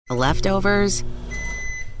leftovers,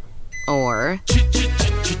 or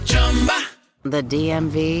the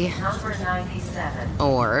DMV, Number 97.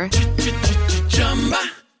 or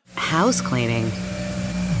house cleaning,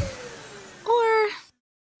 or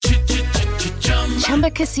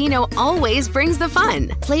Chumba Casino always brings the fun.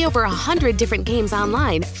 Play over 100 different games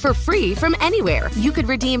online for free from anywhere. You could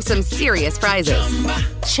redeem some serious prizes.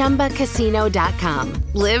 ChumbaCasino.com.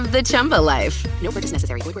 Live the Chumba life. No purchase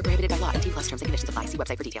necessary. Void where prohibited by law. 18+ terms and conditions apply. See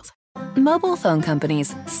website for details. Mobile phone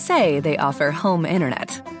companies say they offer home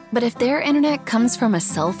internet. But if their internet comes from a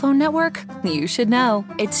cell phone network, you should know.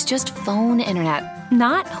 It's just phone internet,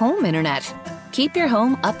 not home internet. Keep your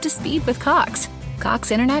home up to speed with Cox.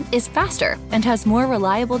 Cox Internet is faster and has more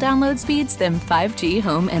reliable download speeds than 5G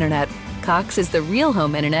home internet. Cox is the real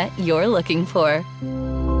home internet you're looking for.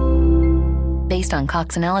 Based on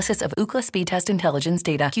Cox analysis of Ookla speed test intelligence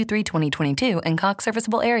data Q3 2022 and Cox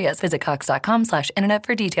serviceable areas, visit cox.com/internet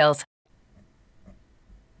for details.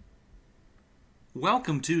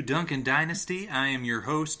 Welcome to Duncan Dynasty. I am your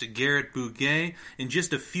host, Garrett Bouguet. In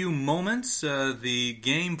just a few moments, the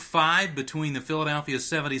Game 5 between the Philadelphia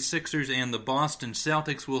 76ers and the Boston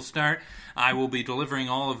Celtics will start. I will be delivering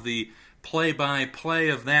all of the play-by-play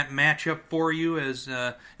of that matchup for you,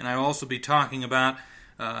 and I'll also be talking about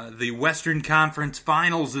the Western Conference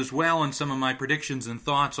Finals as well, and some of my predictions and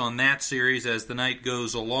thoughts on that series as the night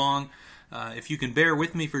goes along. If you can bear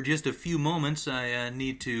with me for just a few moments, I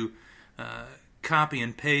need to copy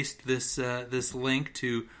and paste this link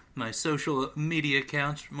to my social media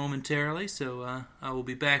accounts momentarily, so I will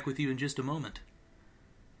be back with you in just a moment.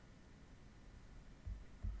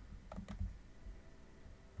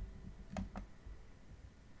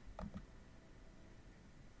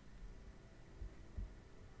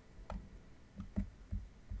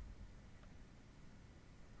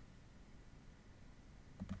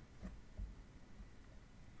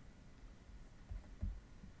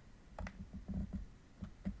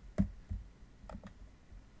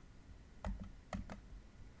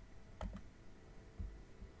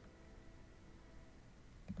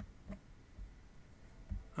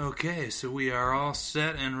 Okay, so we are all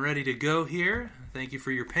set and ready to go here. Thank you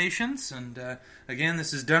for your patience. And again,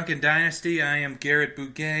 this is Duncan Dynasty. I am Garrett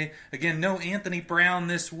Bouguet. Again, no Anthony Brown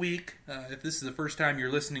this week. If this is the first time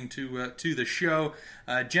you're listening to the show,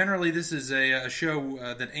 generally this is a show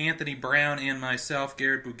that Anthony Brown and myself,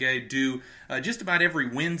 Garrett Bouguet, do just about every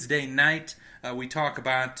Wednesday night. We talk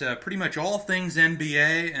about pretty much all things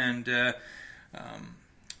NBA, and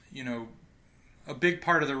a big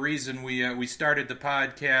part of the reason we started the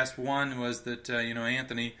podcast, one, was that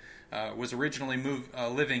Anthony was originally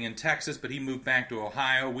living in Texas, but he moved back to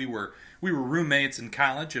Ohio. We were roommates in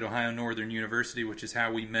college at Ohio Northern University, which is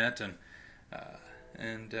how we met,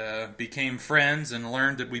 and became friends, and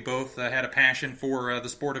learned that we both had a passion for the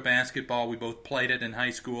sport of basketball. We both played it in high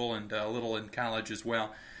school and a little in college as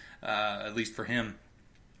well, at least for him.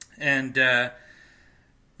 And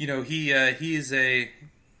he is a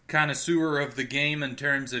connoisseur of the game in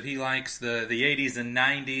terms of he likes the 80s and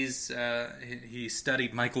 90s. He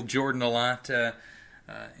studied Michael Jordan a lot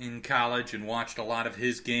in college and watched a lot of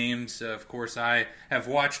his games. Of course, I have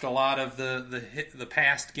watched a lot of the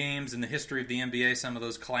past games in the history of the NBA, some of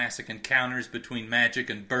those classic encounters between Magic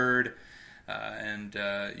and Bird, and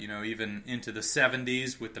even into the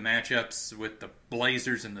 70s with the matchups with the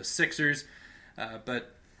Blazers and the Sixers.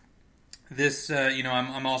 But this,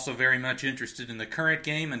 I'm also very much interested in the current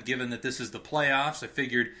game, and given that this is the playoffs, I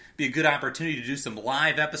figured it'd be a good opportunity to do some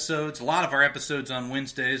live episodes. A lot of our episodes on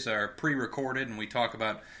Wednesdays are pre-recorded, and we talk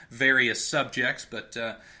about various subjects, but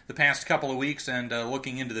the past couple of weeks and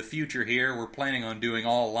looking into the future here, we're planning on doing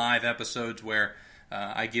all live episodes where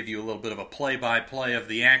I give you a little bit of a play-by-play of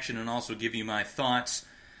the action and also give you my thoughts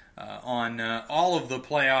on all of the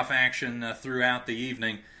playoff action throughout the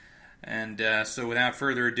evening. And so without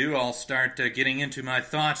further ado, I'll start getting into my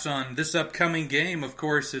thoughts on this upcoming game. Of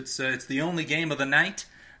course, it's the only game of the night.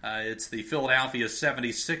 It's the Philadelphia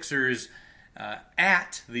 76ers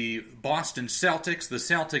at the Boston Celtics. The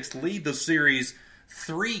Celtics lead the series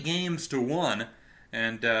 3-1.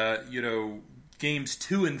 And, games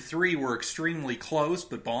 2 and 3 were extremely close,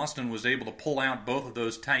 but Boston was able to pull out both of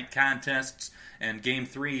those tight contests, and Game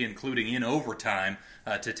 3, including in overtime,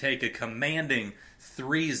 to take a commanding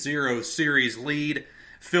 3-0 series lead.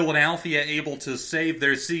 Philadelphia able to save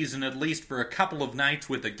their season at least for a couple of nights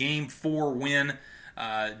with a Game 4 win.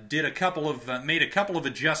 Made a couple of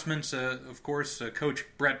adjustments. Of course, Coach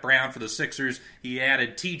Brett Brown for the Sixers, he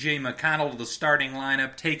added T.J. McConnell to the starting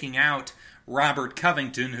lineup, taking out Robert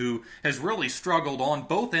Covington, who has really struggled on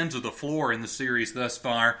both ends of the floor in the series thus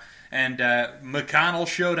far. And McConnell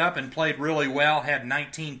showed up and played really well, had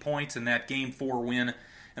 19 points in that Game 4 win.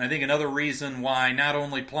 And I think another reason why not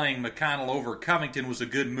only playing McConnell over Covington was a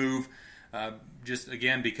good move, just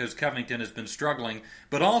again because Covington has been struggling,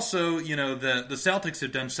 but also, the Celtics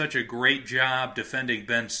have done such a great job defending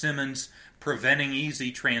Ben Simmons, preventing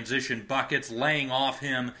easy transition buckets, laying off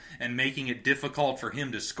him, and making it difficult for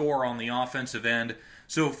him to score on the offensive end.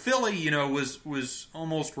 So Philly, was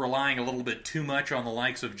almost relying a little bit too much on the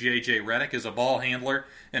likes of J.J. Redick as a ball handler,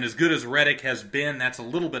 and as good as Redick has been, that's a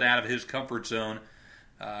little bit out of his comfort zone,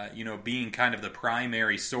 being kind of the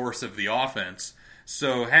primary source of the offense.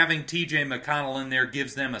 So having T.J. McConnell in there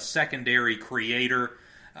gives them a secondary creator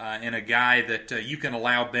and a guy that you can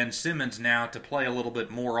allow Ben Simmons now to play a little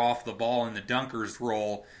bit more off the ball in the dunker's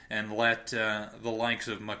role and let the likes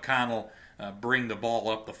of McConnell bring the ball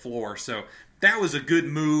up the floor. So that was a good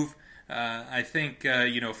move. I think,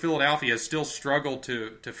 Philadelphia has still struggled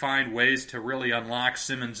to find ways to really unlock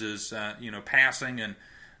Simmons' passing and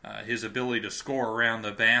his ability to score around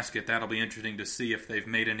the basket. That'll be interesting to see if they've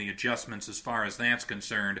made any adjustments as far as that's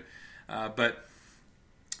concerned. But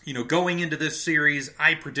going into this series,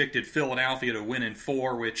 I predicted Philadelphia to win in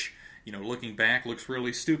 4, which, looking back, looks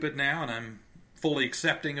really stupid now, and I'm fully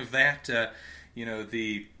accepting of that.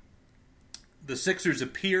 The Sixers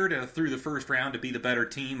appeared through the first round to be the better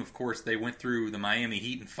team. Of course, they went through the Miami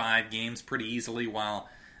Heat in 5 games pretty easily, while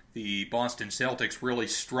the Boston Celtics really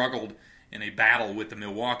struggled in a battle with the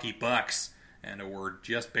Milwaukee Bucks and were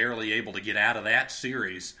just barely able to get out of that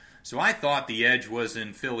series. So I thought the edge was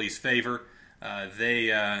in Philly's favor.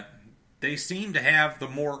 They seem to have the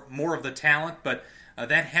more of the talent, but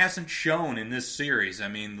that hasn't shown in this series. I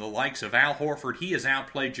mean, the likes of Al Horford, he has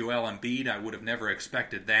outplayed Joel Embiid. I would have never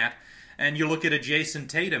expected that. And you look at a Jason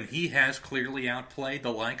Tatum, he has clearly outplayed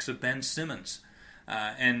the likes of Ben Simmons.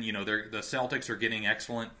 And the Celtics are getting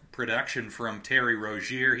excellent production from Terry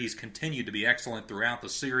Rozier. He's continued to be excellent throughout the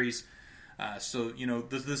series. So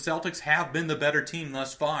the Celtics have been the better team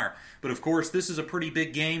thus far. But, of course, this is a pretty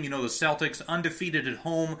big game. The Celtics undefeated at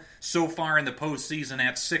home so far in the postseason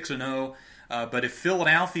at 6-0. But if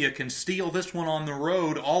Philadelphia can steal this one on the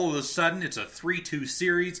road, all of a sudden it's a 3-2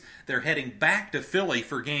 series. They're heading back to Philly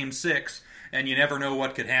for Game 6, and you never know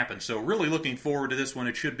what could happen. So really looking forward to this one.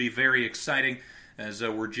 It should be very exciting as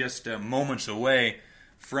we're just moments away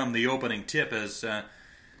from the opening tip, as I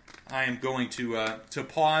am going to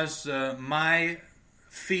pause my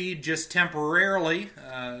feed just temporarily.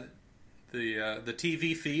 The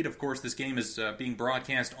TV feed, of course, this game is being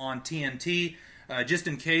broadcast on TNT. Just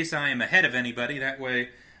in case I am ahead of anybody, that way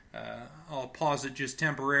I'll pause it just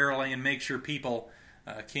temporarily and make sure people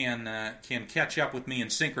can catch up with me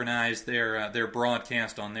and synchronize their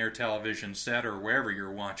broadcast on their television set or wherever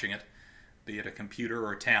you're watching it, be it a computer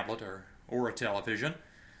or a tablet or a television.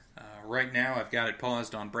 Right now, I've got it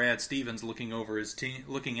paused on Brad Stevens looking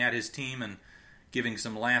at his team and giving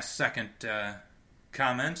some last-second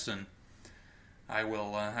comments, and I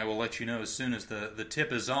will let you know as soon as the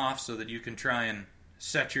tip is off, so that you can try and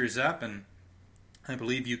set yours up. And I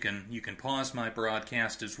believe you can pause my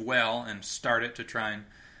broadcast as well and start it to try and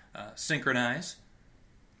synchronize.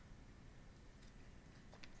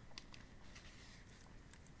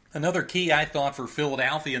 Another key, I thought, for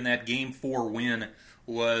Philadelphia in that Game 4 win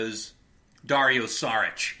was Dario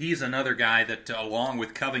Saric. He's another guy that, along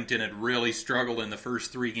with Covington, had really struggled in the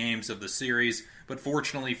first 3 games of the series. But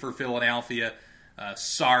fortunately for Philadelphia,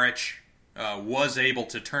 Saric was able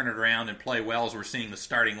to turn it around and play well, as we're seeing the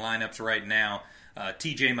starting lineups right now.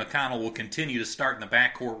 T.J. McConnell will continue to start in the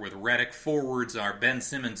backcourt with Redick. Forwards are Ben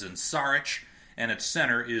Simmons and Saric, and at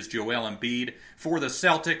center is Joel Embiid. For the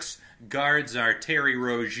Celtics, guards are Terry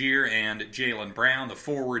Rozier and Jaylen Brown. The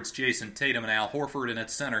forwards, Jason Tatum and Al Horford, and at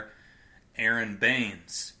center, Aaron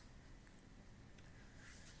Baines.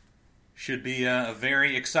 Should be a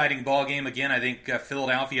very exciting ball game. Again, I think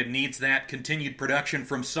Philadelphia needs that continued production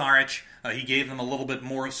from Saric. He gave them a little bit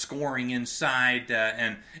more scoring inside,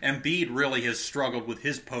 and Embiid really has struggled with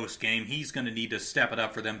his post game. He's going to need to step it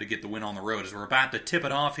up for them to get the win on the road. As we're about to tip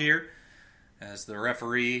it off here, as the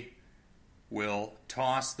referee will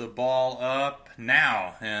toss the ball up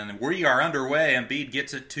now, and we are underway. Embiid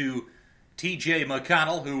gets it to T.J.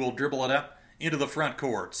 McConnell, who will dribble it up into the front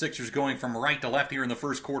court. Sixers going from right to left here in the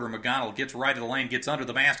first quarter. McConnell gets right of the lane, gets under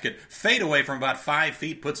the basket, fade away from about 5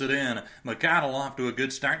 feet, puts it in. McConnell off to a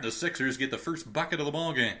good start. The Sixers get the first bucket of the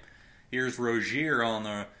ball game. Here's Rozier on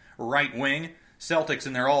the right wing. Celtics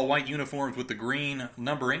in their all-white uniforms with the green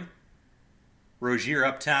numbering. Rozier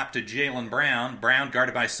up top to Jaylen Brown. Brown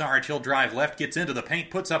guarded by Sarge. He'll drive left, gets into the paint,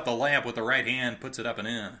 puts up the layup with the right hand, puts it up and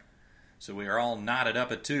in. So we are all knotted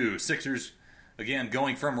up at 2. Sixers, again,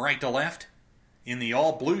 going from right to left in the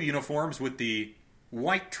all-blue uniforms with the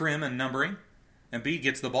white trim and numbering. Embiid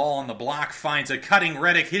gets the ball on the block, finds a cutting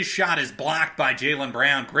Redick. His shot is blocked by Jaylen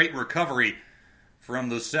Brown. Great recovery from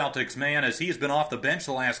the Celtics man as he's been off the bench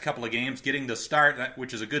the last couple of games, getting the start,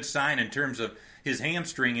 which is a good sign in terms of his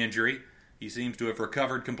hamstring injury. He seems to have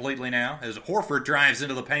recovered completely now as Horford drives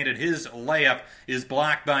into the paint and his layup is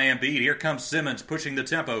blocked by Embiid. Here comes Simmons pushing the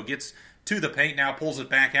tempo, gets to the paint, now pulls it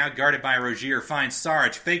back out, guarded by Rozier, finds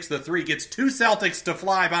Sarge, fakes the three, gets 2 Celtics to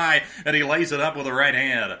fly by, and he lays it up with the right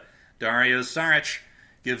hand. Dario Saric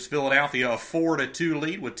gives Philadelphia a 4-2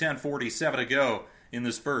 lead with 10:47 to go in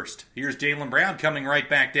this first. Here's Jaylen Brown coming right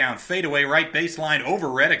back down. Fadeaway right baseline over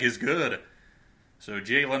Redick is good. So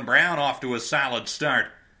Jaylen Brown off to a solid start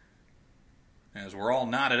as we're all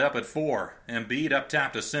knotted up at 4. Embiid up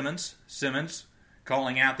top to Simmons. Simmons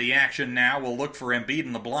calling out the action now. Will look for Embiid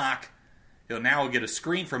in the block. He'll now get a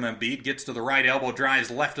screen from Embiid. Gets to the right elbow, drives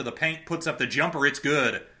left of the paint, puts up the jumper. It's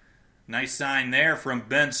good. Nice sign there from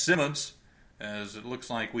Ben Simmons as it looks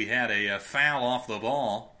like we had a foul off the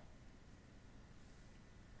ball.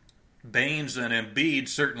 Baines and Embiid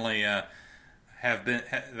certainly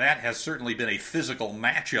has certainly been a physical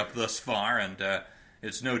matchup thus far, and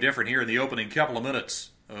it's no different here in the opening couple of minutes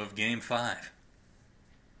of Game 5.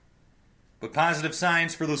 But positive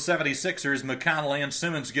signs for the 76ers, McConnell and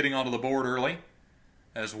Simmons getting onto the board early,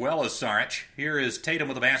 as well as Saric. Here is Tatum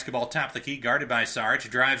with the basketball top of the key, guarded by Saric,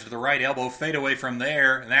 drives to the right elbow, fade away from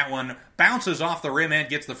there. That one bounces off the rim and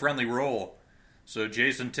gets the friendly roll. So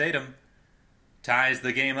Jason Tatum ties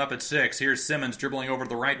the game up at 6. Here's Simmons dribbling over to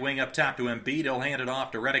the right wing up top to Embiid. He'll hand it off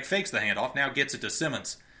to Redick. Fakes the handoff. Now gets it to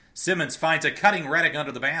Simmons. Simmons finds a cutting Redick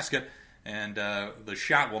under the basket. And the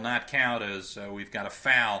shot will not count as we've got a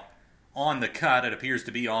foul on the cut. It appears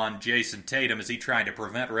to be on Jason Tatum as he tried to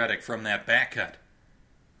prevent Redick from that back cut.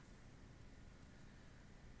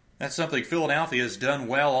 That's something Philadelphia has done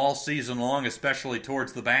well all season long, especially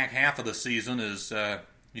towards the back half of the season, is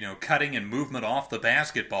cutting and movement off the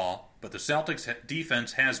basketball. But the Celtics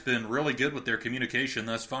defense has been really good with their communication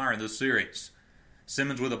thus far in this series.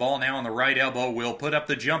 Simmons with the ball now on the right elbow will put up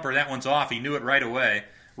the jumper. That one's off. He knew it right away.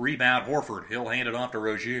 Rebound Horford. He'll hand it off to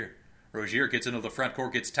Rozier. Rozier gets into the front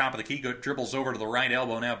court, gets top of the key, dribbles over to the right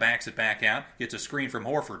elbow, now backs it back out. Gets a screen from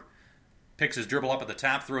Horford. Picks his dribble up at the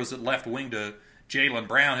top, throws it left wing to Jaylen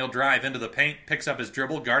Brown. He'll drive into the paint, picks up his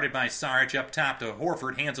dribble, guarded by Saric up top to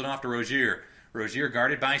Horford, hands it off to Rozier. Rozier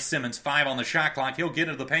guarded by Simmons, 5 on the shot clock. He'll get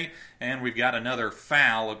into the paint, and we've got another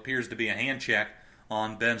foul. It appears to be a hand check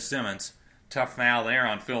on Ben Simmons. Tough foul there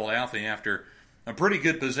on Philadelphia after a pretty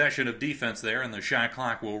good possession of defense there, and the shot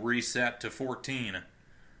clock will reset to 14.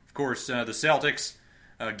 Of course, the Celtics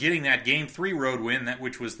getting that Game 3 road win,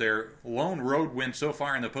 which was their lone road win so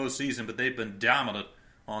far in the postseason, but they've been dominant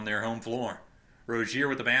on their home floor. Rozier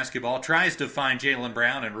with the basketball, tries to find Jaylen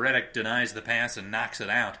Brown, and Redick denies the pass and knocks it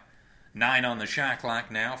out. 9 on the shot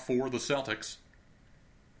clock now for the Celtics.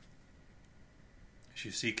 As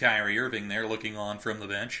you see Kyrie Irving there looking on from the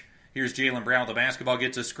bench. Here's Jaylen Brown with the basketball,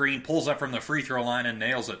 gets a screen, pulls up from the free throw line and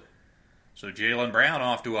nails it. So Jaylen Brown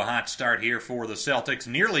off to a hot start here for the Celtics.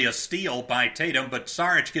 Nearly a steal by Tatum, but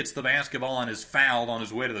Saric gets the basketball and is fouled on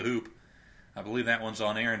his way to the hoop. I believe that one's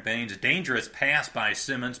on Aaron Baines. Dangerous pass by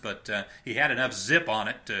Simmons, but he had enough zip on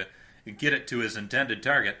it to get it to his intended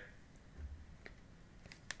target.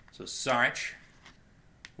 So Saric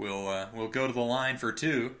will go to the line for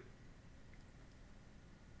 2.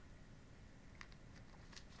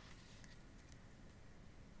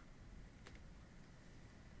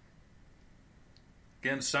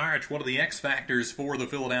 Again, Saric, one of the X factors for the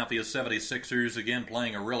Philadelphia 76ers, again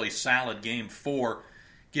playing a really solid Game 4,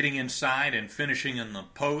 getting inside and finishing in the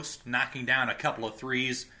post, knocking down a couple of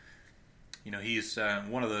threes. You know, he's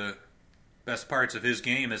one of the best parts of his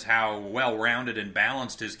game is how well-rounded and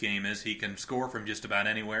balanced his game is. He can score from just about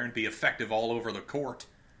anywhere and be effective all over the court.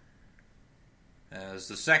 As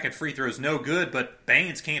the second free throw is no good, but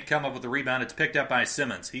Baines can't come up with the rebound. It's picked up by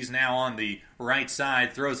Simmons. He's now on the right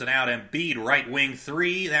side, throws it out. Embiid, right wing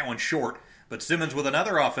 3. That one's short, but Simmons with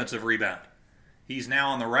another offensive rebound. He's now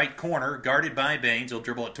on the right corner, guarded by Baines. He'll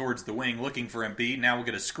dribble it towards the wing, looking for Embiid. Now we'll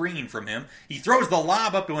get a screen from him. He throws the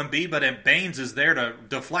lob up to Embiid, but Baines is there to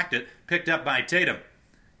deflect it. Picked up by Tatum.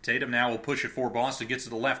 Tatum now will push it for Boston. Gets to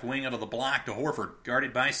the left wing out of the block to Horford.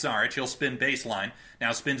 Guarded by Saric. He'll spin baseline.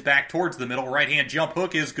 Now spins back towards the middle. Right-hand jump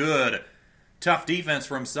hook is good. Tough defense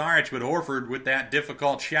from Saric, but Horford with that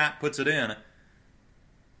difficult shot puts it in.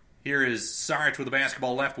 Here is Saric with the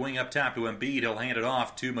basketball left wing up top to Embiid. He'll hand it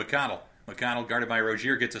off to McConnell. McConnell, guarded by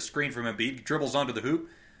Rozier, gets a screen from Embiid, dribbles onto the hoop,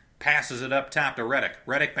 passes it up top to Redick.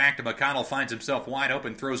 Redick back to McConnell, finds himself wide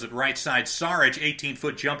open, throws it right side. Saric,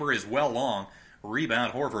 18-foot jumper is well long.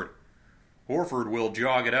 Rebound, Horford. Horford will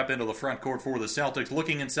jog it up into the front court for the Celtics.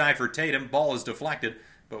 Looking inside for Tatum. Ball is deflected,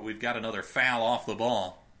 but we've got another foul off the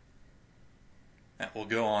ball. That will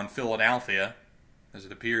go on Philadelphia. As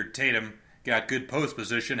it appeared, Tatum got good post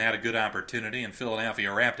position, had a good opportunity, and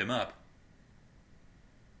Philadelphia wrapped him up.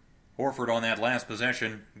 Horford on that last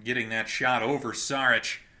possession, getting that shot over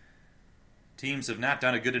Saric. Teams have not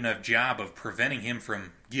done a good enough job of preventing him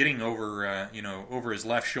from getting over, over his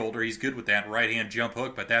left shoulder. He's good with that right-hand jump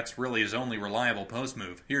hook, but that's really his only reliable post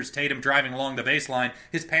move. Here's Tatum driving along the baseline.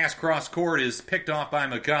 His pass cross court is picked off by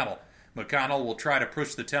McConnell. McConnell will try to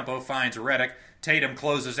push the tempo, finds Redick. Tatum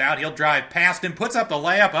closes out. He'll drive past him, puts up the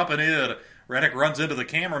layup, up and in. Redick runs into the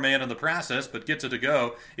cameraman in the process, but gets it to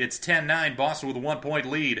go. It's 10-9, Boston with a 1-point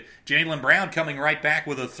lead. Jaylen Brown coming right back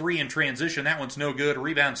with a 3 in transition. That one's no good.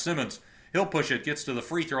 Rebound Simmons. He'll push it, gets to the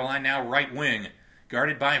free throw line, now right wing.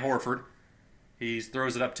 Guarded by Horford. He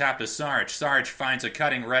throws it up top to Saric. Saric finds a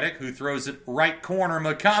cutting Redick, who throws it right corner.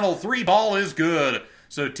 McConnell, 3-ball is good.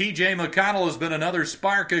 So T.J. McConnell has been another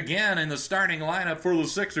spark again in the starting lineup for the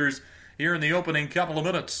Sixers here in the opening couple of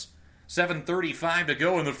minutes. 7:35 to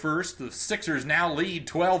go in the first. The Sixers now lead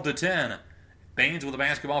 12-10. Baines with the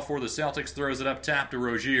basketball for the Celtics, throws it up top to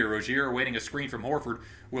Rozier. Rozier, awaiting a screen from Horford,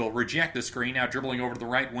 will reject the screen, now dribbling over to the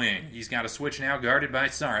right wing. He's got a switch now, guarded by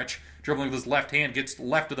Saric. Dribbling with his left hand, gets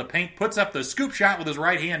left of the paint, puts up the scoop shot with his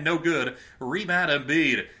right hand, no good. Rebound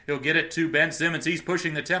Embiid. He'll get it to Ben Simmons. He's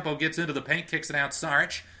pushing the tempo, gets into the paint, kicks it out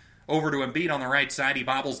Saric. Over to Embiid on the right side. He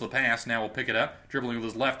bobbles the pass. Now will pick it up. Dribbling with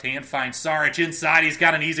his left hand. Finds Saric inside. He's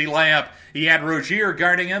got an easy layup. He had Rozier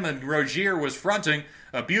guarding him, and Rozier was fronting.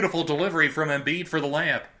 A beautiful delivery from Embiid for the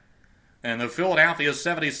layup. And the Philadelphia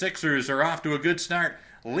 76ers are off to a good start,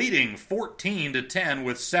 leading 14-10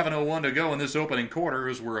 with 7:01 to go in this opening quarter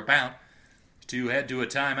as we're about to head to a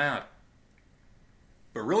timeout.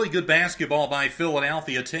 But really good basketball by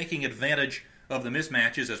Philadelphia, taking advantage of the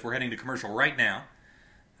mismatches as we're heading to commercial right now.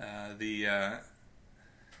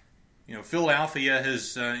 Philadelphia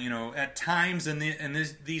has, at times in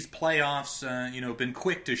these playoffs, been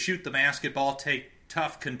quick to shoot the basketball, take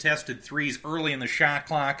tough contested threes early in the shot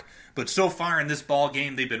clock. But so far in this ball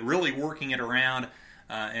game, they've been really working it around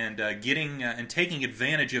and getting and taking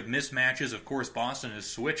advantage of mismatches. Of course, Boston has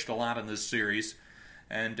switched a lot in this series.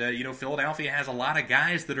 And, Philadelphia has a lot of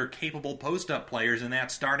guys that are capable post-up players in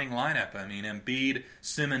that starting lineup. I mean, Embiid,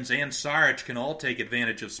 Simmons, and Saric can all take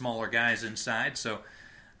advantage of smaller guys inside. So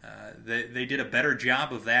they did a better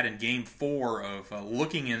job of that in Game 4 of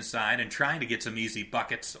looking inside and trying to get some easy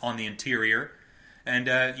buckets on the interior. And,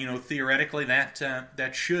 theoretically,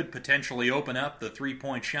 that should potentially open up the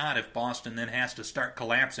three-point shot if Boston then has to start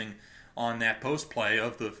collapsing on that post play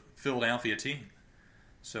of the Philadelphia team.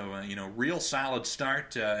 So, real solid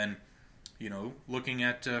start, and looking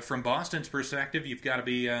at from Boston's perspective, you've got to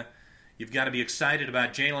be excited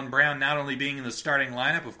about Jaylen Brown not only being in the starting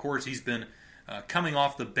lineup. Of course, he's been coming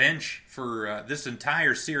off the bench for this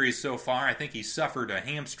entire series so far. I think he suffered a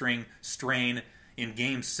hamstring strain in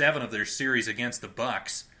Game 7 of their series against the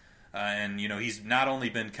Bucks, and he's not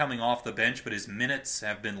only been coming off the bench, but his minutes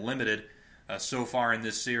have been limited so far in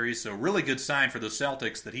this series. So really good sign for the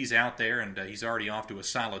Celtics that he's out there, and he's already off to a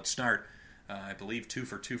solid start. I believe 2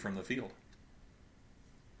 for 2 from the field.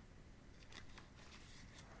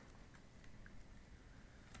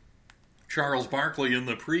 Charles Barkley in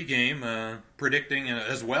the pregame predicting,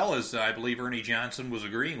 as well as I believe Ernie Johnson was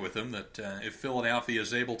agreeing with him, that if Philadelphia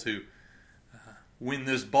is able to win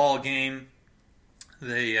this ball game,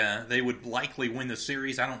 they would likely win the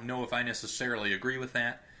series. I don't know if I necessarily agree with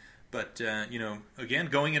that. But, again,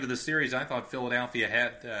 going into the series, I thought Philadelphia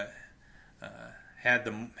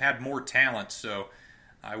had more talent. So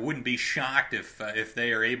I wouldn't be shocked if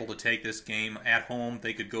they are able to take this game at home.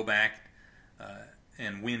 They could go back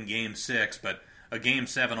and win Game 6. But a Game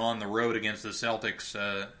 7 on the road against the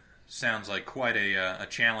Celtics sounds like quite a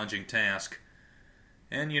challenging task.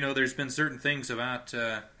 And, there's been certain things about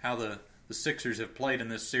how the Sixers have played in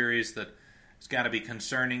this series that it's got to be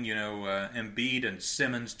concerning. Embiid and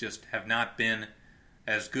Simmons just have not been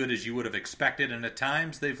as good as you would have expected, and at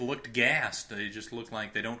times they've looked gassed. They just look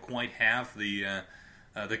like they don't quite have the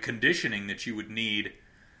conditioning that you would need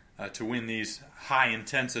to win these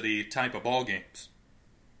high-intensity type of ball games.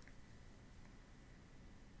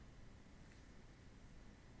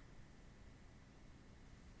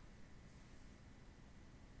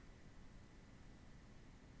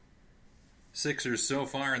 Sixers so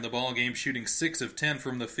far in the ballgame shooting 6 of 10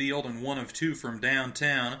 from the field and 1 of 2 from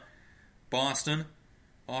downtown. Boston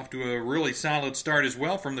off to a really solid start as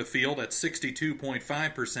well from the field at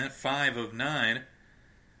 62.5%, 5 of 9.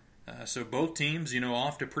 So both teams,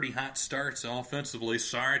 off to pretty hot starts offensively.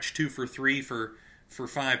 Saric 2 for 3 for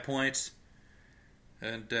 5 points.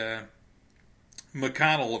 And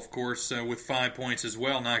McConnell, of course, with 5 points as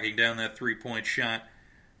well, knocking down that 3-point shot.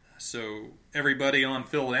 So everybody on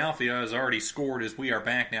Philadelphia has already scored as we are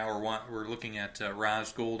back now. We're looking at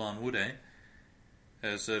Raz Gold on Woode.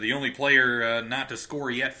 As the only player not to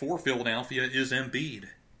score yet for Philadelphia is Embiid.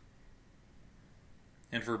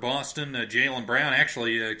 And for Boston, Jaylen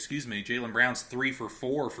Brown's 3 for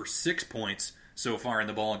 4 for 6 points so far in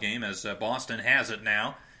the ball game, as Boston has it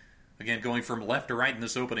now. Again, going from left to right in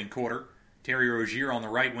this opening quarter. Terry Rozier on the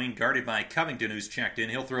right wing, guarded by Covington, who's checked in.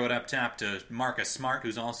 He'll throw it up top to Marcus Smart,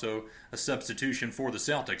 who's also a substitution for the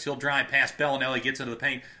Celtics. He'll drive past Bellinelli, gets into the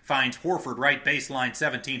paint, finds Horford, right baseline,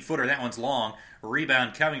 17-footer. That one's long.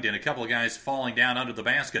 Rebound Covington. A couple of guys falling down under the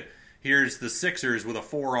basket. Here's the Sixers with a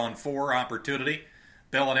 4-on-4 opportunity.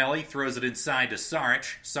 Bellinelli throws it inside to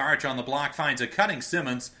Saric. Saric on the block finds a cutting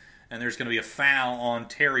Simmons, and there's going to be a foul on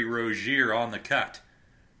Terry Rozier on the cut.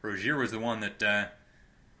 Rozier was the one that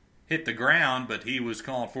hit the ground, but he was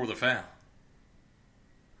called for the foul.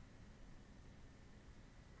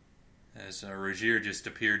 As Rozier just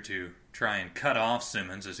appeared to try and cut off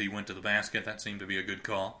Simmons as he went to the basket. That seemed to be a good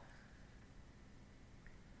call.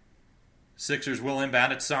 Sixers will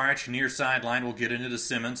inbound at Saric. Near sideline will get into to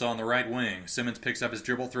Simmons on the right wing. Simmons picks up his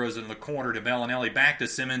dribble, throws it in the corner to Bellinelli. Back to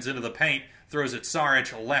Simmons into the paint. Throws it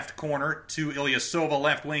Saric, left corner to Ilyasova,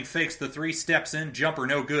 left wing. Fakes the 3, steps in. Jumper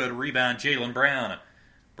no good. Rebound Jaylen Brown.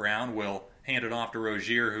 Brown will hand it off to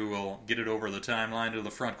Rozier, who will get it over the timeline to the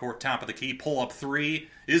front court. Top of the key. Pull-up 3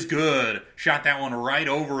 is good. Shot that one right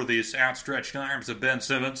over these outstretched arms of Ben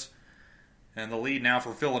Simmons. And the lead now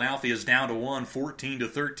for Philadelphia is down to 1,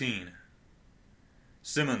 14-13.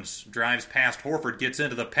 Simmons drives past Horford, gets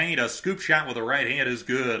into the paint. A scoop shot with the right hand is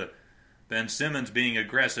good. Ben Simmons being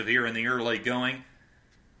aggressive here in the early going.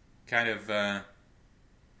 Kind of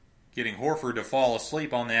getting Horford to fall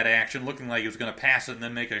asleep on that action, looking like he was going to pass it and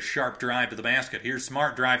then make a sharp drive to the basket. Here's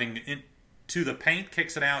Smart driving into the paint,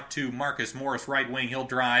 kicks it out to Marcus Morris, right wing. He'll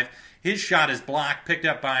drive. His shot is blocked, picked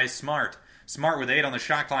up by Smart. Smart with 8 on the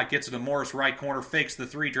shot clock, gets it to Morris, right corner, fakes the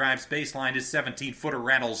 3, drives baseline. His 17-footer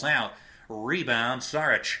rattles out. Rebound,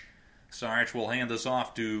 Saric. Saric will hand this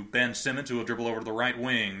off to Ben Simmons, who will dribble over to the right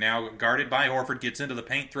wing. Now guarded by Horford, gets into the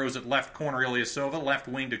paint, throws it left corner, Ilyasova, left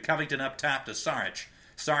wing to Covington, up top to Saric.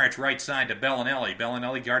 Saric right side to Bellinelli.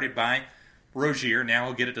 Bellinelli guarded by Rozier. Now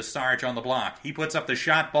he'll get it to Saric on the block. He puts up the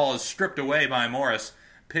shot, ball is stripped away by Morris,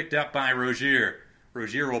 picked up by Rozier.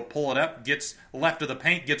 Rozier will pull it up, gets left of the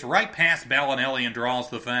paint, gets right past Bellinelli and draws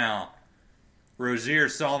the foul. Rozier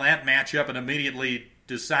saw that matchup and immediately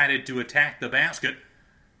decided to attack the basket,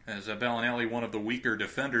 as Bellinelli, one of the weaker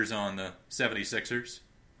defenders on the 76ers.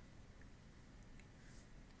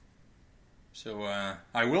 So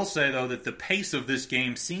I will say, though, that the pace of this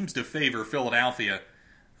game seems to favor Philadelphia.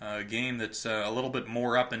 A game that's a little bit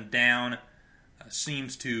more up and down,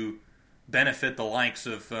 seems to benefit the likes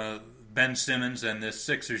of Ben Simmons and this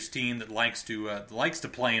Sixers team that likes to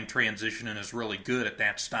play in transition and is really good at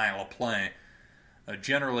that style of play.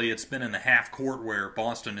 Generally, it's been in the half court where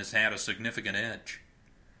Boston has had a significant edge.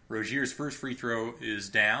 Rozier's first free throw is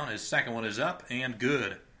down. His second one is up and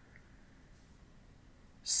good.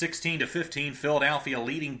 16-15, Philadelphia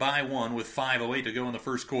leading by 1 with 5:08 to go in the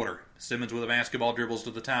first quarter. Simmons with a basketball, dribbles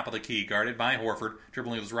to the top of the key, guarded by Horford.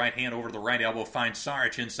 Dribbling with his right hand over to the right elbow, finds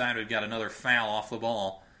Saric inside. We've got another foul off the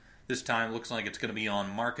ball. This time looks like it's going to be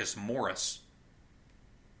on Marcus Morris.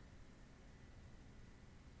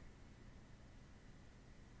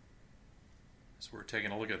 So we're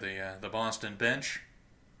taking a look at the Boston bench.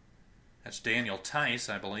 That's Daniel Tice,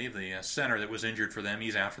 I believe, the center that was injured for them.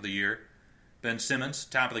 He's out for the year. Ben Simmons,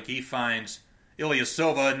 top of the key, finds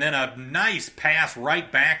Ilyasova, and then a nice pass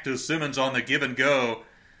right back to Simmons on the give and go.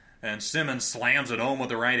 And Simmons slams it home with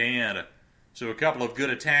the right hand. So a couple of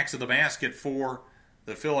good attacks of the basket for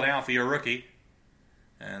the Philadelphia rookie.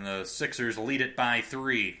 And the Sixers lead it by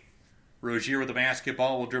 3. Rozier with the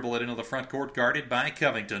basketball will dribble it into the front court, guarded by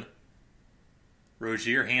Covington.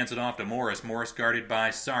 Rozier hands it off to Morris. Morris guarded by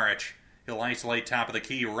Saric. He'll isolate top of the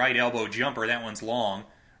key, right elbow jumper. That one's long.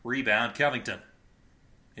 Rebound, Covington.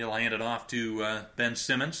 He'll hand it off to Ben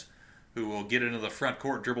Simmons, who will get into the front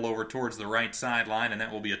court, dribble over towards the right sideline, and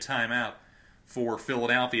that will be a timeout for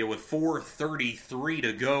Philadelphia with 4:33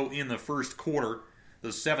 to go in the first quarter. The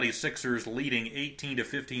 76ers leading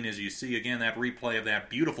 18-15, as you see again that replay of that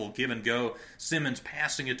beautiful give and go. Simmons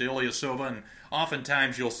passing it to Ilyasova, and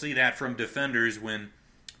oftentimes you'll see that from defenders when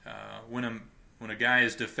a guy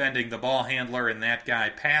is defending the ball handler and that guy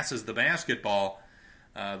passes the basketball.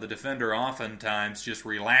 The defender oftentimes just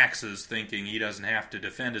relaxes, thinking he doesn't have to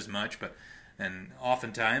defend as much. And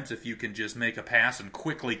oftentimes, if you can just make a pass and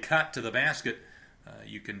quickly cut to the basket,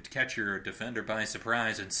 you can catch your defender by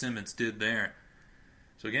surprise, and Simmons did there.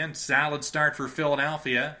 So again, solid start for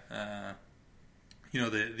Philadelphia.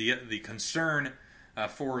 The concern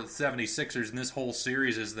for the 76ers in this whole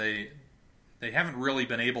series is they haven't really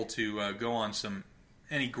been able to go on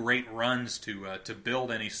any great runs to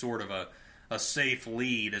build any sort of a safe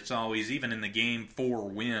lead. It's always, even in the Game 4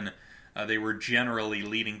 win, they were generally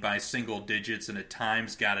leading by single digits and at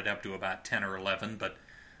times got it up to about 10 or 11. But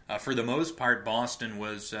for the most part, Boston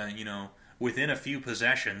was within a few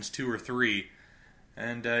possessions, 2 or 3.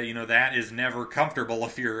 And that is never comfortable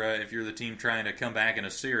if you're the team trying to come back in a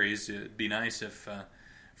series. It'd be nice if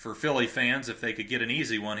for Philly fans if they could get an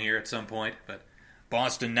easy one here at some point, but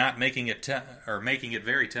Boston not making it making it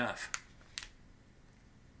very tough.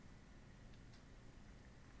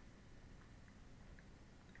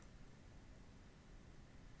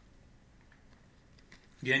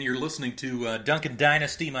 Again, you're listening to Duncan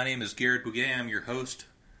Dynasty. My name is Garrett Bouguet. I'm your host.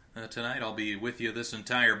 Tonight I'll be with you this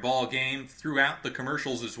entire ball game, throughout the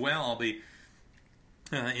commercials as well. I'll be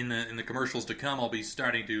in the commercials to come. I'll be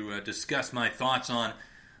starting to discuss my thoughts on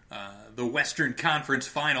the Western Conference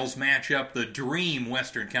Finals matchup, the dream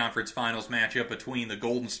Western Conference Finals matchup between the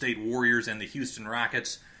Golden State Warriors and the Houston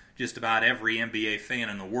Rockets. Just about every NBA fan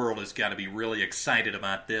in the world has got to be really excited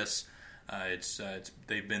about this.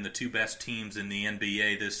 They've been the two best teams in the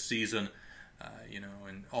NBA this season.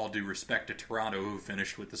 In all due respect to Toronto, who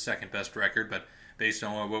finished with the second best record, but based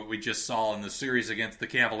on what we just saw in the series against the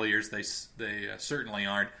Cavaliers, they certainly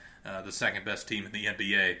aren't the second best team in the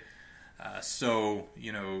NBA. So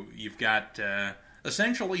you've got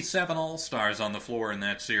essentially 7 All-Stars on the floor in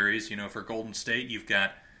that series. For Golden State, you've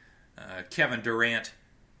got Kevin Durant,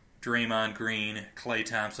 Draymond Green, Klay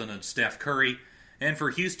Thompson, and Steph Curry. And for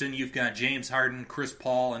Houston, you've got James Harden, Chris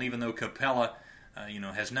Paul, and even though Capella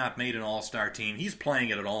has not made an all-star team, he's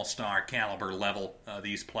playing at an all-star caliber level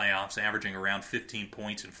these playoffs, averaging around 15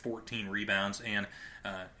 points and 14 rebounds, and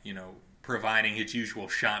providing his usual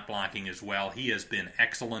shot blocking as well. He has been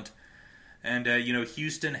excellent. And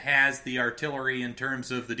Houston has the artillery in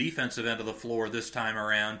terms of the defensive end of the floor this time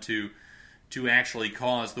around to actually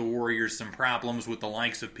cause the Warriors some problems with the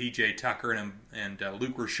likes of P.J. Tucker and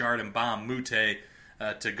Luc Richard and Bam Moute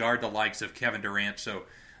to guard the likes of Kevin Durant. So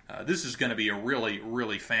this is going to be a really,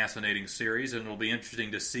 really fascinating series, and it'll be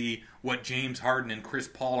interesting to see what James Harden and Chris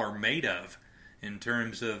Paul are made of in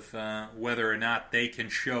terms of whether or not they can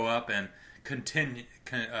show up and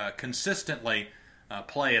consistently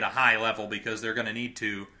play at a high level, because they're going to need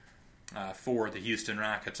to for the Houston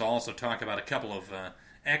Rockets. I'll also talk about a couple of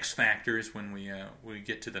X factors when we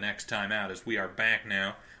get to the next time out, as we are back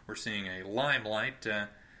now. We're seeing a Limelight, a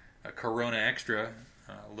Corona Extra,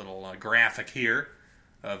 little graphic here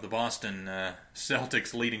of the Boston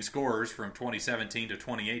Celtics leading scorers from 2017 to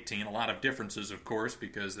 2018. A lot of differences, of course,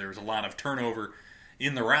 because there was a lot of turnover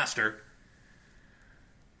in the roster.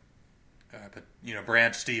 But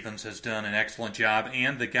Brad Stevens has done an excellent job,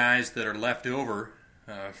 and the guys that are left over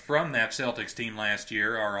from that Celtics team last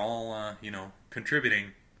year are all,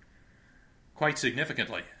 contributing quite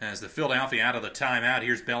significantly. As the Philadelphia out of the timeout,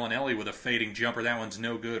 here's Bellinelli with a fading jumper. That one's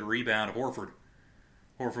no good. Rebound, Horford.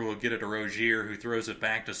 Horford will get it to Rozier, who throws it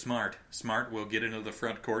back to Smart. Smart will get into the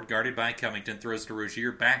front court, guarded by Covington, throws it to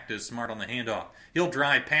Rozier, back to Smart on the handoff. He'll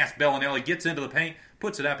drive past Bellinelli, gets into the paint,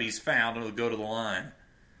 puts it up, he's fouled, and he'll go to the line.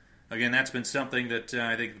 Again, that's been something that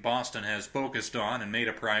I think Boston has focused on and made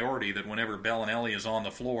a priority, that whenever Bellinelli is on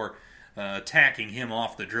the floor, attacking him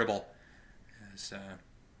off the dribble. As,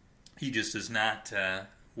 he just is not,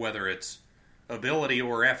 whether it's ability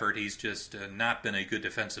or effort, he's just not been a good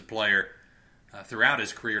defensive player throughout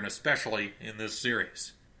his career, and especially in this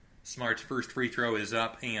series. Smart's first free throw is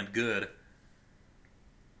up and good.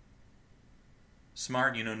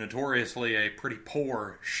 Smart, notoriously a pretty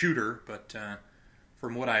poor shooter, but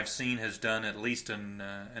from what I've seen has done at least an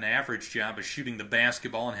average job of shooting the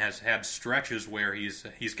basketball, and has had stretches where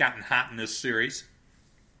he's gotten hot in this series.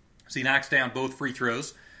 So he knocks down both free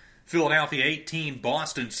throws. Philadelphia 18,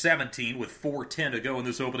 Boston 17 with 4:10 to go in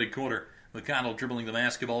this opening quarter. McConnell dribbling the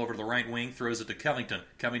basketball over to the right wing, throws it to Covington.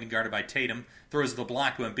 Covington guarded by Tatum, throws the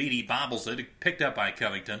block to Embiid, bobbles it, picked up by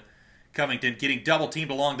Covington. Covington getting double-teamed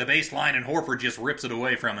along the baseline, and Horford just rips it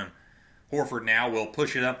away from him. Horford now will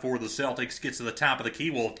push it up for the Celtics, gets to the top of the key,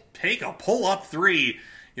 will take a pull-up three.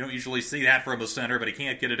 You don't usually see that from the center, but he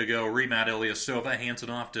can't get it to go. Rebound, Ilyasova hands it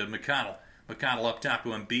off to McConnell. McConnell up top to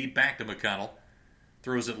Embiid, back to McConnell.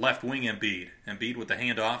 Throws it left wing Embiid. Embiid with the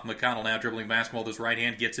handoff. McConnell now dribbling basketball with his right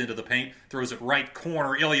hand, gets into the paint, throws it right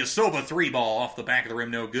corner. Ilyasova three ball off the back of the rim,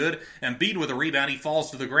 no good. Embiid with a rebound, he falls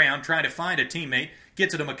to the ground, trying to find a teammate,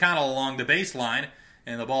 gets it to McConnell along the baseline,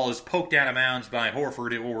 and the ball is poked out of bounds by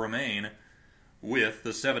Horford. It will remain with the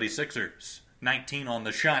 76ers. 19 on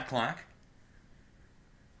the shot clock.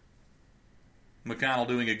 McConnell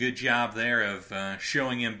doing a good job there of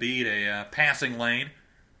showing Embiid a passing lane.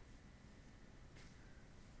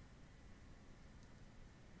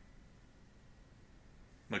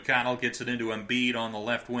 McConnell gets it into Embiid on the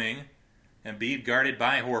left wing. Embiid guarded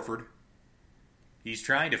by Horford. He's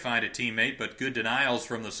trying to find a teammate, but good denials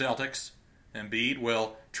from the Celtics. Embiid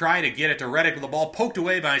will try to get it to Redick with the ball poked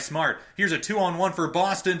away by Smart. Here's a 2-on-1 for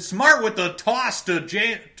Boston. Smart with the toss to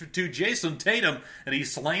Jason Tatum, and he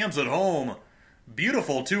slams it home.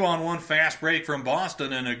 Beautiful 2-on-1 fast break from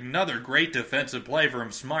Boston, and another great defensive play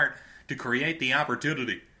from Smart to create the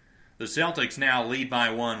opportunity. The Celtics now lead by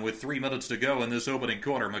one with 3 minutes to go in this opening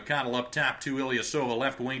quarter. McConnell up top to Ilyasova,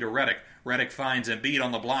 left wing to Redick. Redick finds Embiid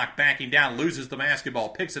on the block, backing down, loses the basketball,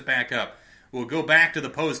 picks it back up. Will go back to the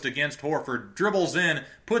post against Horford, dribbles in,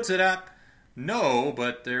 puts it up. No,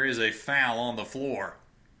 but there is a foul on the floor.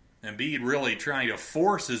 Embiid really trying to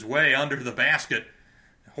force his way under the basket.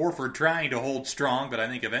 Horford trying to hold strong, but I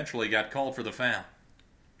think eventually got called for the foul.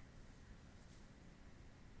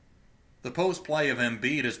 The post play of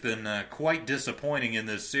Embiid has been quite disappointing in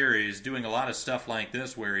this series, doing a lot of stuff like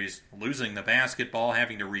this where he's losing the basketball,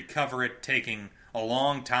 having to recover it, taking a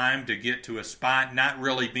long time to get to a spot, not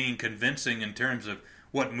really being convincing in terms of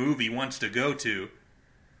what move he wants to go to.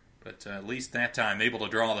 But at least that time able to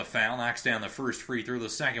draw the foul, knocks down the first free throw. The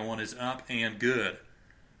second one is up and good.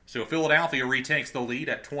 So Philadelphia retakes the lead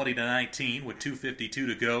at 20-19 with 2:52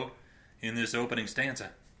 to go in this opening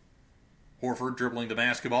stanza. Horford dribbling the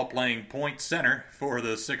basketball, playing point center for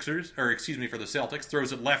the Celtics.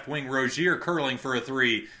 Throws it left wing. Rozier curling for a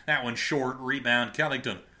three. That one short. Rebound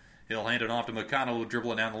Covington. He'll hand it off to McConnell,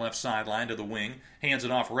 dribbling down the left sideline to the wing. Hands it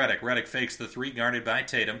off Redick. Redick fakes the three, guarded by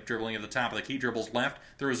Tatum. Dribbling at the top of the key. Dribbles left.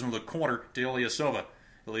 Throws into the corner to Ilyasova.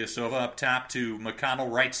 Ilyasova up top to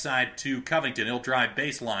McConnell. Right side to Covington. He'll drive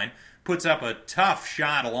baseline. Puts up a tough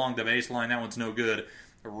shot along the baseline. That one's no good.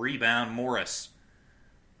 Rebound Morris.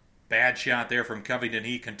 Bad shot there from Covington.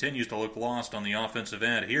 He continues to look lost on the offensive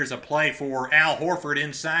end. Here's a play for Al Horford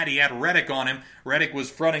inside. He had Redick on him. Redick was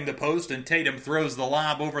fronting the post, and Tatum throws the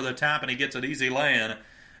lob over the top, and he gets an easy lay-in.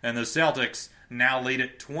 And the Celtics now lead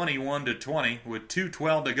it 21-20 with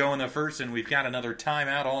 2:12 to go in the first, and we've got another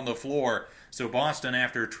timeout on the floor. So Boston,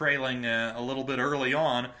 after trailing a little bit early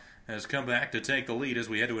on, has come back to take the lead as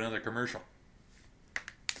we head to another commercial.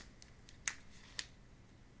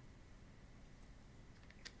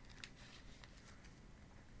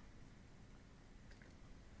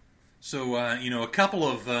 So, a couple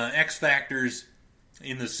of X factors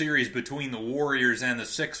in the series between the Warriors and the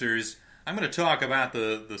Sixers. I'm going to talk about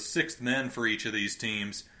the sixth men for each of these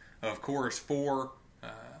teams. Of course, for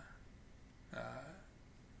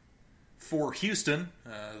Houston,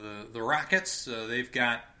 the Rockets, they've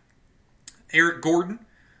got Eric Gordon,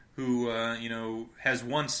 who has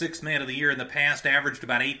won Sixth Man of the Year in the past, averaged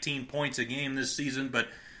about 18 points a game this season, but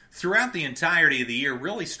throughout the entirety of the year,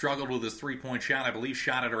 really struggled with his three-point shot. I believe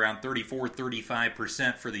shot at around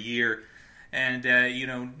 34-35% for the year. And,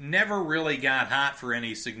 never really got hot for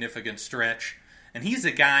any significant stretch. And he's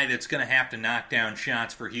a guy that's going to have to knock down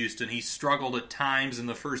shots for Houston. He struggled at times in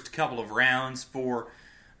the first couple of rounds for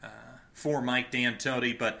Mike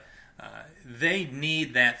D'Antoni, but they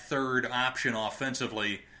need that third option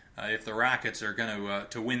offensively if the Rockets are going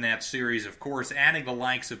to win that series. Of course, adding the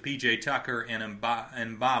likes of P.J. Tucker and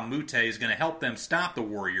Mbah Moute is going to help them stop the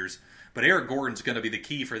Warriors. But Eric Gordon's going to be the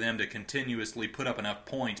key for them to continuously put up enough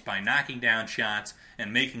points by knocking down shots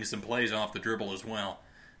and making some plays off the dribble as well.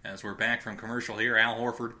 As we're back from commercial here, Al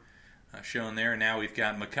Horford shown there. Now we've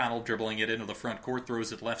got McConnell dribbling it into the front court,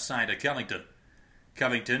 throws it left side to Covington.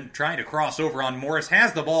 Covington trying to cross over on Morris,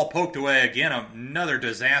 has the ball poked away again. Another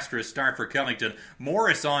disastrous start for Covington.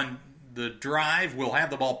 Morris on the drive will have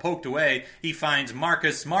the ball poked away. He finds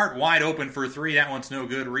Marcus Smart wide open for three. That one's no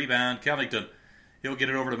good. Rebound Covington. He'll get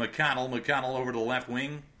it over to McConnell. McConnell over to the left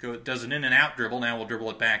wing. Does an in-and-out dribble. Now we'll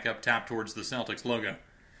dribble it back up top towards the Celtics logo.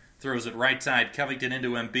 Throws it right side. Covington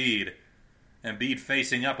into Embiid. Embiid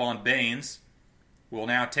facing up on Baines. Will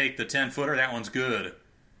now take the 10-footer. That one's good.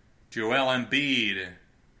 Joel Embiid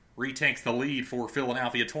retakes the lead for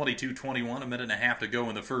Philadelphia, 22-21, a minute and a half to go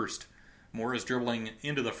in the first. Morris dribbling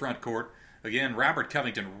into the front court. Again, Robert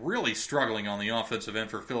Covington really struggling on the offensive end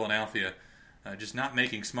for Philadelphia, just not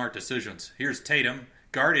making smart decisions. Here's Tatum,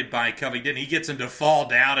 guarded by Covington. He gets him to fall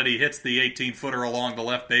down, and he hits the 18-footer along the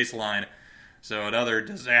left baseline. So another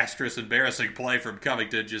disastrous, embarrassing play from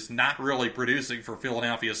Covington, just not really producing for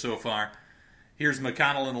Philadelphia so far. Here's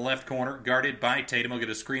McConnell in the left corner, guarded by Tatum. He'll get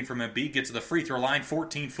a screen from Embiid, gets to the free throw line,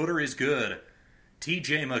 14-footer is good.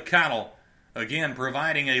 T.J. McConnell, again,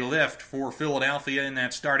 providing a lift for Philadelphia in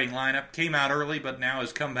that starting lineup. Came out early, but now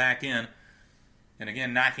has come back in. And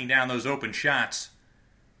again, knocking down those open shots.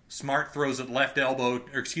 Smart throws it right elbow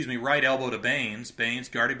to Baines. Baines,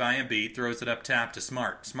 guarded by Embiid, throws it up top to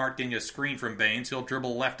Smart. Smart getting a screen from Baines. He'll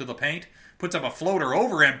dribble left to the paint. Puts up a floater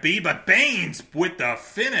over Embiid, but Baines with the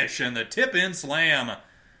finish and the tip-in slam.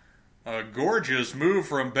 A gorgeous move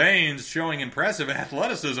from Baines, showing impressive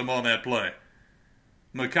athleticism on that play.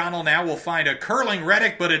 McConnell now will find a curling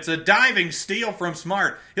Redick, but it's a diving steal from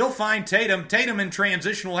Smart. He'll find Tatum. Tatum in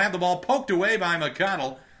transition will have the ball poked away by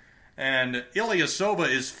McConnell. And Ilyasova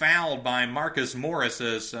is fouled by Marcus Morris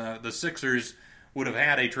as the Sixers would have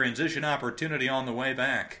had a transition opportunity on the way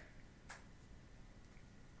back.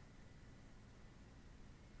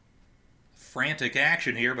 Frantic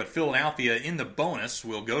action here, but Philadelphia in the bonus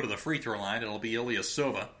will go to the free throw line. It'll be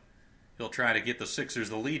Ilyasova. He'll try to get the Sixers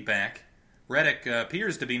the lead back. Redick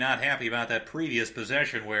appears to be not happy about that previous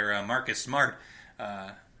possession where Marcus Smart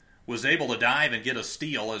was able to dive and get a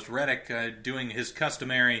steal as Redick doing his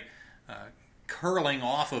customary curling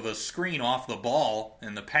off of a screen off the ball,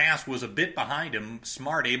 and the pass was a bit behind him.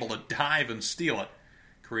 Smart able to dive and steal it,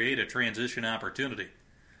 create a transition opportunity.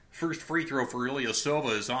 First free throw for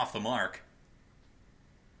Ilyasova is off the mark.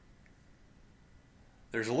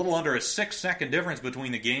 There's a little under a 6-second difference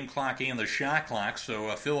between the game clock and the shot clock, so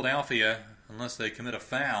Philadelphia, unless they commit a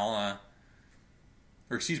foul,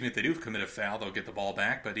 if they do commit a foul, they'll get the ball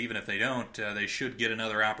back, but even if they don't, they should get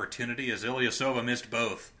another opportunity as Ilyasova missed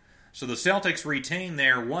both. So the Celtics retain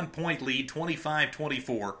their 1-point lead,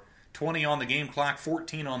 25-24. 20 on the game clock,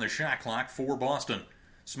 14 on the shot clock for Boston.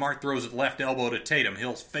 Smart throws it left elbow to Tatum.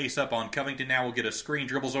 He'll face up on Covington. Now will get a screen,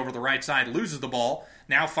 dribbles over the right side, loses the ball.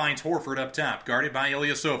 Now finds Horford up top, guarded by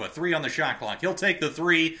Ilyasova. 3 on the shot clock. He'll take the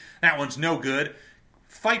 3. That one's no good.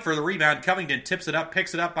 Fight for the rebound. Covington tips it up,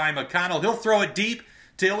 picks it up by McConnell. He'll throw it deep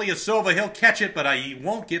to Ilyasova. He'll catch it, but he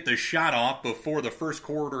won't get the shot off before the first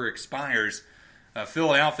quarter expires.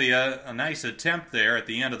 Philadelphia, a nice attempt there at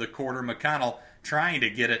the end of the quarter. McConnell trying to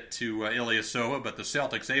get it to Ilyasova, but the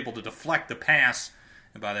Celtics able to deflect the pass.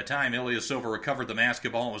 And by the time Ilyasova recovered the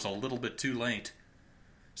basketball, it was a little bit too late.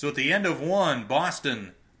 So at the end of one,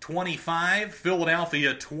 Boston 25,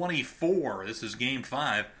 Philadelphia 24. This is Game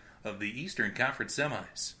 5 of the Eastern Conference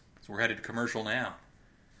Semis. So we're headed to commercial now.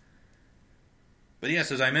 But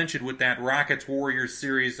yes, as I mentioned with that Rockets-Warriors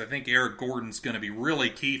series, I think Eric Gordon's going to be really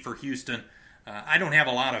key for Houston. I don't have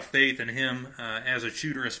a lot of faith in him as a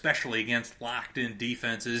shooter, especially against locked-in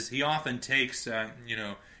defenses. He often takes,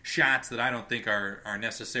 shots that I don't think are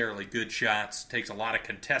necessarily good shots. Takes a lot of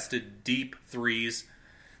contested, deep threes,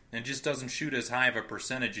 and just doesn't shoot as high of a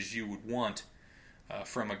percentage as you would want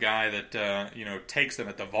from a guy that takes them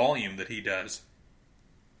at the volume that he does.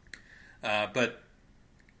 But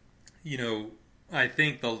I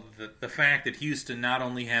think the fact that Houston not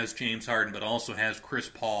only has James Harden but also has Chris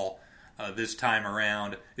Paul this time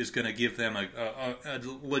around is going to give them a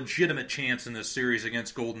legitimate chance in this series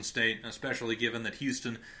against Golden State, especially given that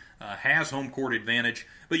Houston has home court advantage.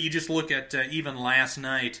 But you just look at even last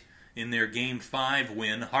night in their Game 5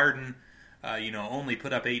 win, Harden only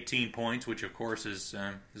put up 18 points, which of course is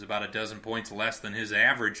about a dozen points less than his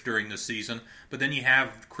average during the season. But then you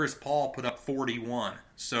have Chris Paul put up 41.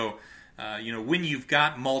 So when you've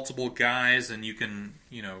got multiple guys and you can,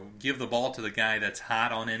 give the ball to the guy that's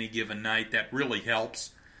hot on any given night, that really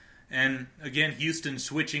helps. And again, Houston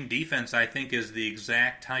switching defense, I think, is the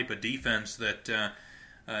exact type of defense that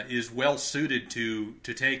is well suited to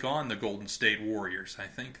take on the Golden State Warriors. I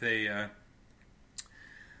think the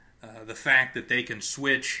fact that they can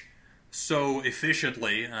switch so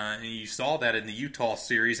efficiently, and you saw that in the Utah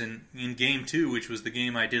series, and in Game 2, which was the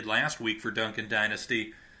game I did last week for Duncan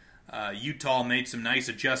Dynasty. Utah made some nice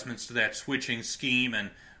adjustments to that switching scheme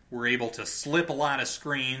and were able to slip a lot of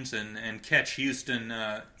screens and catch Houston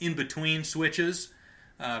in between switches.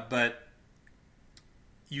 But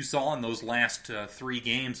you saw in those last 3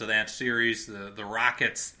 games of that series, the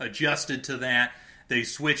Rockets adjusted to that. They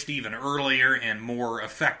switched even earlier and more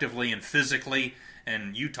effectively and physically,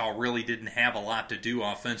 and Utah really didn't have a lot to do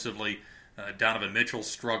offensively. Donovan Mitchell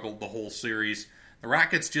struggled the whole series. the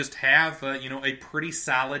Rockets just have, a pretty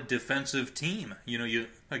solid defensive team.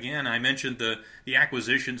 I mentioned the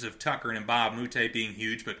acquisitions of Tucker and Bob Moute being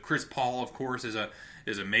huge, but Chris Paul, of course, is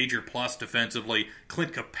a major plus defensively.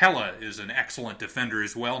 Clint Capella is an excellent defender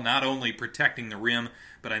as well, not only protecting the rim,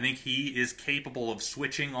 but I think he is capable of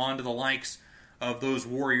switching onto the likes of those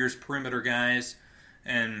Warriors perimeter guys.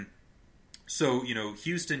 And so,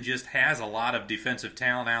 Houston just has a lot of defensive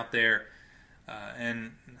talent out there.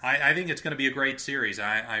 And I think it's going to be a great series.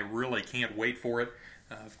 I really can't wait for it.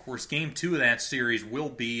 Of course, Game 2 of that series will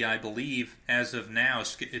be, I believe, as of now,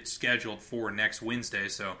 it's scheduled for next Wednesday.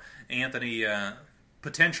 So Anthony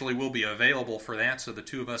potentially will be available for that. So the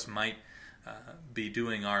two of us might be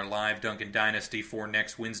doing our live Duncan Dynasty for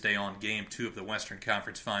next Wednesday on Game 2 of the Western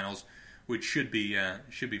Conference Finals, which should be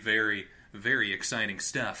very, very exciting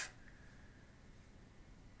stuff.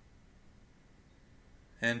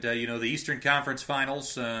 And, the Eastern Conference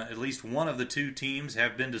Finals, at least one of the two teams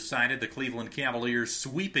have been decided. The Cleveland Cavaliers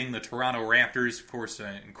sweeping the Toronto Raptors. Of course,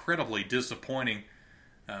 an incredibly disappointing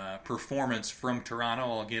performance from Toronto.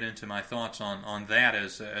 I'll get into my thoughts on that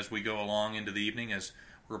as we go along into the evening. As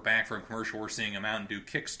we're back from commercial, we're seeing a Mountain Dew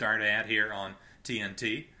Kickstart ad here on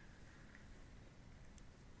TNT.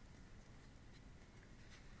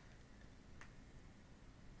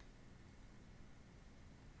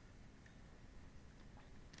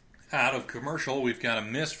 Out of commercial, we've got a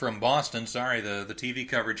miss from Boston. Sorry, the TV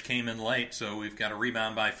coverage came in late, so we've got a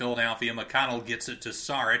rebound by Philadelphia. McConnell gets it to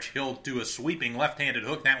Saric. He'll do a sweeping left-handed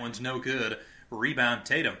hook. That one's no good. Rebound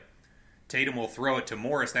Tatum. Tatum will throw it to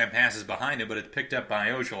Morris. That passes behind him, but it's picked up by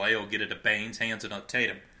Ojeleye. He'll get it to Baines. Hands it up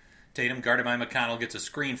Tatum. Tatum, guarded by McConnell, gets a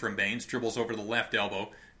screen from Baines. Dribbles over to the left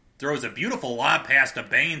elbow. Throws a beautiful lob pass to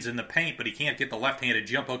Baines in the paint, but he can't get the left-handed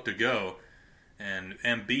jump hook to go. And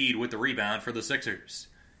Embiid with the rebound for the Sixers.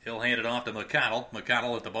 He'll hand it off to McConnell.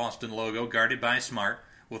 McConnell at the Boston logo, guarded by Smart.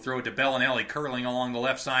 Will throw it to Bellinelli, curling along the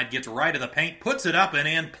left side, gets right of the paint, puts it up and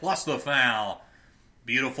in, plus the foul.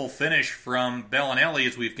 Beautiful finish from Bellinelli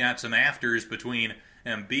as we've got some afters between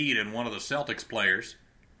Embiid and one of the Celtics players.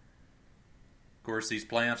 Of course, these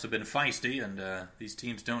playoffs have been feisty, and these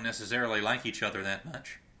teams don't necessarily like each other that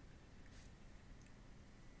much.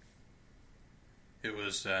 It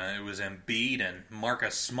was Embiid and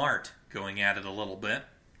Marcus Smart going at it a little bit.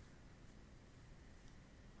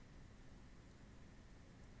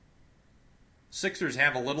 Sixers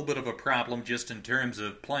have a little bit of a problem just in terms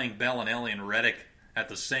of playing Bellinelli and Redick at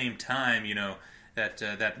the same time.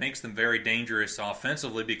 That makes them very dangerous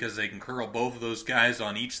offensively because they can curl both of those guys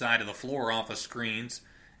on each side of the floor off of screens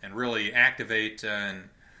and really activate and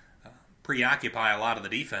preoccupy a lot of the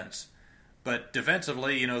defense. But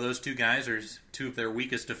defensively, those two guys are two of their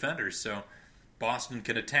weakest defenders. So Boston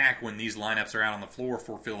can attack when these lineups are out on the floor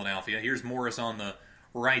for Philadelphia. Here's Morris on the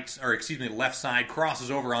left side,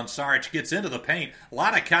 crosses over on Saric, gets into the paint. A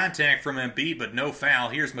lot of contact from Embiid, but no foul.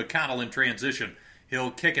 Here's McConnell in transition.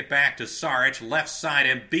 He'll kick it back to Saric, left side,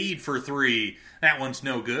 Embiid for three. That one's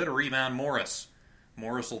no good. A rebound, Morris.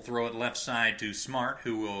 Morris will throw it left side to Smart,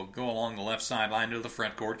 who will go along the left sideline to the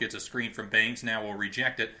front court, gets a screen from Baines, now will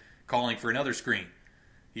reject it, calling for another screen.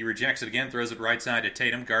 He rejects it again, throws it right side to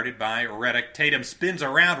Tatum, guarded by Redick. Tatum spins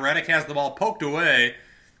around, Redick has the ball poked away.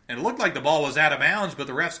 And it looked like the ball was out of bounds, but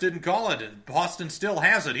the refs didn't call it. Boston still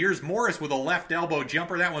has it. Here's Morris with a left elbow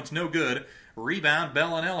jumper. That one's no good. Rebound,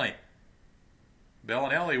 Bellinelli.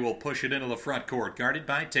 Bellinelli will push it into the front court. Guarded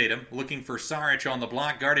by Tatum. Looking for Saric on the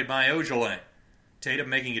block. Guarded by Ojeleye. Tatum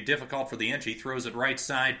making it difficult for the inch. He throws it right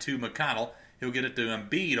side to McConnell. He'll get it to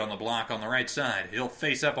Embiid on the block on the right side. He'll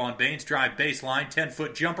face up on Baines. Drive baseline.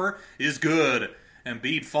 10-foot jumper is good.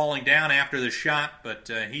 Embiid falling down after the shot, but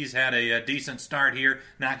he's had a decent start here,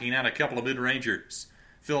 knocking out a couple of mid-rangers.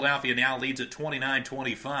 Philadelphia now leads at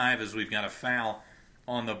 29-25 as we've got a foul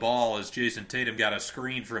on the ball as Jason Tatum got a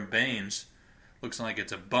screen from Baines. Looks like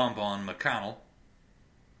it's a bump on McConnell.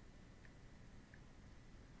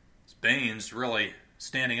 Baines really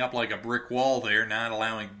standing up like a brick wall there, not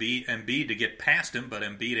allowing Embiid to get past him, but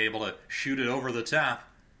Embiid able to shoot it over the top.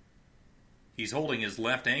 He's holding his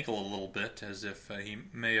left ankle a little bit, as if he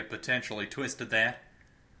may have potentially twisted that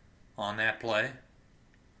on that play.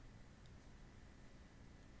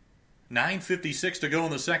 9:56 to go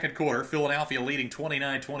in the second quarter. Philadelphia leading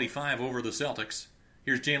 29-25 over the Celtics.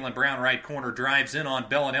 Here's Jaylen Brown, right corner, drives in on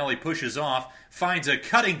Bellinelli, pushes off, finds a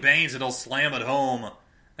cutting Baines, and he'll slam it home.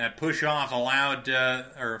 That push-off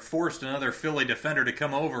forced another Philly defender to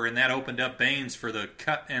come over, and that opened up Baines for the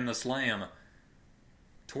cut and the slam.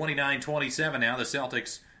 29-27 now. The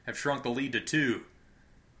Celtics have shrunk the lead to 2.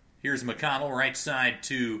 Here's McConnell, right side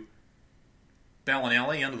to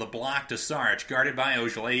Bellinelli under the block to Sarge, guarded by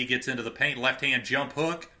Ojeleye. He gets into the paint, left-hand jump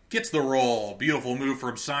hook, gets the roll. Beautiful move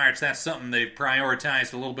from Sarge. That's something they've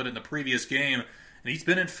prioritized a little bit in the previous game, and he's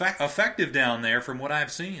been effective down there from what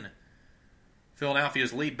I've seen.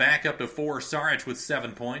 Philadelphia's lead back up to 4. Sarge with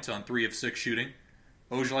 7 points on 3 of 6 shooting.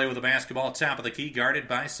 Ojeleye with the basketball, top of the key, guarded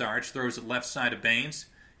by Sarge. Throws it left side of Baines.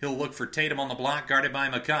 He'll look for Tatum on the block, guarded by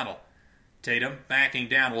McConnell. Tatum, backing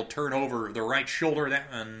down, will turn over the right shoulder.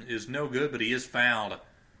 That one is no good, but he is fouled.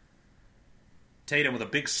 Tatum with a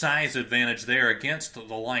big size advantage there against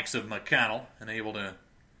the likes of McConnell, and able to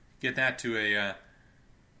get that to a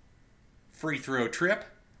free throw trip.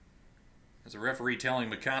 As a referee telling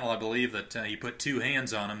McConnell, I believe, that he put 2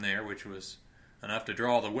 hands on him there, which was enough to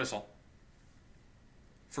draw the whistle.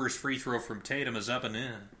 First free throw from Tatum is up and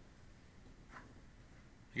in.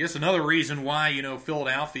 I guess another reason why,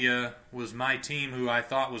 Philadelphia was my team who I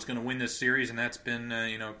thought was going to win this series, and that's been,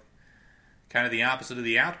 kind of the opposite of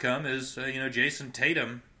the outcome, is, Jason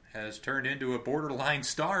Tatum has turned into a borderline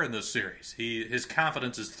star in this series. His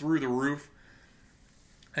confidence is through the roof.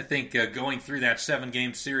 I think going through that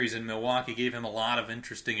 7-game series in Milwaukee gave him a lot of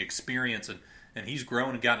interesting experience, and he's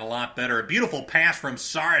grown and gotten a lot better. A beautiful pass from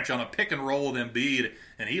Sarge on a pick and roll with Embiid,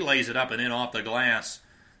 and he lays it up and in off the glass.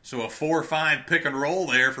 So a 4-5 pick and roll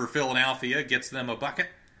there for Philadelphia gets them a bucket.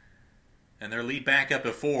 And their lead back up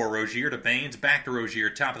to 4. Rozier to Baines, back to Rozier.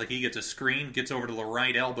 Top of the key, gets a screen, gets over to the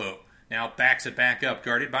right elbow. Now backs it back up,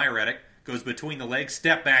 guarded by Redick. Goes between the legs,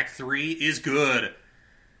 step back 3 is good.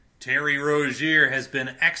 Terry Rozier has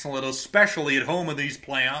been excellent, especially at home in these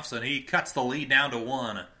playoffs, and he cuts the lead down to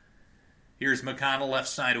 1. Here's McConnell, left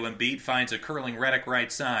side to Embiid, finds a curling Redick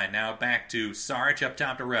right side. Now back to Sarge, up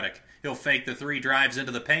top to Redick. He'll fake the 3, drives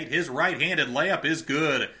into the paint. His right-handed layup is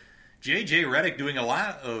good. J.J. Redick doing a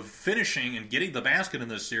lot of finishing and getting the basket in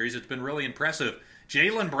this series. It's been really impressive.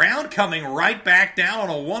 Jaylen Brown coming right back down on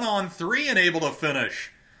a 1-on-3 and able to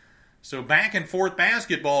finish. So back and forth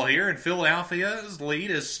basketball here, and Philadelphia's lead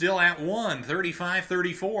is still at 1,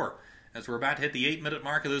 35-34, as we're about to hit the 8-minute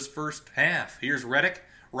mark of this first half. Here's Redick,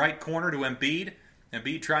 right corner to Embiid.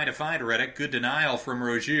 Embiid trying to find Redick. Good denial from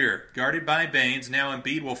Rozier. Guarded by Baines. Now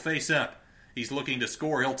Embiid will face up. He's looking to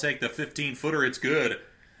score. He'll take the 15-footer. It's good.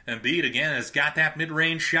 Embiid, again, has got that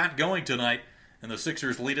mid-range shot going tonight, and the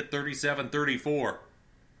Sixers lead at 37-34.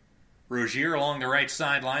 Rozier along the right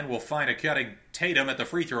sideline will find a cutting Tatum at the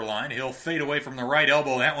free throw line. He'll fade away from the right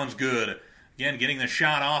elbow. That one's good. Again, getting the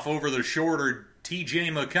shot off over the shorter T.J.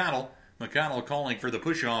 McConnell. McConnell calling for the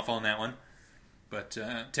push-off on that one. But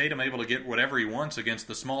Tatum able to get whatever he wants against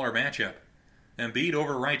the smaller matchup. Embiid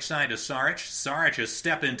over right side to Saric. Saric a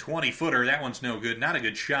step-in 20-footer. That one's no good. Not a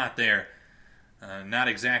good shot there. Not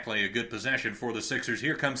exactly a good possession for the Sixers.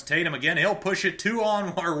 Here comes Tatum again. He'll push it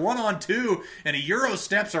 1-on-2, and he Euro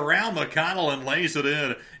steps around McConnell and lays it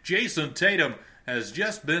in. Jason Tatum has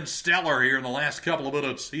just been stellar here in the last couple of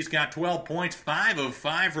minutes. He's got 12 points, 5 of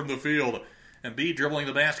 5 from the field. Embiid dribbling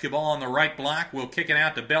the basketball on the right block. Will kick it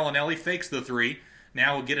out to Bellinelli. Fakes the 3.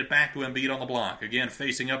 Now we'll get it back to Embiid on the block. Again,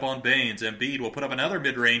 facing up on Baines. Embiid will put up another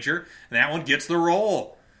mid-ranger, and that one gets the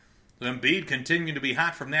roll. Embiid continuing to be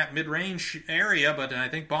hot from that mid-range area, but I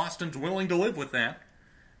think Boston's willing to live with that,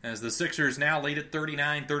 as the Sixers now lead at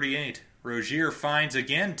 39-38. Rozier finds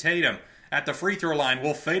again Tatum at the free throw line.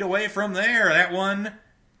 Will fade away from there. That one,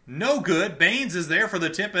 no good. Baines is there for the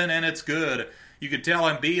tip-in, and it's good. You could tell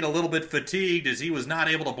Embiid a little bit fatigued as he was not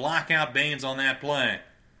able to block out Baines on that play.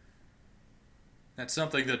 That's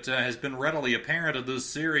something that has been readily apparent of this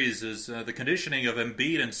series, is the conditioning of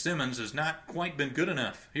Embiid and Simmons has not quite been good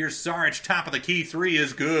enough. Here's Saric, top of the key, 3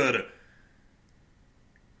 is good.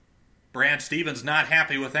 Brad Stevens not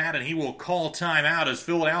happy with that, and he will call timeout as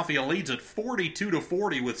Philadelphia leads at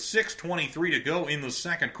 42-40 with 6:23 to go in the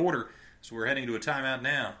second quarter. So we're heading to a timeout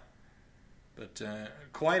now. But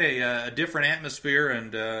quite a different atmosphere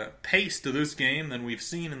and pace to this game than we've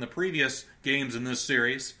seen in the previous games in this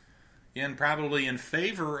series. Again, probably in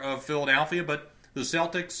favor of Philadelphia, but the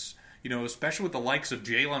Celtics, especially with the likes of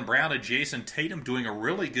Jaylen Brown and Jason Tatum, doing a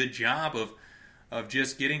really good job of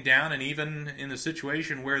just getting down, and even in the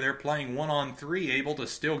situation where they're playing 1-on-3, able to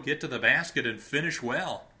still get to the basket and finish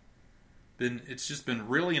well. It's just been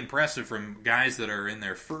really impressive from guys that are in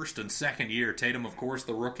their first and second year. Tatum, of course,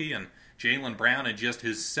 the rookie, and Jaylen Brown in just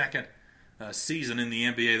his second season in the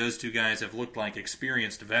NBA. Those two guys have looked like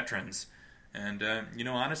experienced veterans. And,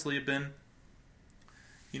 honestly have been,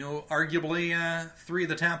 arguably 3 of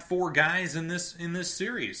the top 4 guys in this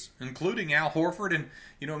series, including Al Horford and,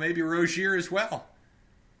 maybe Rozier as well.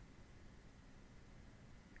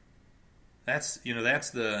 That's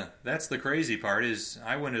the crazy part, is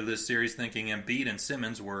I went into this series thinking Embiid and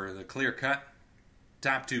Simmons were the clear-cut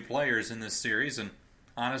top 2 players in this series, and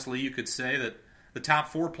honestly, you could say that the top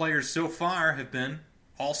 4 players so far have been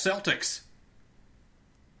all Celtics.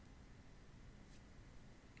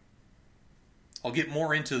 I'll get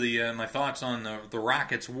more into my thoughts on the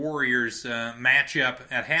Rockets-Warriors matchup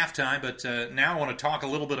at halftime, but now I want to talk a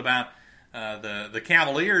little bit about the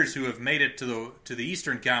Cavaliers, who have made it to the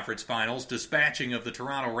Eastern Conference Finals, dispatching of the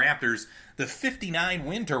Toronto Raptors, the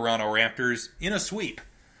 59-win Toronto Raptors, in a sweep.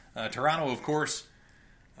 Toronto, of course,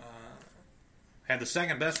 had the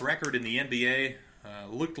second best record in the NBA,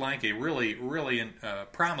 looked like a really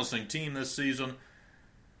promising team this season.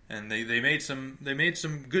 And they made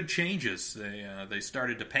some good changes. They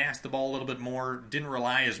started to pass the ball a little bit more. Didn't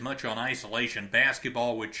rely as much on isolation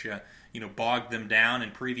basketball, which bogged them down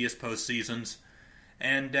in previous postseasons.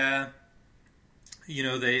 And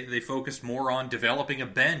they focused more on developing a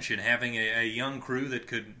bench and having a young crew that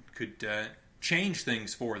could change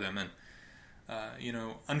things for them. And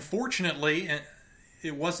unfortunately,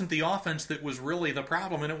 it wasn't the offense that was really the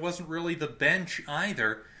problem, and it wasn't really the bench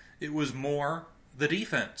either. It was more the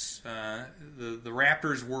defense. The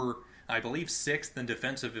Raptors were, I believe, 6th in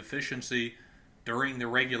defensive efficiency during the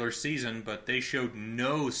regular season, but they showed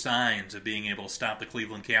no signs of being able to stop the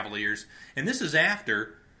Cleveland Cavaliers. And this is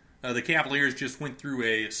after the Cavaliers just went through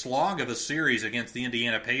a slog of a series against the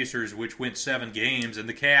Indiana Pacers, which went 7 games, and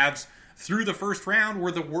the Cavs, through the first round,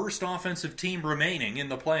 were the worst offensive team remaining in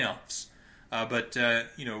the playoffs. But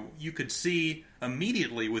you could see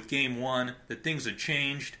immediately with Game 1 that things had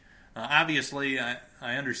changed. Obviously, I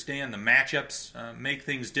understand the matchups make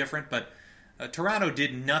things different, but Toronto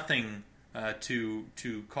did nothing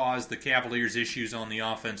to cause the Cavaliers issues on the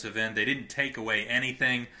offensive end. They didn't take away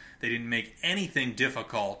anything. They didn't make anything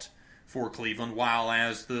difficult for Cleveland, while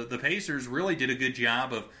as the Pacers really did a good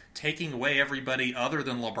job of taking away everybody other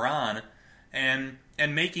than LeBron and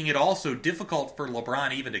making it also difficult for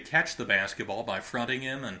LeBron even to catch the basketball by fronting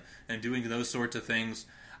him and doing those sorts of things.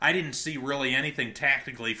 I didn't see really anything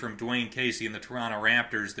tactically from Dwayne Casey and the Toronto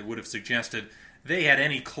Raptors that would have suggested they had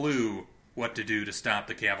any clue what to do to stop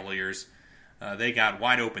the Cavaliers. They got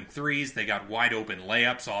wide-open threes. They got wide-open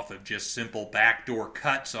layups off of just simple backdoor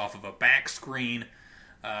cuts off of a back screen.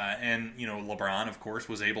 And LeBron, of course,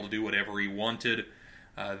 was able to do whatever he wanted.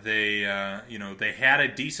 They had a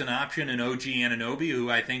decent option in OG Anunoby, who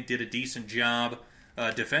I think did a decent job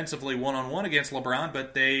defensively one-on-one against LeBron,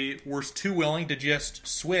 but they were too willing to just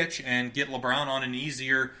switch and get LeBron on an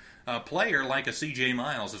easier player like a C.J.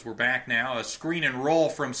 Miles. As we're back now, a screen and roll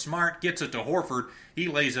from Smart gets it to Horford. He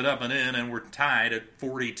lays it up and in, and we're tied at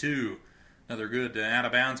 42. Another good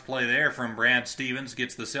out-of-bounds play there from Brad Stevens.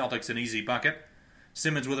 Gets the Celtics an easy bucket.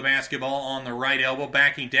 Simmons with a basketball on the right elbow,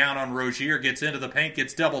 backing down on Rozier, gets into the paint,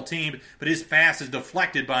 gets double-teamed, but his pass is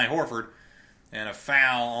deflected by Horford. And a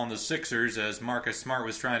foul on the Sixers as Marcus Smart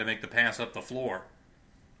was trying to make the pass up the floor.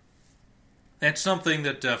 That's something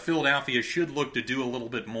that Philadelphia should look to do a little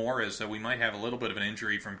bit more, as we might have a little bit of an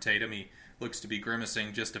injury from Tatum. He looks to be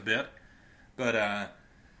grimacing just a bit. But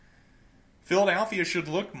Philadelphia should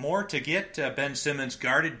look more to get Ben Simmons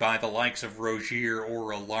guarded by the likes of Rozier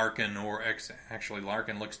or a Larkin, or actually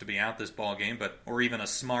Larkin looks to be out this ball game, or even a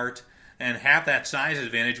Smart, and have that size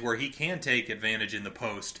advantage where he can take advantage in the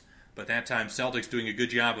post. But that time, Celtics doing a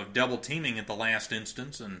good job of double-teaming at the last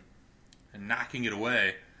instance and knocking it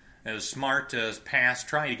away. As Smart pass,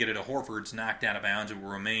 trying to get it to Horford's knocked out of bounds, and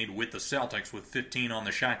remained with the Celtics with 15 on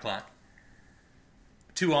the shot clock.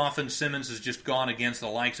 Too often, Simmons has just gone against the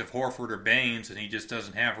likes of Horford or Baines, and he just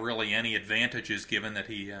doesn't have really any advantages given that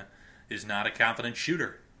he is not a confident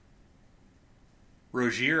shooter.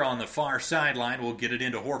 Rozier on the far sideline will get it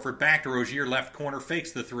into Horford. Back to Rozier, left corner,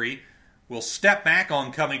 fakes the three. Will step back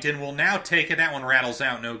on Covington, will now take it. That one rattles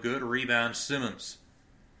out, no good. Rebound Simmons.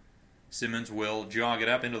 Simmons will jog it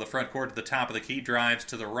up into the front court to the top of the key, drives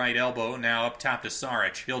to the right elbow, now up top to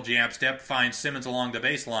Saric. He'll jab step, finds Simmons along the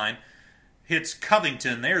baseline, hits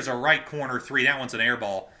Covington. There's a right corner three. That one's an air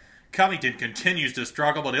ball. Covington continues to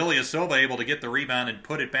struggle, but Ilyasova able to get the rebound and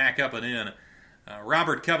put it back up and in.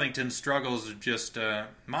 Robert Covington's struggles are just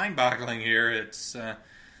mind-boggling here.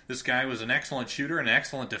 This guy was an excellent shooter, an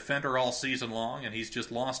excellent defender all season long, and he's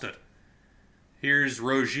just lost it. Here's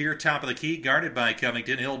Rozier, top of the key, guarded by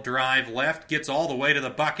Covington. He'll drive left, gets all the way to the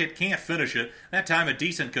bucket, can't finish it. That time a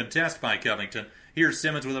decent contest by Covington. Here's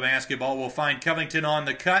Simmons with a basketball. We'll find Covington on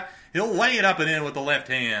the cut. He'll lay it up and in with the left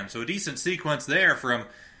hand. So a decent sequence there from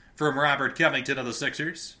Robert Covington of the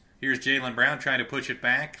Sixers. Here's Jaylen Brown trying to push it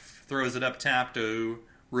back. Throws it up top to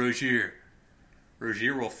Rozier.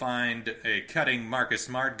 Rozier will find a cutting Marcus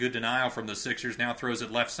Smart. Good denial from the Sixers. Now throws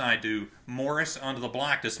it left side to Morris onto the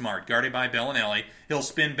block to Smart. Guarded by Bellinelli. He'll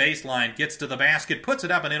spin baseline. Gets to the basket. Puts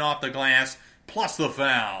it up and in off the glass. Plus the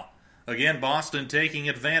foul. Again, Boston taking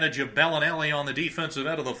advantage of Bellinelli on the defensive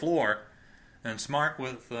end of the floor. And Smart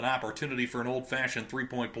with an opportunity for an old-fashioned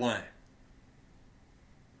three-point play.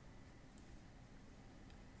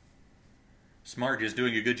 Smart just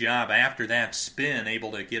doing a good job after that spin,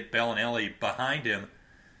 able to get Bellinelli behind him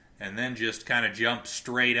and then just kind of jump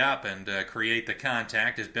straight up and create the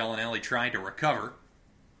contact as Bellinelli tried to recover.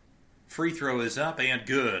 Free throw is up and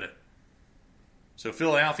good. So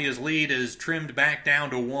Philadelphia's lead is trimmed back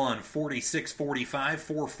down to 1, 46-45,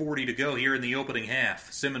 4:40 to go here in the opening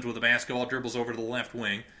half. Simmons with the basketball, dribbles over to the left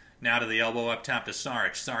wing. Now to the elbow up top to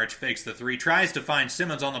Saric. Saric fakes the three, tries to find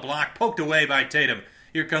Simmons on the block, poked away by Tatum.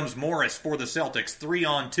 Here comes Morris for the Celtics,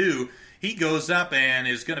 3-on-2. He goes up and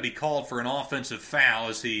is going to be called for an offensive foul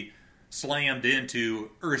as he slammed into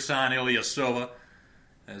Ersan Ilyasova.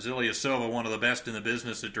 As Ilyasova, one of the best in the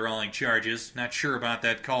business at drawing charges. Not sure about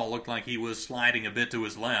that call. Looked like he was sliding a bit to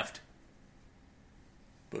his left.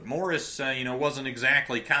 But Morris, wasn't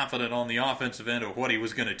exactly confident on the offensive end of what he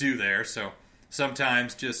was going to do there. So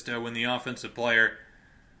sometimes just when the offensive player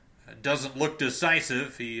doesn't look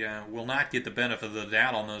decisive, he will not get the benefit of the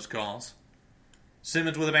doubt on those calls.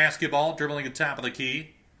 Simmons with a basketball, dribbling at top of the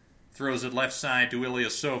key. Throws it left side to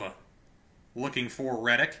Ilyasova. Looking for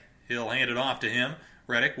Redick. He'll hand it off to him.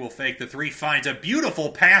 Redick will fake the three, finds a beautiful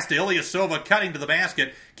pass to Ilyasova, cutting to the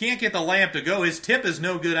basket. Can't get the layup to go. His tip is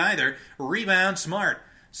no good either. Rebound, Smart.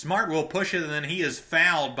 Smart will push it, and then he is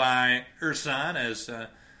fouled by Ersan as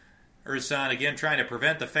Ersan again trying to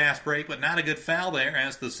prevent the fast break, but not a good foul there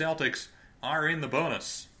as the Celtics are in the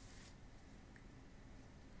bonus.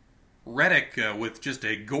 Redick with just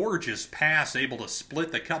a gorgeous pass, able to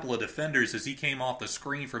split the couple of defenders as he came off the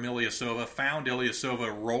screen from Ilyasova, found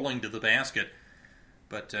Ilyasova rolling to the basket,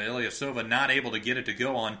 but Ilyasova not able to get it to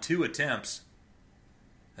go on 2 attempts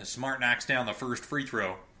as Smart knocks down the first free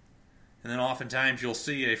throw. And then oftentimes you'll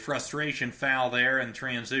see a frustration foul there in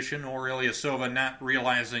transition, or Ilyasova not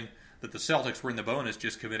realizing that the Celtics were in the bonus,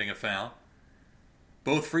 just committing a foul.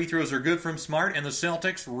 Both free throws are good from Smart, and the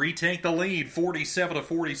Celtics retake the lead,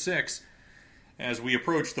 47-46, as we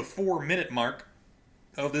approach the 4-minute mark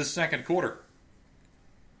of this second quarter.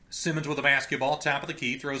 Simmons with the basketball, top of the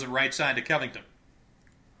key, throws it right side to Covington.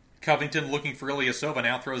 Covington looking for Ilyasova,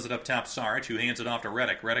 now throws it up top Saric, who hands it off to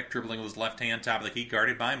Redick. Redick dribbling with his left hand, top of the key,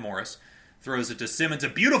 guarded by Morris. Throws it to Simmons, a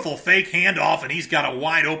beautiful fake handoff, and he's got a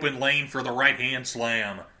wide open lane for the right hand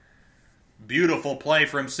slam. Beautiful play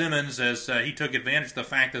from Simmons as he took advantage of the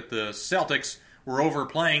fact that the Celtics were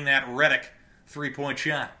overplaying that Redick three-point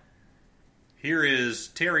shot. Here is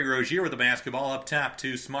Terry Rozier with the basketball up top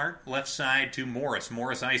to Smart, left side to Morris.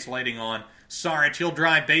 Morris isolating on Saric. He'll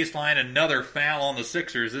drive baseline, another foul on the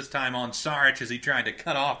Sixers, this time on Saric as he tried to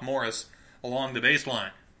cut off Morris along the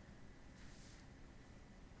baseline.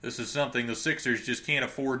 This is something the Sixers just can't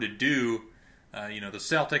afford to do. The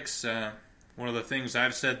Celtics, one of the things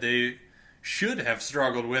I've said they should have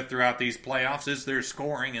struggled with throughout these playoffs is their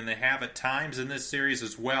scoring, and they have at times in this series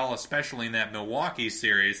as well, especially in that Milwaukee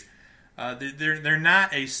series. They're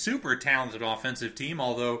not a super talented offensive team,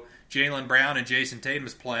 although Jaylen Brown and Jason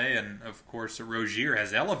Tatum's play, and of course Rozier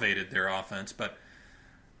has elevated their offense, but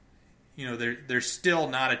they're still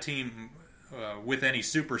not a team with any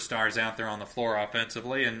superstars out there on the floor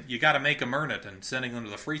offensively, and you got to make them earn it, and sending them to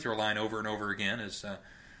the free throw line over and over again is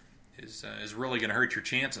really going to hurt your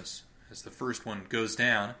chances. As the first one goes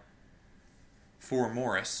down for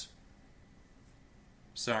Morris.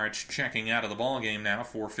 Saric checking out of the ballgame now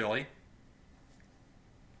for Philly.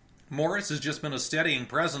 Morris has just been a steadying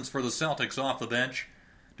presence for the Celtics off the bench,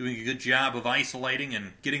 doing a good job of isolating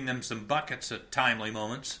and getting them some buckets at timely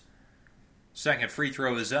moments. Second free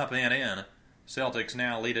throw is up and in. Celtics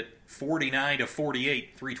now lead it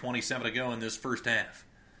 49-48, 3:27 to go in this first half.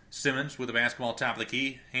 Simmons with the basketball top of the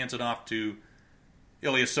key, hands it off to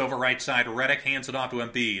Ilyasova, right side to Redick, hands it off to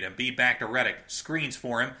Embiid. Embiid back to Redick, screens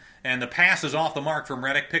for him, and the pass is off the mark from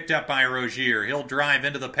Redick, picked up by Rozier. He'll drive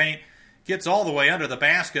into the paint, gets all the way under the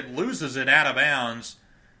basket, loses it out of bounds,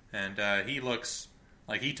 and he looks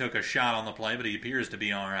like he took a shot on the play, but he appears to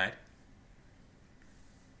be all right.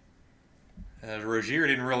 Rozier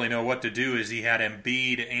didn't really know what to do as he had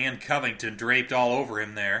Embiid and Covington draped all over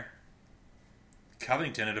him there.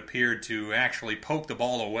 Covington had appeared to actually poke the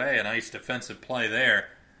ball away, a nice defensive play there.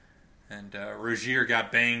 And Rozier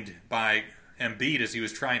got banged by Embiid as he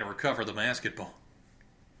was trying to recover the basketball.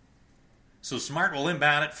 So Smart will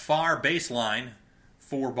inbound it far baseline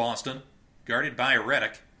for Boston, guarded by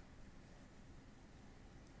Redick.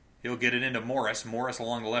 He'll get it into Morris. Morris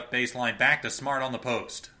along the left baseline. Back to Smart on the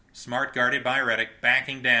post. Smart guarded by Reddick.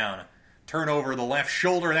 Backing down. Turnover the left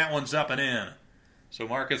shoulder. That one's up and in. So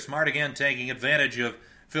Marcus Smart again taking advantage of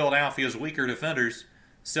Philadelphia's weaker defenders.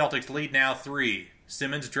 Celtics lead now 3.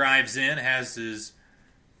 Simmons drives in. Has his...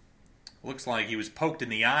 Looks like he was poked in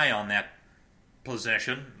the eye on that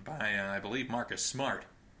possession by, I believe, Marcus Smart.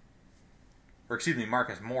 Or, excuse me,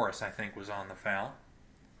 Marcus Morris, I think, was on the foul.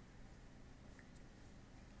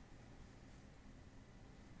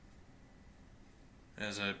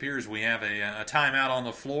 As it appears, we have a timeout on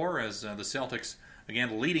the floor as the Celtics,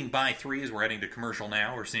 again, leading by 3 as we're heading to commercial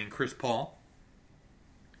now. We're seeing Chris Paul.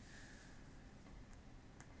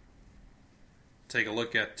 Take a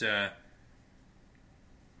look at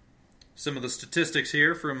some of the statistics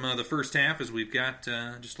here from the first half as we've got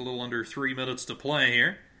just a little under 3 minutes to play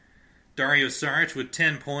here. Dario Saric with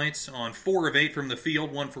 10 points on 4 of 8 from the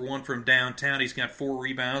field, 1 for 1 from downtown. He's got 4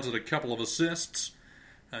 rebounds and a couple of assists.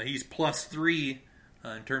 He's plus 3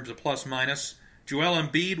 in terms of plus-minus. Joel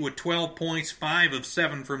Embiid with 12 points, 5 of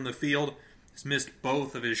 7 from the field. He's missed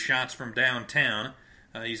both of his shots from downtown.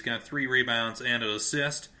 He's got 3 rebounds and an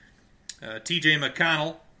assist. T.J.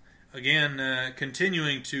 McConnell, again,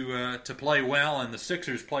 continuing to play well, and the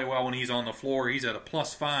Sixers play well when he's on the floor. He's at a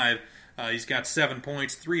plus 5. He's got 7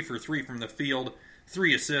 points, 3 for 3 from the field,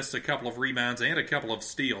 3 assists, a couple of rebounds, and a couple of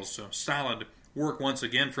steals. So solid work once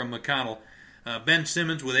again from McConnell. Ben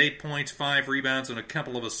Simmons with 8 points, 5 rebounds, and a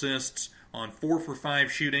couple of assists on 4 for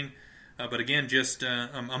 5 shooting. But again, just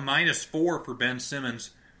a minus 4 for Ben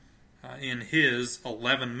Simmons in his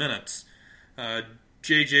 11 minutes.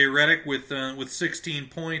 J.J. Redick with 16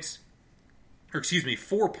 points, or excuse me,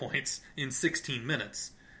 4 points in 16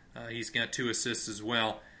 minutes. He's got 2 assists as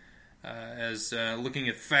well. As looking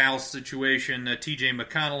at foul situation, T.J.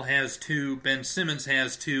 McConnell has 2, Ben Simmons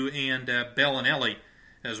has 2, and Bellinelli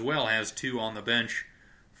as well has 2 on the bench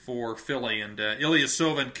for Philly. And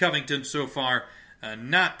Ilyasova and Covington so far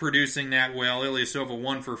not producing that well. Ilyasova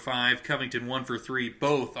 1 for 5, Covington 1 for 3.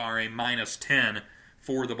 Both are a minus 10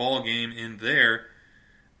 for the ball game in their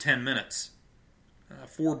 10 minutes.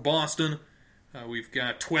 For Boston, we've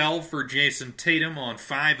got 12 for Jason Tatum on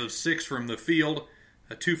 5 of 6 from the field,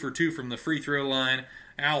 2 for 2 from the free throw line.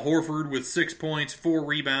 Al Horford with 6 points, 4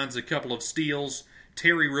 rebounds, a couple of steals.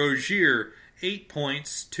 Terry Rozier, 8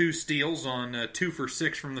 points, 2 steals on 2 for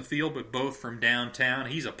 6 from the field, but both from downtown.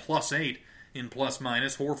 He's a plus 8 in plus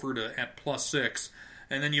minus. Horford at plus 6.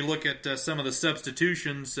 And then you look at some of the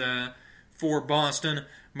substitutions for Boston.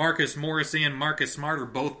 Marcus Morris and Marcus Smart are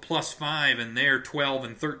both plus 5 in their 12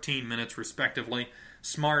 and 13 minutes respectively.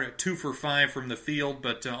 Smart at 2 for 5 from the field,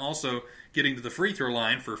 but also getting to the free throw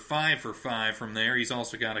line for 5 for 5 from there. He's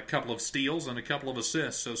also got a couple of steals and a couple of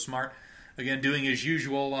assists. So Smart, again, doing his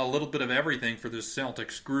usual, a little bit of everything for this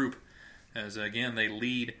Celtics group, as again they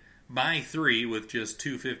lead by 3 with just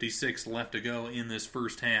 2:56 left to go in this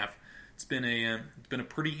first half. It's been a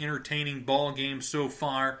pretty entertaining ball game so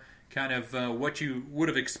far. Kind of what you would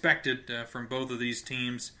have expected from both of these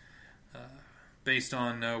teams based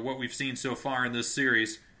on what we've seen so far in this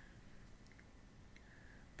series.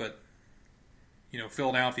 But,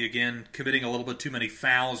 Philadelphia, again, committing a little bit too many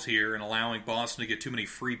fouls here and allowing Boston to get too many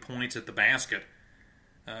free points at the basket.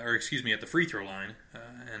 At the free throw line.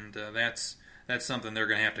 And that's something they're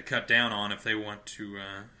going to have to cut down on if they want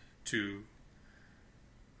to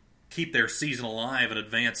keep their season alive and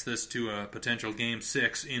advance this to a potential Game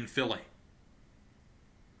 6 in Philly.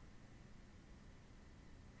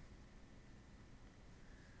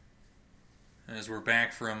 As we're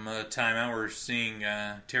back from timeout, we're seeing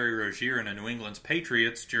Terry Rozier in a New England's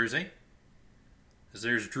Patriots jersey. As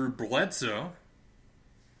there's Drew Bledsoe.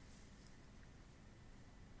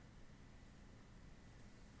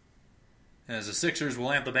 As the Sixers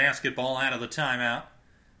will have the basketball out of the timeout.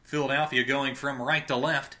 Philadelphia going from right to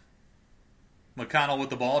left. McConnell with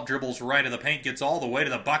the ball, dribbles right of the paint, gets all the way to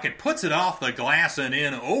the bucket, puts it off the glass and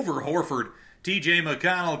in over Horford. T.J.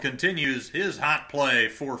 McConnell continues his hot play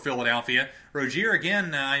for Philadelphia. Rozier,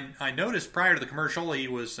 again, I noticed prior to the commercial he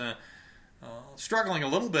was struggling a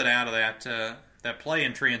little bit out of that play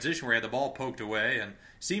in transition where he had the ball poked away and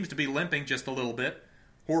seems to be limping just a little bit.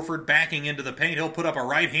 Horford backing into the paint. He'll put up a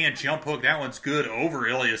right-hand jump hook. That one's good over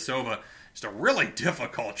Ilyasova. Just a really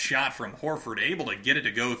difficult shot from Horford, able to get it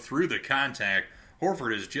to go through the contact.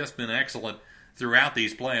 Horford has just been excellent throughout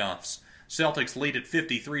these playoffs. Celtics lead at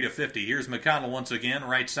 53-50. Here's McConnell once again,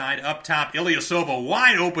 right side, up top. Ilyasova,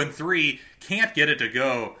 wide open 3, can't get it to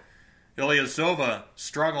go. Ilyasova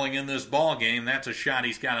struggling in this ball game. That's a shot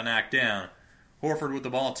he's got to knock down. Horford with the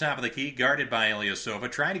ball top of the key, guarded by Ilyasova.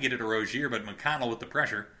 Trying to get it to Rozier, but McConnell with the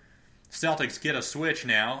pressure. Celtics get a switch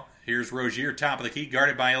now. Here's Rozier, top of the key,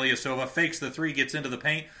 guarded by Ilyasova. Fakes the three, gets into the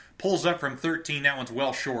paint, pulls up from 13. That one's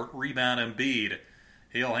well short. Rebound Embiid.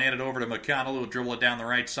 He'll hand it over to McConnell, who'll dribble it down the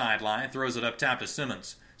right sideline. Throws it up top to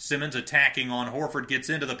Simmons. Simmons attacking on Horford, gets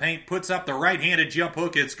into the paint, puts up the right-handed jump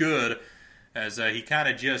hook. It's good, as he kind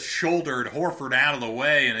of just shouldered Horford out of the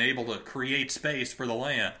way and able to create space for the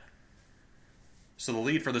layup. So the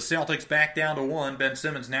lead for the Celtics back down to 1. Ben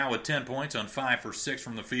Simmons now with 10 points on 5 for 6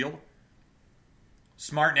 from the field.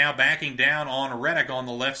 Smart now backing down on Redick on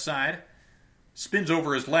the left side. Spins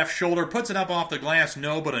over his left shoulder, puts it up off the glass.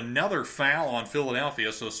 No, but another foul on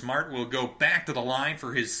Philadelphia. So Smart will go back to the line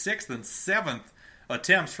for his 6th and 7th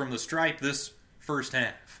attempts from the stripe this first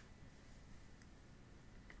half.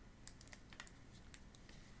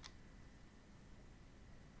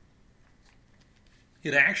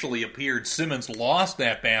 It actually appeared Simmons lost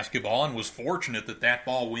that basketball and was fortunate that that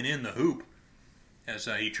ball went in the hoop, as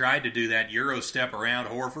he tried to do that Euro step around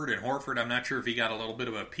Horford. And Horford, I'm not sure if he got a little bit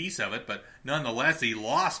of a piece of it, but nonetheless, he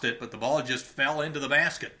lost it, but the ball just fell into the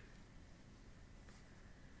basket.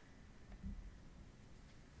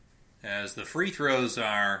 As the free throws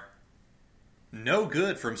are no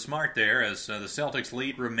good from Smart there, as the Celtics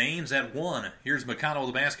lead remains at 1. Here's McConnell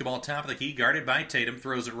with the basketball, top of the key, guarded by Tatum,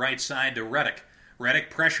 throws it right side to Redick.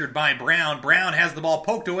 Redick pressured by Brown. Brown has the ball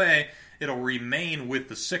poked away. It'll remain with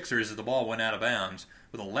the Sixers as the ball went out of bounds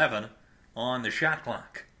with 11 on the shot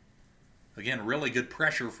clock. Again, really good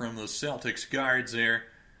pressure from the Celtics guards there,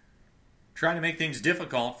 trying to make things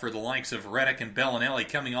difficult for the likes of Redick and Bellinelli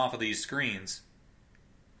coming off of these screens.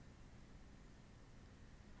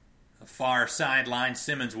 The far sideline,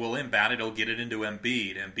 Simmons will inbound it. He'll get it into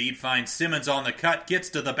Embiid. Embiid finds Simmons on the cut, gets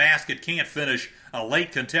to the basket, can't finish. A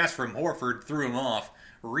late contest from Horford threw him off.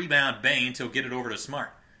 Rebound Baines, he'll get it over to Smart.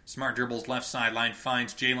 Smart dribbles left sideline,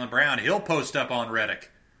 finds Jaylen Brown. He'll post up on Redick.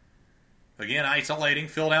 Again, isolating.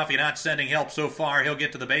 Philadelphia not sending help so far. He'll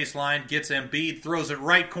get to the baseline, gets Embiid, throws it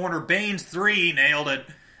right corner. Baines three, nailed it.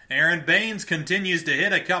 Aaron Baines continues to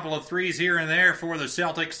hit a couple of threes here and there for the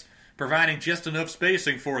Celtics, providing just enough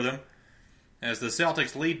spacing for them, as the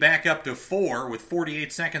Celtics lead back up to 4 with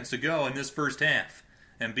 48 seconds to go in this first half.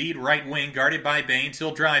 Embiid, right wing, guarded by Baines.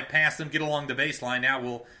 He'll drive past them, get along the baseline. Now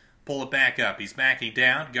we'll pull it back up. He's backing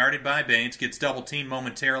down, guarded by Baines. Gets double-teamed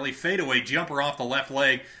momentarily. Fadeaway jumper off the left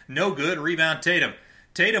leg. No good. Rebound Tatum.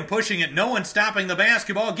 Tatum pushing it. No one stopping the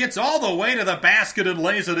basketball. Gets all the way to the basket and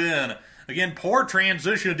lays it in. Again, poor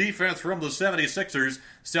transition defense from the 76ers.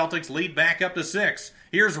 Celtics lead back up to 6.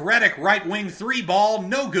 Here's Redick, right wing, 3 ball,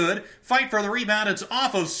 no good. Fight for the rebound, it's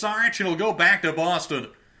off of Saric, and it'll go back to Boston.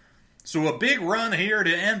 So a big run here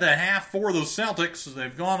to end the half for the Celtics.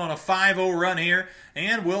 They've gone on a 5-0 run here,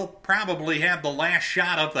 and will probably have the last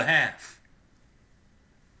shot of the half.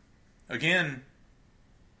 Again,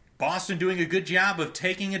 Boston doing a good job of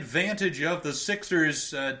taking advantage of the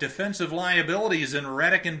Sixers' defensive liabilities in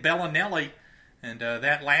Redick and Bellinelli. And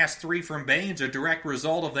that last 3 from Baines, a direct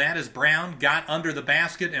result of that, as Brown got under the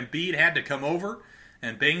basket. Embiid had to come over,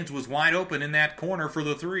 and Baines was wide open in that corner for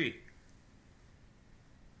the 3.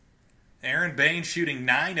 Aaron Baines shooting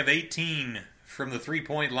 9 of 18 from the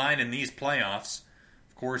three-point line in these playoffs.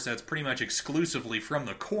 Of course, that's pretty much exclusively from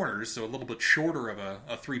the corners, so a little bit shorter of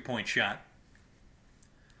a three-point shot.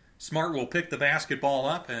 Smart will pick the basketball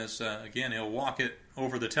up as, again, he'll walk it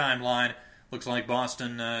over the timeline. Looks like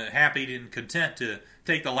Boston happy and content to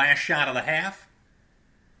take the last shot of the half.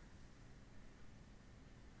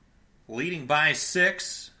 Leading by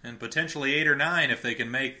 6 and potentially 8 or 9 if they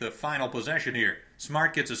can make the final possession here.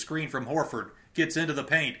 Smart gets a screen from Horford. Gets into the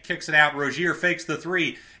paint. Kicks it out. Rozier fakes the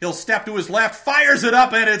 3. He'll step to his left. Fires it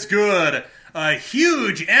up and it's good. A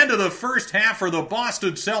huge end of the first half for the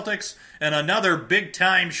Boston Celtics. And another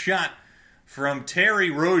big-time shot from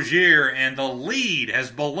Terry Rozier, and the lead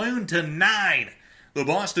has ballooned to 9. The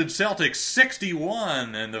Boston Celtics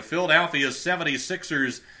 61 and the Philadelphia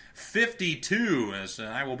 76ers 52, as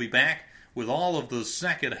I will be back with all of the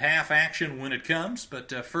second half action when it comes.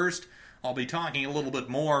 But first, I'll be talking a little bit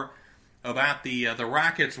more about the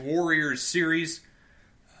Rockets-Warriors series.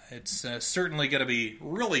 It's certainly going to be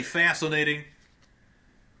really fascinating.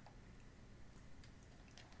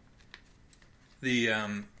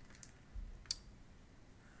 In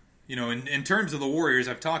terms of the Warriors,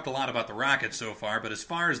 I've talked a lot about the Rockets so far, but as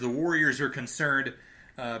far as the Warriors are concerned,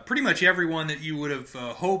 pretty much everyone that you would have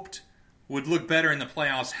hoped would look better in the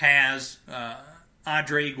playoffs has.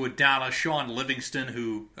 Andre Iguodala, Sean Livingston,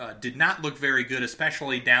 who did not look very good,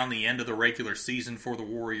 especially down the end of the regular season for the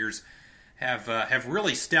Warriors, have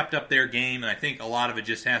really stepped up their game, and I think a lot of it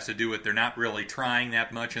just has to do with they're not really trying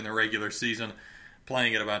that much in the regular season.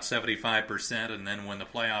 playing at about 75%, and then when the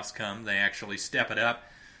playoffs come, they actually step it up.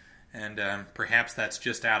 And perhaps that's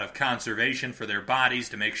just out of conservation for their bodies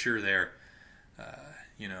to make sure they're,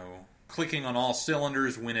 clicking on all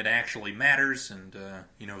cylinders when it actually matters. And,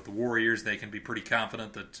 the Warriors, they can be pretty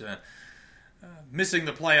confident that missing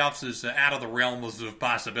the playoffs is out of the realms of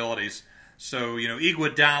possibilities. So,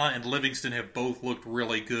 Iguodala and Livingston have both looked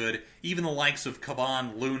really good. Even the likes of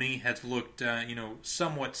Kevon Looney has looked,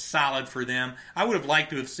 somewhat solid for them. I would have liked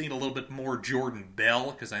to have seen a little bit more Jordan Bell,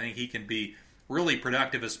 because I think he can be really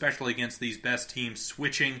productive, especially against these best teams,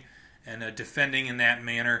 switching and defending in that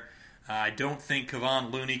manner. I don't think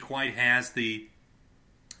Kevon Looney quite has the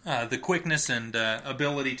quickness and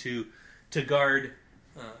ability to guard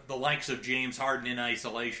the likes of James Harden in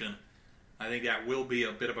isolation. I think that will be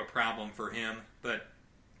a bit of a problem for him, and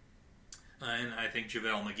I think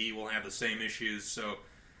JaVale McGee will have the same issues. So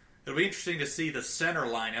it'll be interesting to see the center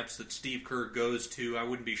lineups that Steve Kerr goes to. I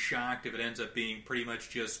wouldn't be shocked if it ends up being pretty much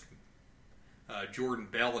just Jordan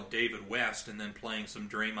Bell and David West, and then playing some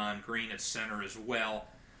Draymond Green at center as well.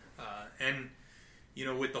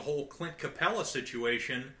 With the whole Clint Capella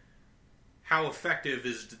situation, how effective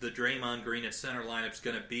is the Draymond Green at center lineups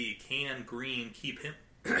going to be? Can Green keep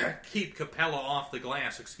Capella off the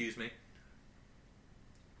glass? Excuse me.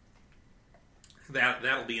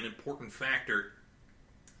 That'll be an important factor.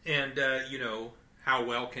 And how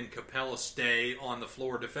well can Capella stay on the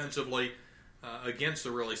floor defensively against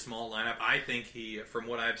a really small lineup? I think from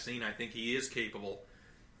what I've seen, I think he is capable.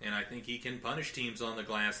 And I think he can punish teams on the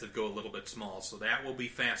glass that go a little bit small. So that will be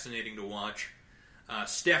fascinating to watch.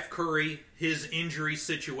 Steph Curry, his injury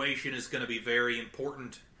situation is going to be very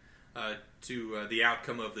important to the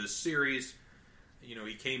outcome of this series.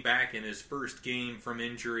 He came back in his first game from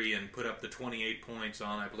injury and put up the 28 points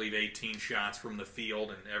on, I believe, 18 shots from the field.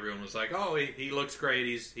 And everyone was like, oh, he looks great.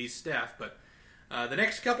 He's Steph. But the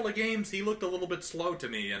next couple of games, he looked a little bit slow to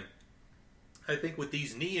me. And I think with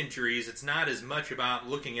these knee injuries, it's not as much about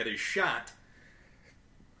looking at his shot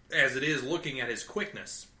as it is looking at his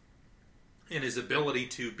quickness and his ability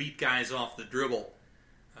to beat guys off the dribble,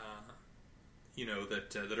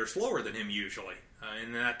 that are slower than him usually.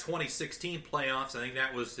 In that 2016 playoffs, I think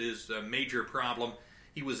that was his major problem.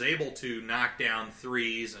 He was able to knock down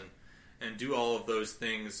threes and do all of those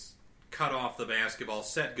things, cut off the basketball,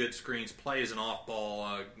 set good screens, play as an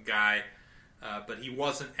off-ball guy. But he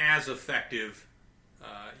wasn't as effective,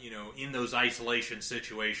 in those isolation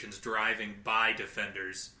situations, driving by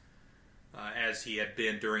defenders, as he had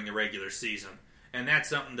been during the regular season. And that's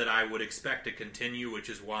something that I would expect to continue, which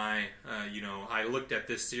is why, I looked at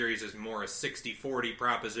this series as more a 60-40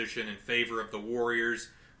 proposition in favor of the Warriors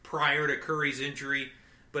prior to Curry's injury.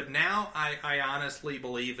 But now I honestly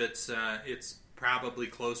believe it's probably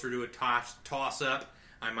closer to a toss-up.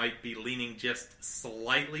 I might be leaning just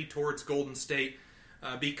slightly towards Golden State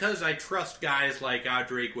because I trust guys like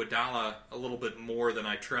Andre Iguodala a little bit more than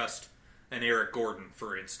I trust an Eric Gordon,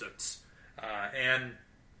 for instance.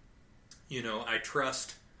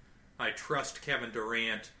 I trust Kevin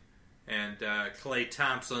Durant and Klay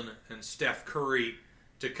Thompson and Steph Curry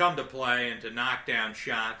to come to play and to knock down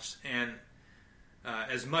shots. And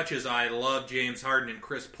as much as I love James Harden and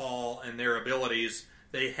Chris Paul and their abilities,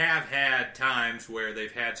 they have had times where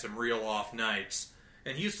they've had some real off nights.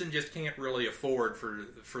 And Houston just can't really afford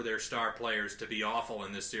for their star players to be awful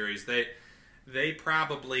in this series. They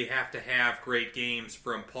probably have to have great games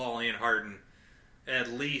from Paul and Harden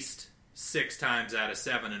at least 6 times out of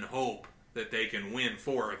 7 and hope that they can win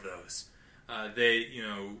 4 of those.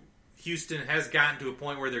 Houston has gotten to a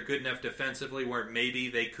point where they're good enough defensively where maybe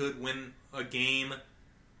they could win a game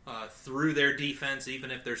through their defense,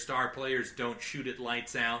 even if their star players don't shoot it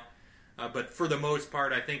lights out. But for the most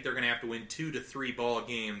part, I think they're going to have to win 2 to 3 ball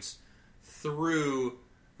games through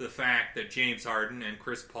the fact that James Harden and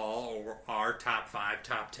Chris Paul are top 5,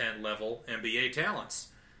 top 10 level NBA talents.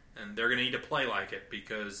 And they're going to need to play like it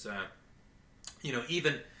because,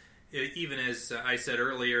 even as I said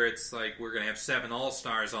earlier, it's like we're going to have 7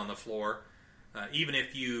 All-Stars on the floor. Even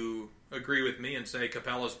if you agree with me and say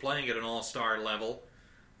Capella's playing at an All-Star level,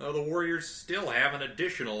 the Warriors still have an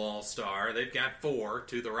additional All-Star. They've got 4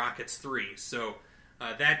 to the Rockets' 3. So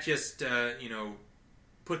that just,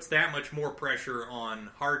 puts that much more pressure on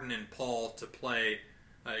Harden and Paul to play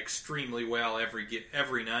extremely well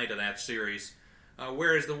every night of that series.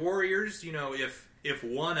 Whereas the Warriors, if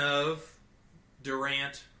one of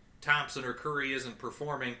Durant, Thompson, or Curry isn't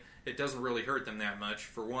performing, it doesn't really hurt them that much.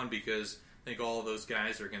 For one, because I think all of those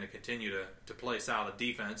guys are going to continue to play solid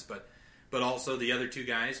defense, but also the other 2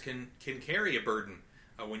 guys can carry a burden.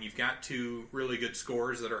 When you've got 2 really good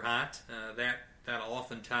scorers that are hot,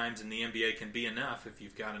 oftentimes in the NBA can be enough if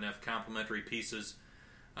you've got enough complementary pieces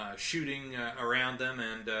shooting around them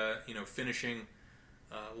and finishing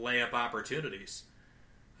layup opportunities.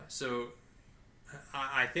 So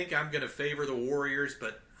I think I'm going to favor the Warriors,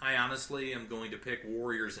 but I honestly am going to pick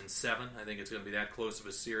Warriors in 7. I think it's going to be that close of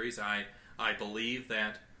a series. I believe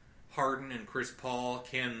that Harden and Chris Paul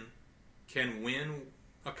can win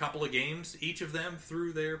a couple of games, each of them,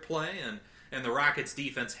 through their play, and the Rockets'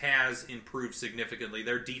 defense has improved significantly.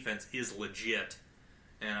 Their defense is legit,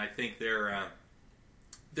 and I think they're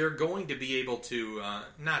going to be able to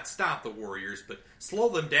not stop the Warriors, but slow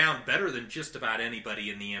them down better than just about anybody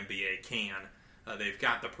in the NBA can. They've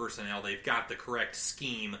got the personnel, they've got the correct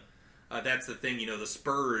scheme. That's the thing, the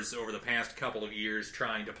Spurs over the past couple of years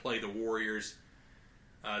trying to play the Warriors,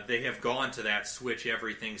 they have gone to that switch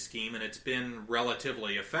everything scheme, and it's been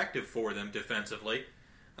relatively effective for them defensively.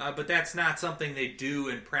 But that's not something they do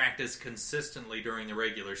in practice consistently during the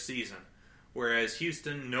regular season. Whereas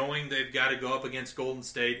Houston, knowing they've got to go up against Golden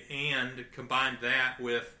State and combine that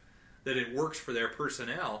with that it works for their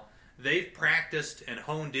personnel, they've practiced and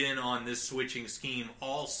honed in on this switching scheme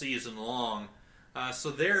all season long. So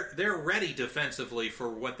they're ready defensively for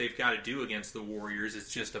what they've got to do against the Warriors.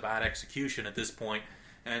 It's just about execution at this point,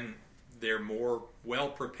 and they're more well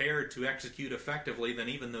prepared to execute effectively than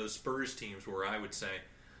even those Spurs teams were, I would say.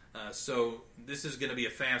 So this is going to be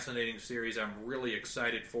a fascinating series. I'm really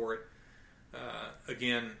excited for it.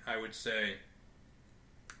 Again, I would say,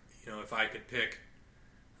 if I could pick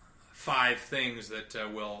 5 things that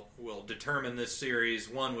will determine this series,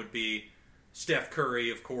 one would be Steph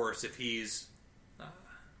Curry, of course. If he's,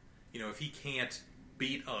 if he can't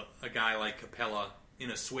beat a guy like Capella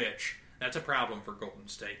in a switch, that's a problem for Golden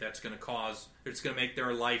State. It's going to make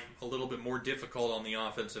their life a little bit more difficult on the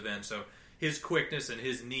offensive end. So his quickness and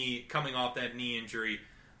his knee, coming off that knee injury,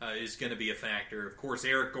 is going to be a factor. Of course,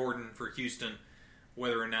 Eric Gordon for Houston,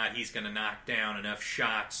 whether or not he's going to knock down enough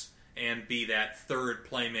shots and be that third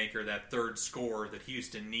playmaker, that third scorer that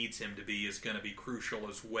Houston needs him to be, is going to be crucial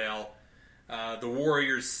as well. The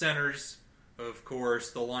Warriors centers, of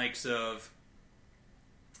course, the likes of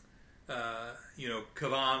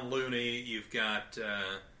Kevon Looney, you've got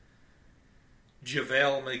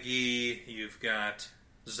JaVale McGee, you've got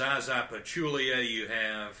Zaza Pachulia, you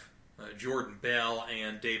have Jordan Bell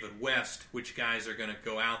and David West. Which guys are going to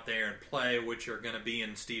go out there and play, which are going to be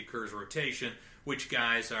in Steve Kerr's rotation, which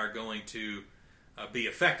guys are going to be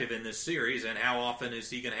effective in this series, and how often is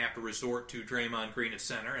he going to have to resort to Draymond Green at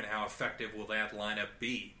center, and how effective will that lineup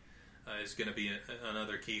be is going to be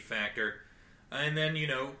another key factor. And then,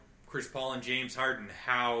 Chris Paul and James Harden,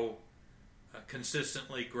 how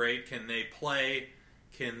consistently great can they play?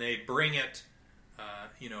 Can they bring it,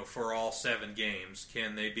 for all 7 games?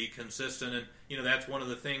 Can they be consistent? And, that's one of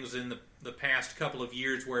the things in the past couple of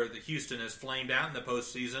years where the Houston has flamed out in the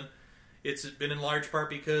postseason. It's been in large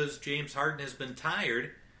part because James Harden has been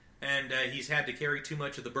tired, and he's had to carry too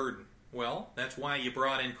much of the burden. Well, that's why you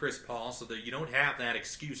brought in Chris Paul, so that you don't have that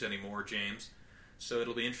excuse anymore, James. So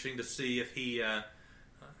it'll be interesting to see if he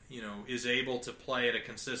is able to play at a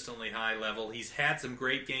consistently high level. He's had some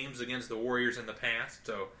great games against the Warriors in the past,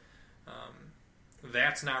 so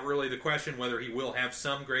that's not really the question. Whether he will have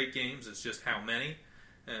some great games, it's just how many.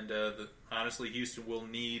 And honestly, Houston will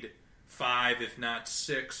need 5, if not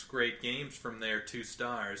 6, great games from their 2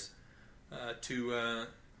 stars to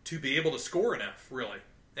be able to score enough, really.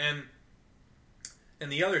 And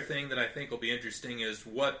the other thing that I think will be interesting is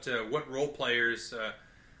what role players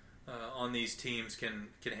on these teams can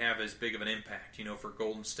have as big of an impact. For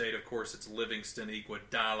Golden State, of course, it's Livingston,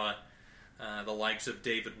 Iguodala, the likes of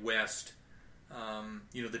David West.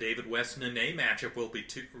 The David West-Nene matchup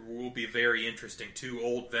will be very interesting. 2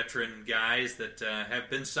 old veteran guys that have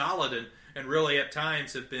been solid and really at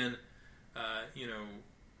times have been,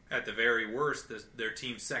 at the very worst, their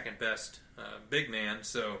team's second best big man.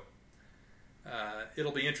 So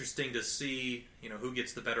it'll be interesting to see, who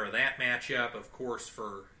gets the better of that matchup. Of course,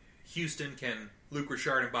 for Houston, can Luc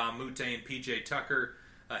Richard and Mbah a Moute and PJ Tucker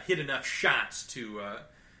hit enough shots to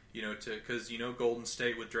because Golden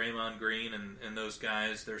State with Draymond Green and those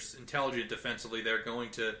guys, they're intelligent defensively. They're going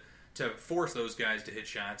to force those guys to hit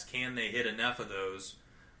shots. Can they hit enough of those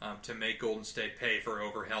to make Golden State pay for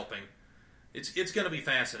overhelping? It's going to be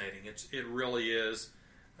fascinating. It really is.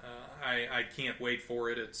 I can't wait for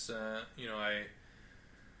it. It's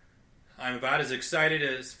I'm about as excited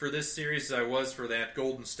as for this series as I was for that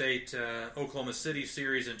Golden State Oklahoma City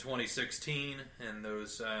series in 2016, and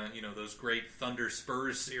those those great Thunder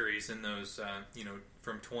Spurs series in those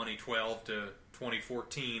from 2012 to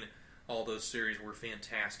 2014. All those series were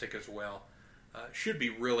fantastic as well. should be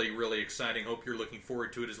really, really exciting. Hope you're looking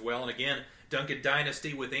forward to it as well. And again, Duncan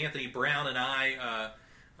Dynasty with Anthony Brown and I.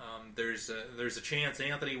 There's a chance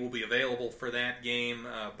Anthony will be available for that game,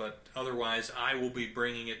 but otherwise I will be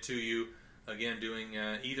bringing it to you. Again, doing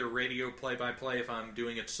either radio play-by-play if I'm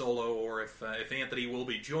doing it solo, or if Anthony will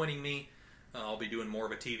be joining me, I'll be doing more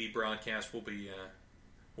of a TV broadcast. We'll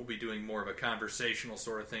be doing more of a conversational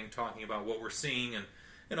sort of thing, talking about what we're seeing,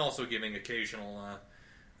 and also giving occasional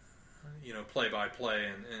play-by-play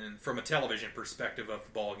and from a television perspective of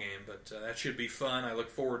the ball game. But that should be fun. I look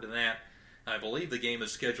forward to that. I believe the game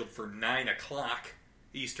is scheduled for 9 o'clock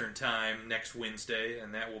Eastern Time next Wednesday,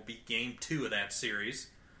 and that will be Game 2 of that series.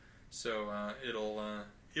 So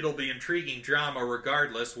it'll be intriguing drama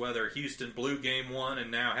regardless, whether Houston blew Game 1 and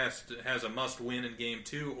now has a must-win in Game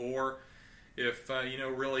 2, or if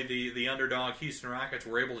really the underdog Houston Rockets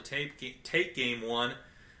were able to take Game 1,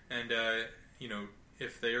 and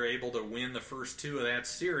if they're able to win the first 2 of that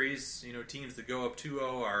series, teams that go up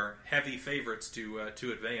 2-0 are heavy favorites to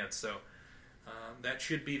advance. So that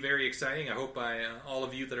should be very exciting. I hope all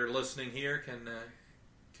of you that are listening here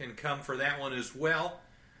can come for that one as well.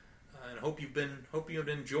 And hope you've been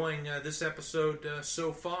enjoying this episode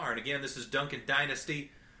so far. And again, this is Duncan Dynasty.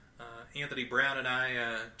 Anthony Brown and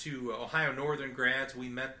I, two Ohio Northern grads, we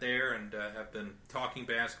met there and have been talking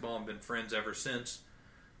basketball and been friends ever since.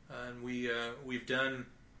 And we've done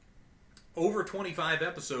over 25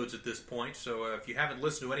 episodes at this point. So if you haven't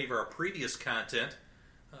listened to any of our previous content,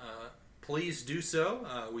 please do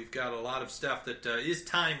so. We've got a lot of stuff that is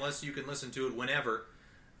timeless. You can listen to it whenever.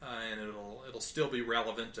 And it'll still be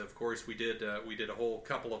relevant. Of course, we did a whole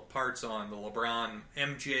couple of parts on the LeBron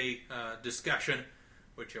MJ discussion,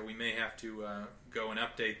 which we may have to go and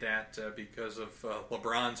update that because of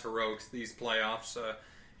LeBron's heroics these playoffs.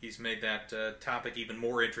 He's made that topic even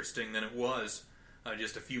more interesting than it was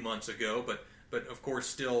just a few months ago. But of course,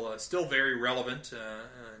 still very relevant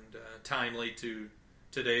and timely to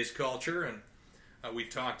today's culture. And we've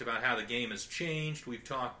talked about how the game has changed. We've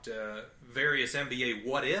talked various NBA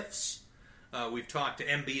what-ifs. We've talked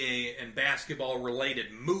NBA and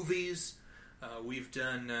basketball-related movies. We've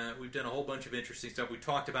done a whole bunch of interesting stuff. We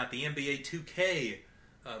talked about the NBA 2K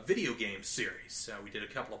video game series. We did a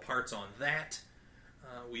couple of parts on that.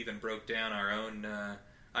 We even broke down our own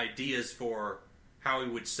ideas for how we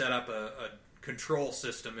would set up a control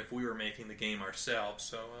system if we were making the game ourselves.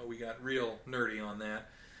 So we got real nerdy on that.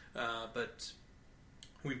 But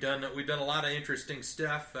We've done a lot of interesting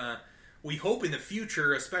stuff. We hope in the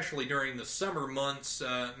future, especially during the summer months,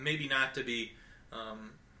 maybe not to be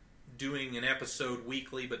doing an episode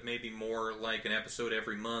weekly, but maybe more like an episode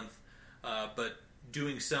every month. But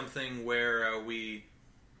doing something where we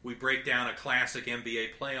break down a classic NBA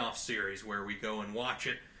playoff series, where we go and watch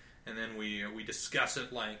it, and then we discuss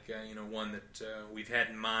it like one that we've had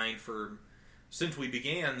in mind for. Since we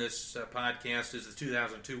began this podcast, is the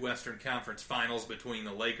 2002 Western Conference Finals between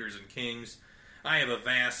the Lakers and Kings. I have a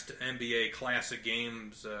vast NBA classic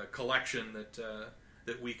games collection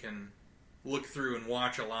that we can look through and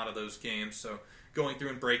watch a lot of those games. So going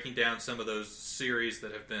through and breaking down some of those series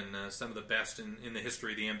that have been some of the best in the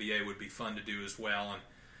history of the NBA would be fun to do as well. And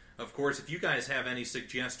of course, if you guys have any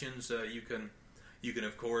suggestions, you can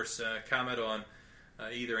of course comment on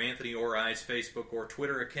either Anthony or I's Facebook or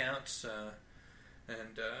Twitter accounts.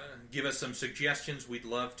 And give us some suggestions. We'd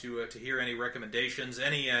love to hear any recommendations,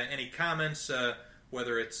 any comments,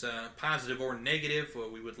 whether it's positive or negative.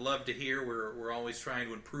 We would love to hear. We're always trying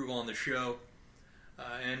to improve on the show.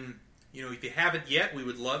 And if you haven't yet, we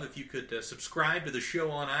would love if you could subscribe to the show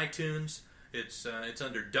on iTunes. It's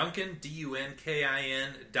under Duncan, D-U-N-K-I-N,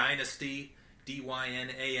 Dynasty,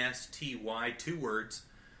 D-Y-N-A-S-T-Y, 2 words,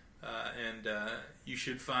 and you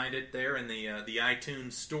should find it there in the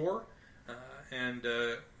iTunes store. And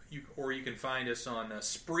you can find us on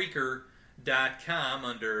Spreaker.com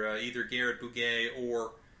under either Garrett Bugay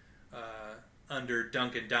or under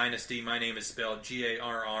Duncan Dynasty. My name is spelled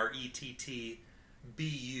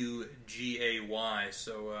Garrettbugay.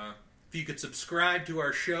 So if you could subscribe to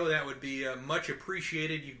our show, that would be much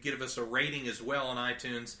appreciated. You could give us a rating as well on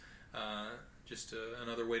iTunes. Just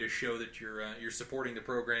another way to show that you're supporting the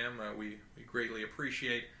program. We greatly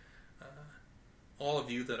appreciate all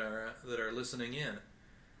of you that are listening in.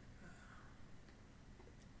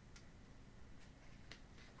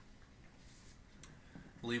 I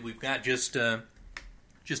believe we've got just a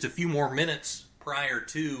few more minutes prior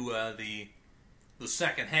to the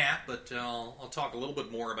second half, but I'll talk a little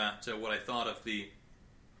bit more about what I thought of the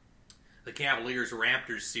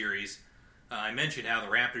Cavaliers-Raptors series. I mentioned how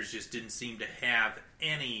the Raptors just didn't seem to have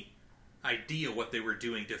any idea what they were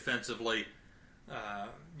doing defensively.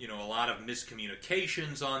 A lot of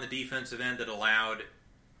miscommunications on the defensive end that allowed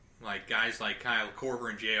guys like Kyle Korver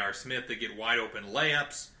and J.R. Smith to get wide open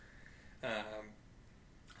layups.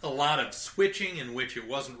 A lot of switching in which it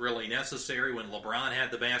wasn't really necessary. When LeBron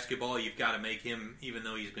had the basketball, you've got to make him, even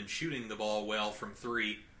though he's been shooting the ball well from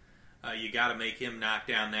three, you got to make him knock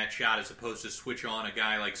down that shot as opposed to switch on a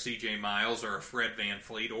guy like C.J. Miles or a Fred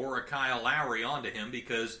VanVleet or a Kyle Lowry onto him,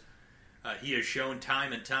 because he has shown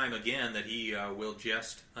time and time again that he will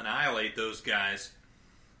just annihilate those guys.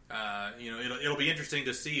 It'll be interesting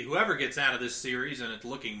to see whoever gets out of this series, and it's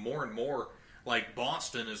looking more and more like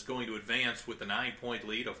Boston is going to advance with the 9-point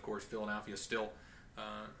lead. Of course, Philadelphia still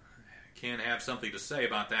can have something to say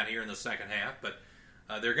about that here in the second half, but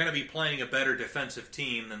they're going to be playing a better defensive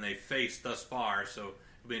team than they've faced thus far, so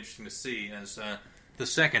it'll be interesting to see as the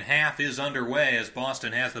second half is underway, as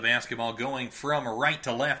Boston has the basketball going from right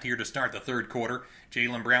to left here to start the third quarter.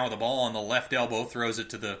 Jaylen Brown with the ball on the left elbow, throws it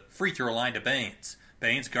to the free throw line to Baines.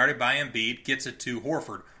 Baines, guarded by Embiid, gets it to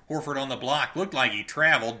Horford. Horford on the block, looked like he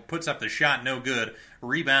traveled, puts up the shot, no good.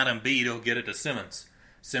 Rebound Embiid, he'll get it to Simmons.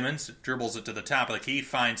 Simmons dribbles it to the top of the key,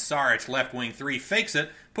 finds Saric, left wing three, fakes it,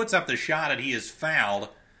 puts up the shot, and he is fouled.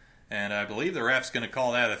 And I believe the ref's going to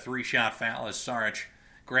call that a 3-shot foul, as Saric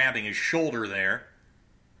grabbing his shoulder there.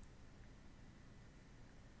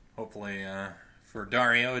 Hopefully for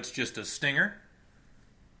Dario, it's just a stinger.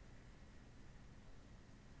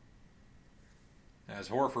 As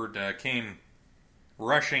Horford came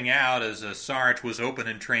rushing out as Saric was open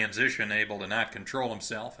in transition, able to not control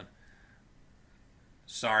himself. And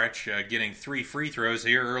Saric getting 3 free throws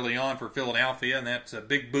here early on for Philadelphia, and that's a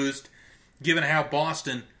big boost given how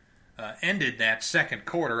Boston ended that second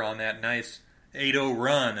quarter on that nice 8-0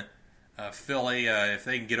 run. Philly, if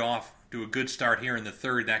they can get off to a good start here in the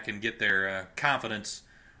third, that can get their confidence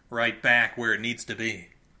right back where it needs to be.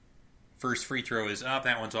 First free throw is up.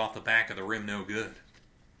 That one's off the back of the rim, no good.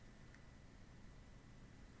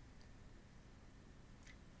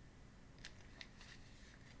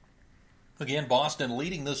 Again, Boston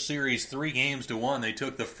leading this series 3-1. They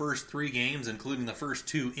took the first 3 games, including the first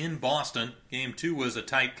 2 in Boston. Game 2 was a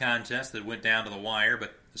tight contest that went down to the wire,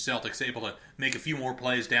 but the Celtics able to make a few more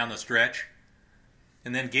plays down the stretch.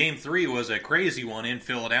 And then Game 3 was a crazy one in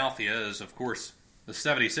Philadelphia, as, of course, the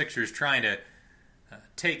 76ers trying to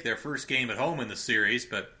take their first game at home in the series,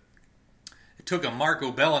 but it took a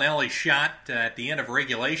Marco Bellinelli shot at the end of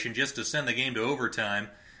regulation just to send the game to overtime,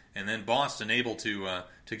 and then Boston able to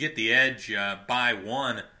get the edge by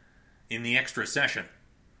 1 in the extra session.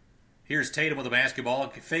 Here's Tatum with the basketball,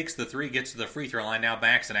 fakes the 3, gets to the free throw line, now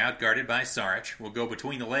backs it out, guarded by Saric. Will go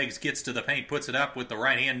between the legs, gets to the paint, puts it up with the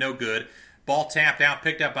right hand, no good. Ball tapped out,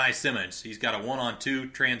 picked up by Simmons. He's got a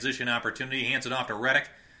 1-on-2 transition opportunity, hands it off to Redick.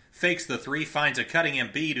 Fakes the 3, finds a cutting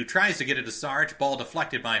Embiid, who tries to get it to Saric. Ball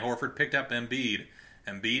deflected by Horford, picked up Embiid.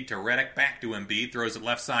 Embiid to Redick, back to Embiid, throws it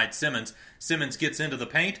left side Simmons. Simmons gets into the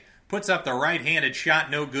paint, puts up the right-handed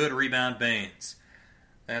shot, no good, rebound Baines.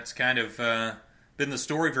 That's kind of been the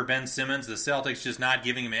story for Ben Simmons. The Celtics just not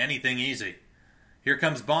giving him anything easy. Here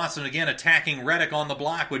comes Boston again, attacking Redick on the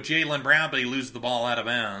block with Jaylen Brown, but he loses the ball out of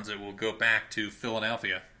bounds. It will go back to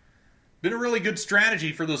Philadelphia. Been a really good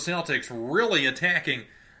strategy for the Celtics, really attacking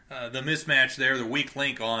the mismatch there, the weak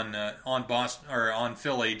link on Boston or on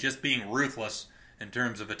Philly, just being ruthless in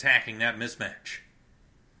terms of attacking that mismatch.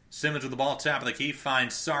 Simmons with the ball, top of the key,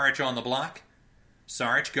 finds Saric on the block.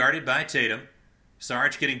 Saric guarded by Tatum.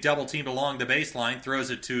 Saric getting double teamed along the baseline,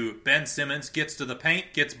 throws it to Ben Simmons, gets to the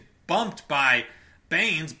paint, gets bumped by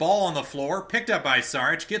Baines, ball on the floor, picked up by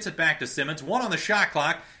Saric, gets it back to Simmons, 1 on the shot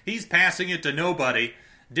clock, he's passing it to nobody,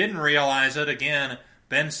 didn't realize it. Again,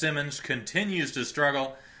 Ben Simmons continues to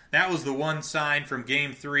struggle. That was the one sign from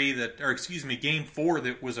Game 4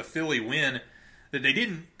 that was a Philly win, that they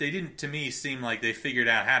didn't to me seem like they figured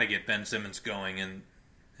out how to get Ben Simmons going, and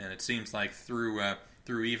it seems like through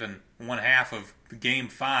even one half of Game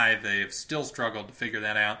 5 they have still struggled to figure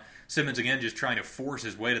that out. Simmons again just trying to force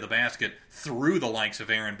his way to the basket through the likes of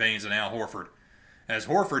Aaron Baines and Al Horford. As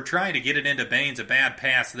Horford trying to get it into Baines, a bad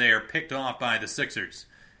pass there, picked off by the Sixers.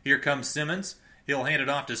 Here comes Simmons. He'll hand it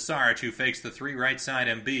off to Saric, who fakes the 3 right side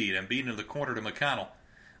Embiid. Embiid into the corner to McConnell.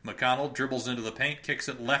 McConnell dribbles into the paint, kicks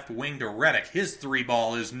it left wing to Redick. His 3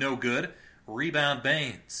 ball is no good. Rebound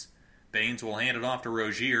Baines. Baines will hand it off to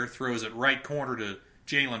Rozier, throws it right corner to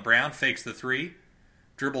Jaylen Brown, fakes the 3.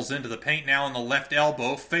 Dribbles into the paint now on the left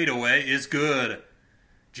elbow. Fadeaway is good.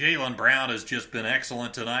 Jaylen Brown has just been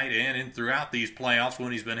excellent tonight and throughout these playoffs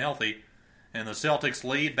when he's been healthy. And the Celtics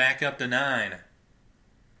lead back up to 9.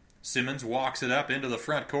 Simmons walks it up into the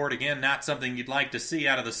front court. Again, not something you'd like to see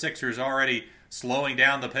out of the Sixers, already slowing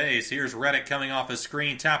down the pace. Here's Redick coming off a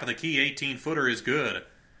screen. Top of the key, 18-footer is good.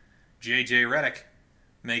 J.J. Redick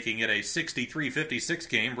making it a 63-56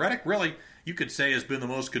 game. Redick really, you could say, has been the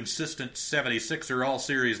most consistent 76er all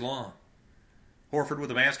series long. Horford with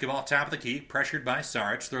the basketball, top of the key, pressured by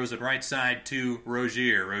Saric, throws it right side to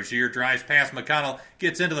Rozier. Rozier drives past McConnell,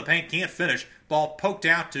 gets into the paint, can't finish. Ball poked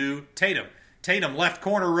out to Tatum. Tatum left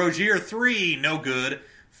corner, Rozier, three, no good.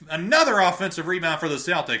 Another offensive rebound for the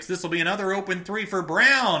Celtics. This will be another open three for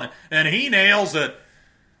Brown, and he nails it.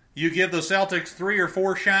 You give the Celtics 3 or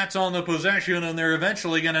 4 shots on the possession, and they're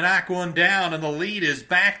eventually going to knock one down, and the lead is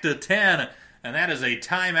back to 10. And that is a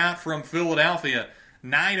timeout from Philadelphia.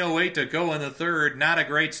 9:08 to go in the third. Not a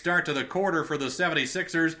great start to the quarter for the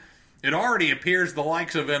 76ers. It already appears the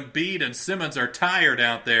likes of Embiid and Simmons are tired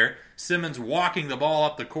out there. Simmons walking the ball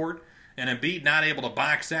up the court, and Embiid not able to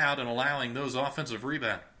box out and allowing those offensive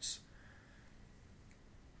rebounds.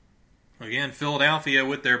 Again, Philadelphia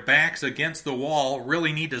with their backs against the wall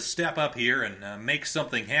really need to step up here and make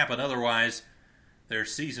something happen. Otherwise, their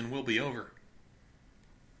season will be over.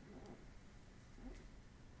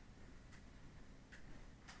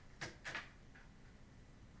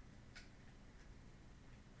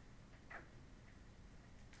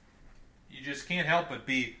 You just can't help but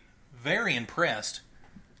be very impressed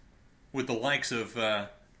with the likes of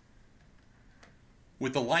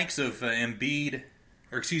Embiid,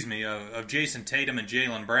 or excuse me, of Jason Tatum and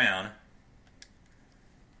Jaylen Brown.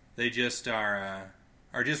 They just are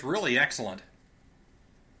just really excellent.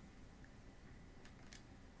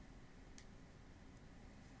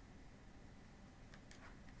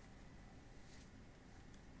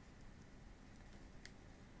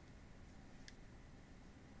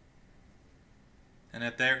 And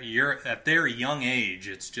at their young age,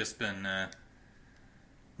 it's just been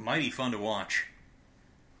mighty fun to watch.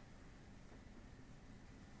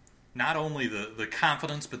 Not only the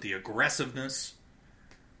confidence, but the aggressiveness,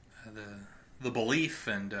 the belief,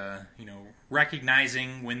 and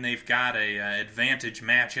recognizing when they've got a advantage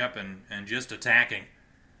matchup and just attacking,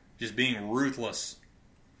 just being ruthless.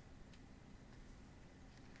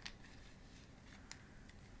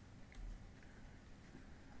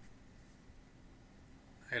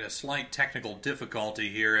 I had a slight technical difficulty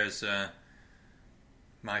here as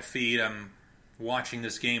my feed. I'm watching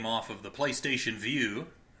this game off of the PlayStation View.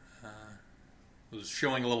 It was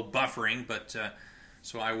showing a little buffering, but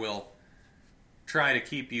so I will try to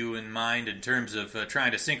keep you in mind in terms of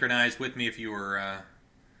trying to synchronize with me. If you were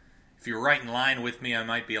right in line with me, I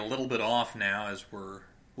might be a little bit off now as we're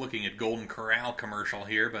looking at Golden Corral commercial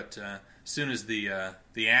here. But as soon as the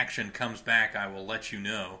action comes back, I will let you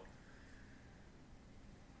know.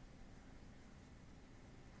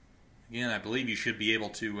 Again, I believe you should be able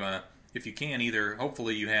to, if you can, either,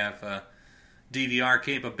 hopefully you have DVR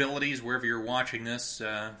capabilities wherever you're watching this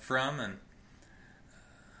from, and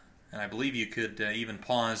I believe you could even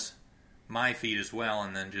pause my feed as well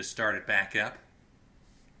and then just start it back up.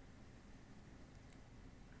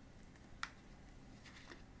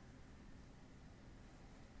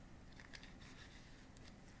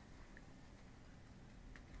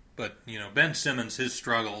 But, Ben Simmons, his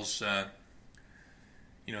struggles,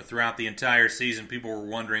 throughout the entire season, people were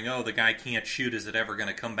wondering, the guy can't shoot. Is it ever going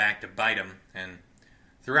to come back to bite him? And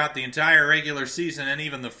throughout the entire regular season and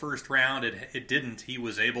even the first round, it didn't. He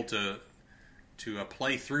was able to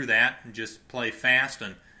play through that and just play fast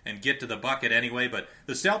and get to the bucket anyway. But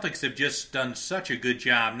the Celtics have just done such a good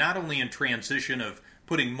job, not only in transition of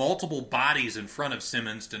putting multiple bodies in front of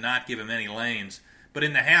Simmons to not give him any lanes, but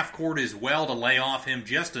in the half court as well to lay off him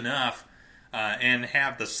just enough and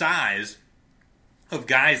have the size of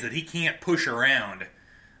guys that he can't push around.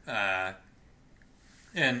 And,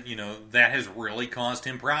 that has really caused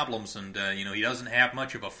him problems. And, he doesn't have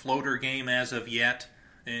much of a floater game as of yet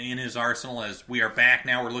in his arsenal. As we are back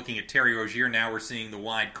now, we're looking at Terry Rozier. Now we're seeing the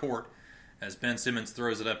wide court as Ben Simmons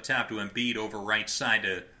throws it up top to Embiid over right side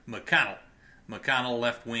to McConnell. McConnell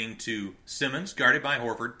left wing to Simmons, guarded by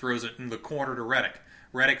Horford, throws it in the corner to Redick.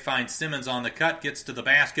 Redick finds Simmons on the cut, gets to the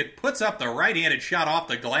basket, puts up the right-handed shot off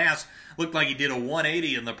the glass. Looked like he did a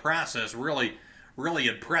 180 in the process. Really, really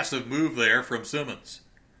impressive move there from Simmons.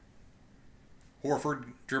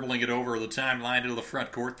 Horford dribbling it over the timeline to the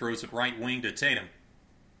front court, throws it right wing to Tatum.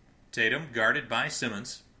 Tatum guarded by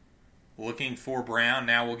Simmons. Looking for Brown,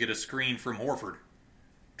 now we'll get a screen from Horford.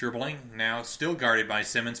 Dribbling, now still guarded by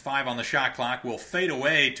Simmons. 5 on the shot clock, will fade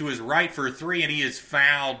away to his right for 3, and he is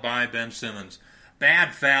fouled by Ben Simmons.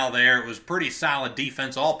 Bad foul there. It was pretty solid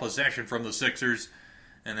defense, all possession from the Sixers.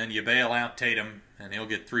 And then you bail out Tatum, and he'll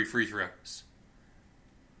get 3 free throws.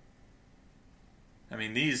 I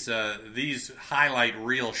mean, these highlight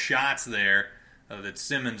reel shots there that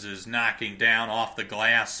Simmons is knocking down off the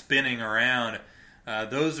glass, spinning around.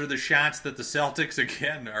 Those are the shots that the Celtics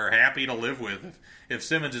again are happy to live with. If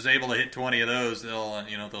Simmons is able to hit 20 of those,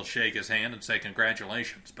 they'll shake his hand and say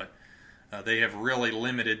congratulations. But they have really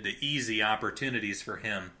limited the easy opportunities for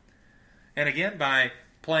him. And again, by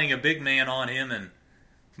playing a big man on him and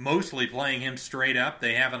mostly playing him straight up,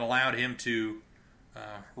 they haven't allowed him to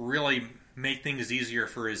really make things easier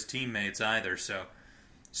for his teammates either. So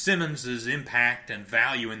Simmons' impact and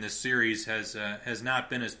value in this series has not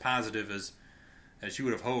been as positive as you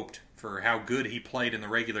would have hoped for how good he played in the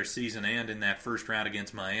regular season and in that first round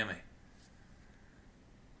against Miami.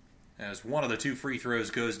 As one of the 2 free throws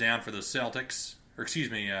goes down for the Celtics,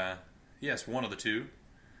 one of the 2,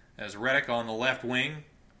 as Redick on the left wing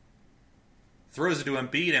throws it to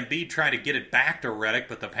Embiid. Embiid tried to get it back to Redick,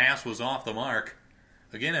 but the pass was off the mark.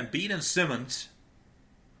 Again, Embiid and Simmons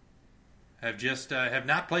have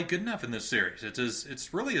not played good enough in this series.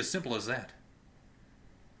 It's really as simple as that.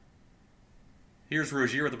 Here's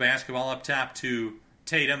Rozier with the basketball up top to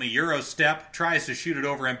Tatum. A Euro step, tries to shoot it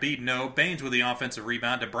over Embiid. No. Baines with the offensive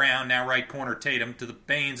rebound to Brown. Now right corner Tatum to the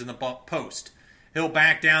Baines in the post. He'll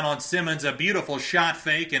back down on Simmons. A beautiful shot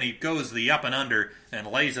fake, and he goes the up and under and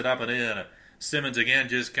lays it up and in. Simmons again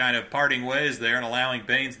just kind of parting ways there and allowing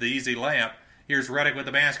Baines the easy layup. Here's Redick with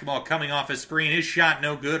the basketball coming off his screen. His shot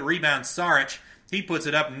no good. Rebound Saric. He puts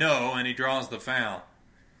it up no, and he draws the foul.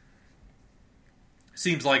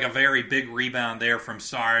 Seems like a very big rebound there from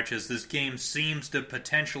Saric as this game seems to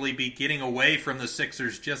potentially be getting away from the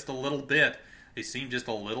Sixers just a little bit. They seem just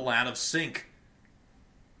a little out of sync.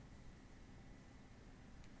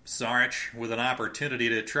 Saric with an opportunity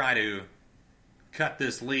to try to cut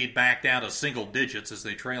this lead back down to single digits as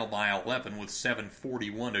they trail by 11 with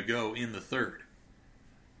 7:41 to go in the third.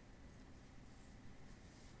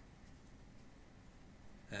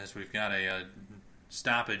 As we've got a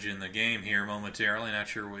stoppage in the game here momentarily, not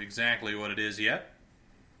sure exactly what it is yet.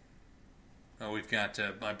 We've got,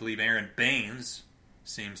 I believe, Aaron Baines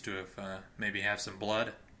seems to have maybe have some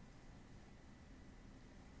blood.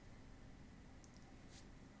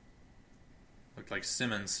 Looked like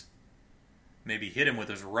Simmons maybe hit him with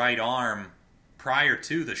his right arm prior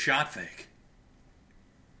to the shot fake.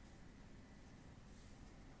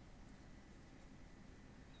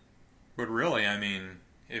 But really, I mean,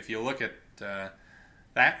 if you look at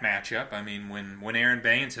that matchup, I mean, when Aaron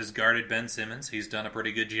Baines has guarded Ben Simmons, he's done a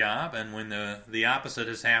pretty good job. And when the opposite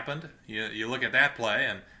has happened, you look at that play,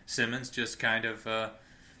 and Simmons just kind of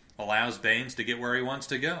allows Baines to get where he wants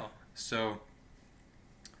to go. So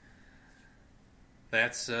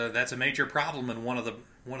that's a major problem, and one of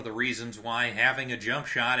the reasons why having a jump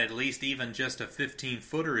shot, at least even just a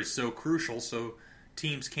 15-footer, is so crucial. So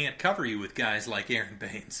teams can't cover you with guys like Aaron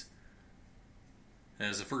Baines.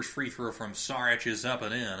 As the first free throw from Saric is up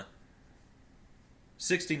and in.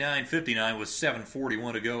 69-59 with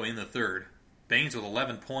 7:41 to go in the third. Baines with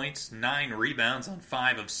 11 points, 9 rebounds on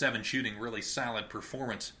 5 of 7 shooting. Really solid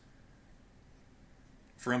performance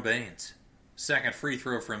from Baines. Second free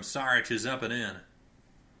throw from Saric is up and in.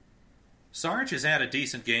 Saric has had a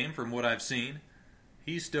decent game from what I've seen.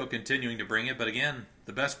 He's still continuing to bring it, but again,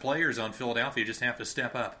 the best players on Philadelphia just have to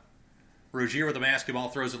step up. Rozier with the basketball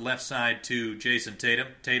throws it left side to Jason Tatum.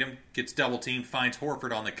 Tatum gets double teamed, finds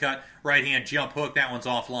Horford on the cut. Right hand jump hook, that one's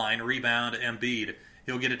offline. Rebound Embiid.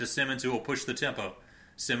 He'll get it to Simmons, who will push the tempo.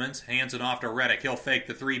 Simmons hands it off to Redick. He'll fake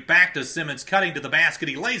the three. Back to Simmons, cutting to the basket.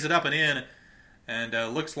 He lays it up and in. And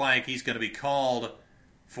looks like he's going to be called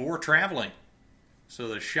for traveling. So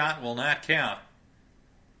the shot will not count.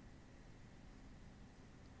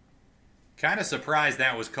 Kind of surprised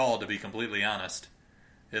that was called, to be completely honest.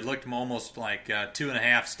 It looked almost like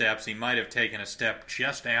 2.5 steps. He might have taken a step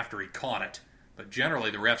just after he caught it. But generally,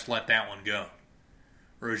 the refs let that one go.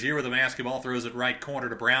 Rozier with the basketball throws it right corner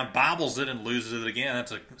to Brown. Bobbles it and loses it again.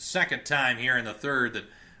 That's a second time here in the third that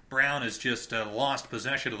Brown has just lost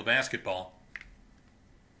possession of the basketball.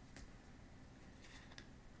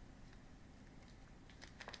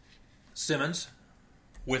 Simmons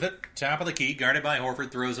with it, top of the key, guarded by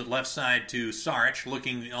Horford, throws it left side to Saric,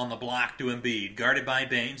 looking on the block to Embiid. Guarded by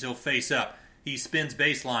Baines, he'll face up. He spins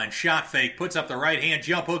baseline, shot fake, puts up the right-hand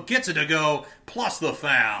jump hook, gets it to go, plus the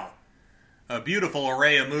foul. A beautiful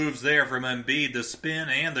array of moves there from Embiid, the spin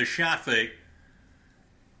and the shot fake.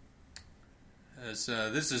 This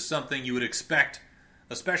is something you would expect,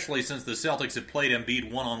 especially since the Celtics have played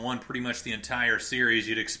Embiid one-on-one pretty much the entire series.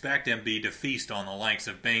 You'd expect Embiid to feast on the likes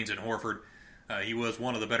of Baines and Horford. He was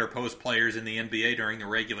one of the better post players in the NBA during the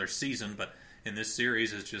regular season, but in this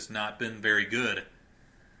series has just not been very good.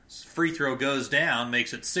 Free throw goes down,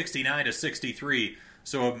 makes it 69-63.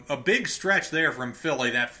 So a big stretch there from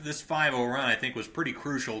Philly. This 5-0 run, I think, was pretty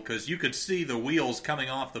crucial because you could see the wheels coming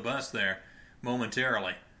off the bus there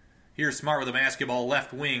momentarily. Here's Smart with the basketball,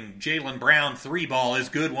 left wing. Jaylen Brown, 3-ball is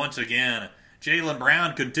good once again. Jaylen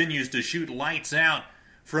Brown continues to shoot lights out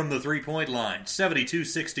from the three-point line.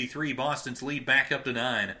 72-63, Boston's lead back up to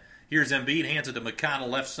 9. Here's Embiid, hands it to McConnell,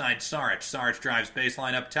 left side Saric. Saric drives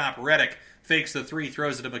baseline up top. Redick fakes the three,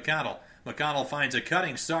 throws it to McConnell. McConnell finds a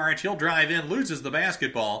cutting Saric. He'll drive in, loses the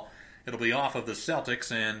basketball. It'll be off of the Celtics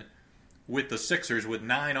and with the Sixers with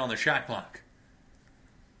 9 on the shot clock.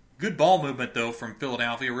 Good ball movement, though, from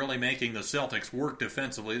Philadelphia, really making the Celtics work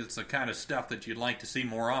defensively. That's the kind of stuff that you'd like to see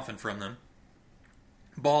more often from them.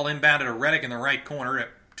 Ball inbounded to Redick in the right corner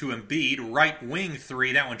to Embiid. Right wing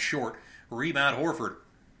three, that one's short. Rebound Horford.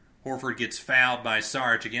 Horford gets fouled by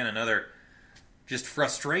Saric. Again, another just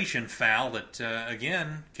frustration foul that,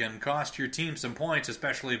 again, can cost your team some points,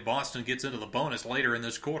 especially if Boston gets into the bonus later in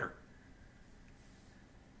this quarter.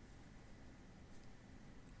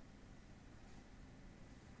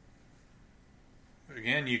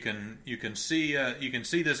 Again, you can see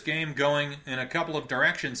this game going in a couple of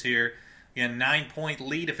directions here. Again, 9-point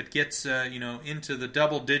lead. If it gets into the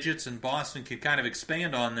double digits and Boston can kind of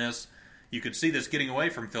expand on this, you could see this getting away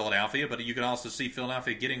from Philadelphia, but you could also see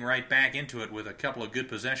Philadelphia getting right back into it with a couple of good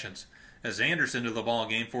possessions. As Anderson to the ball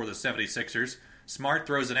game for the 76ers. Smart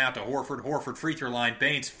throws it out to Horford. Horford free throw line.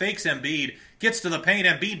 Baines fakes Embiid. Gets to the paint.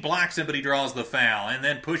 Embiid blocks him, but he draws the foul. And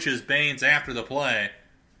then pushes Baines after the play.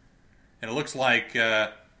 And it looks like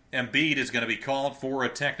Embiid is going to be called for a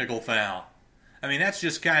technical foul. I mean, that's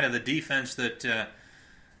just kind of the defense that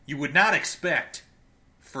you would not expect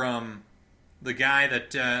from the guy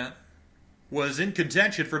that was in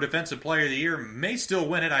contention for Defensive Player of the Year. May still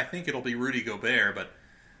win it. I think it'll be Rudy Gobert. But,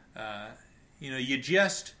 you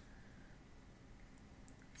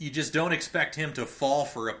just don't expect him to fall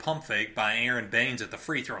for a pump fake by Aaron Baines at the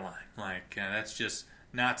free throw line. That's just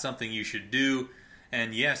not something you should do.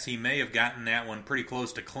 And yes, he may have gotten that one pretty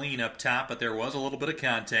close to clean up top, but there was a little bit of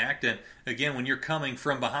contact. And again, when you're coming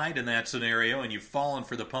from behind in that scenario and you've fallen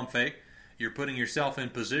for the pump fake, you're putting yourself in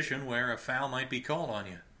position where a foul might be called on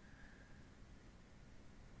you.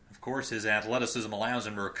 Of course, his athleticism allows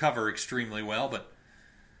him to recover extremely well, but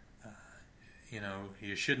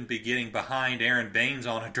you shouldn't be getting behind Aaron Baines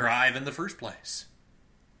on a drive in the first place.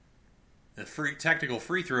 The technical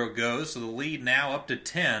free throw goes, so the lead now up to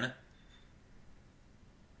 10.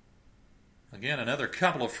 Again, another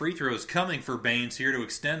couple of free throws coming for Baines here to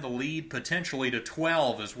extend the lead potentially to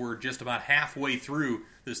 12 as we're just about halfway through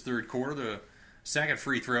this third quarter. The second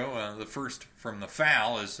free throw, the first from the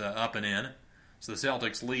foul, is up and in. So the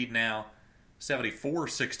Celtics lead now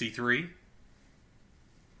 74-63.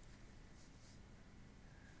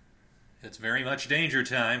 It's very much danger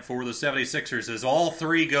time for the 76ers as all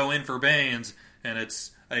three go in for Baines, and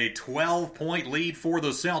it's a 12-point lead for the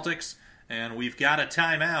Celtics, and we've got a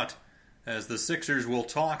timeout as the Sixers will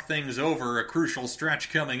talk things over. A crucial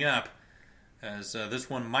stretch coming up, as this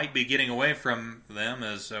one might be getting away from them,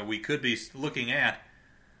 as we could be looking at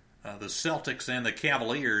the Celtics and the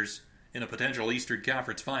Cavaliers in a potential Eastern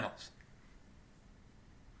Conference Finals.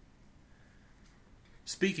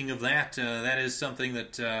 Speaking of that, that is something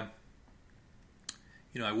that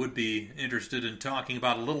I would be interested in talking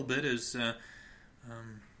about a little bit. Is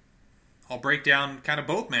I'll break down kind of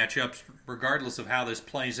both matchups regardless of how this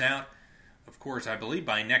plays out. Of course, I believe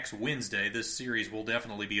by next Wednesday, this series will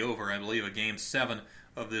definitely be over. I believe a Game 7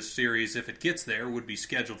 of this series, if it gets there, would be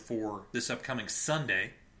scheduled for this upcoming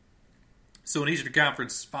Sunday. So an Eastern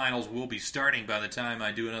Conference Finals will be starting by the time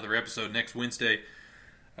I do another episode next Wednesday,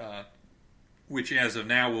 which as of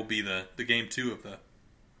now will be the Game 2 of the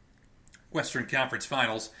Western Conference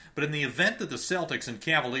Finals. But in the event that the Celtics and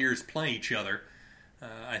Cavaliers play each other,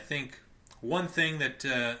 I think one thing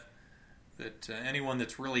that anyone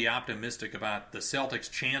that's really optimistic about the Celtics'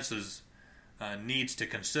 chances needs to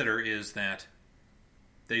consider is that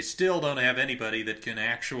they still don't have anybody that can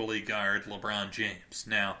actually guard LeBron James.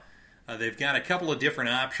 Now, they've got a couple of different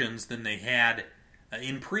options than they had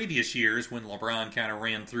in previous years when LeBron kind of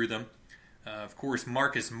ran through them. Of course,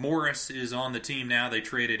 Marcus Morris is on the team now. They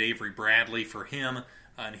traded Avery Bradley for him.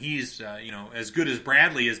 And he's, as good as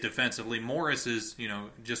Bradley is defensively, Morris is,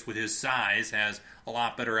 just with his size, has a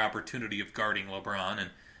lot better opportunity of guarding LeBron and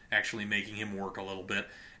actually making him work a little bit.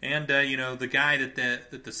 And, the guy that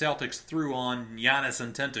the Celtics threw on Giannis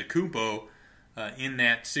Antetokounmpo in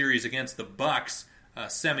that series against the Bucks,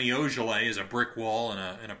 Semi Ojeleye, is a brick wall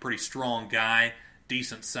and a pretty strong guy,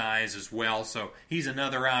 decent size as well. So he's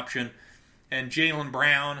another option. And Jaylen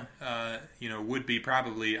Brown, would be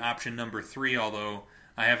probably option number 3, although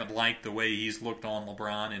I haven't liked the way he's looked on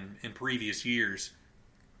LeBron in previous years.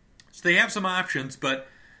 So they have some options, but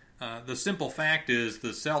the simple fact is the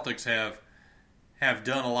Celtics have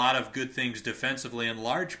done a lot of good things defensively, in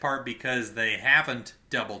large part because they haven't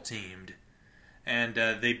double-teamed. And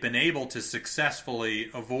they've been able to successfully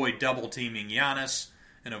avoid double-teaming Giannis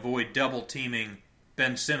and avoid double-teaming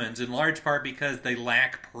Ben Simmons, in large part because they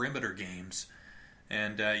lack perimeter games.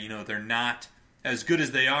 And, they're not as good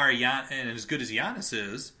as they are, and as good as Giannis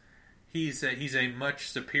is. He's a much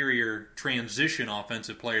superior transition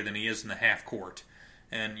offensive player than he is in the half court.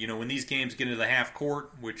 And, when these games get into the half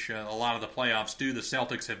court, which a lot of the playoffs do, the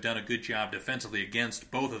Celtics have done a good job defensively against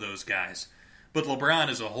both of those guys. But LeBron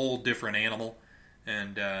is a whole different animal,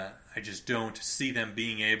 and I just don't see them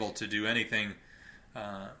being able to do anything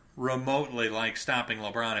remotely like stopping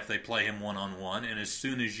LeBron if they play him one-on-one. And as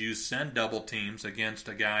soon as you send double teams against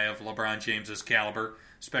a guy of LeBron James's caliber,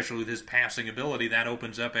 especially with his passing ability, that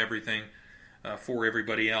opens up everything for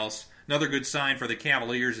everybody else. Another good sign for the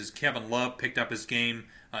Cavaliers is Kevin Love picked up his game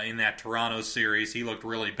in that Toronto series. He looked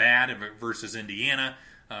really bad versus Indiana,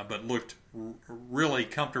 but looked really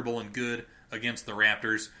comfortable and good against the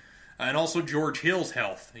Raptors. And also George Hill's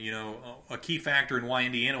health. A key factor in why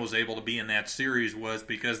Indiana was able to be in that series was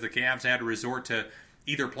because the Cavs had to resort to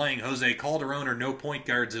either playing Jose Calderon or no point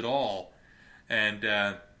guards at all. And,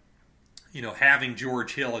 having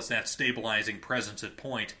George Hill as that stabilizing presence at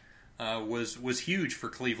point was huge for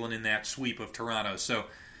Cleveland in that sweep of Toronto. So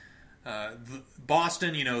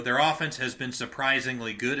Boston, their offense has been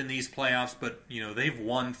surprisingly good in these playoffs, but, they've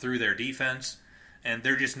won through their defense, and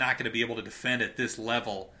they're just not going to be able to defend at this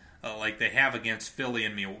level like they have against Philly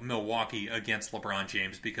and Milwaukee against LeBron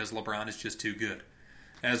James, because LeBron is just too good.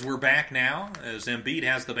 As we're back now, as Embiid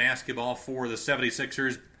has the basketball for the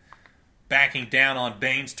 76ers, backing down on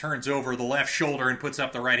Baines, turns over the left shoulder and puts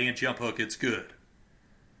up the right-hand jump hook. It's good.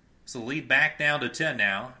 So the lead back down to 10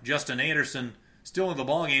 now. Justin Anderson still in the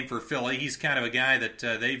ballgame for Philly. He's kind of a guy that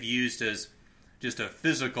they've used as just a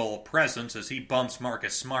physical presence as he bumps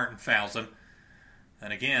Marcus Smart and fouls him.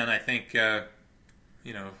 And again, I think,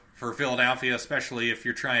 for Philadelphia, especially if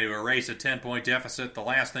you're trying to erase a 10-point deficit, the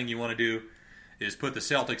last thing you want to do is put the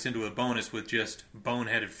Celtics into a bonus with just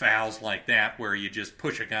boneheaded fouls like that, where you just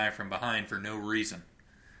push a guy from behind for no reason.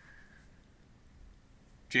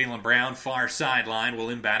 Jaylen Brown, far sideline, will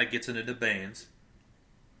inbound it, gets it into Baines.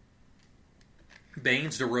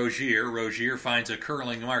 Baines to Rozier. Rozier finds a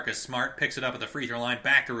curling Marcus Smart, picks it up at the free throw line,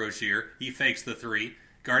 back to Rozier. He fakes the three.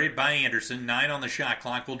 Guarded by Anderson, 9 on the shot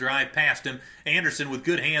clock, will drive past him. Anderson with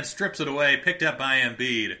good hands strips it away, picked up by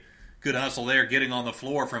Embiid. Good hustle there, getting on the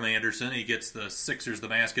floor from Anderson. He gets the Sixers the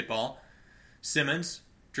basketball. Simmons,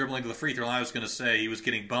 dribbling to the free throw line. I was going to say he was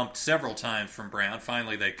getting bumped several times from Brown.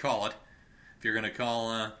 Finally they call it. If you're going to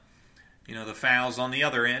call, the fouls on the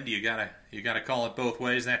other end, you gotta call it both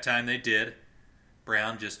ways. That time they did.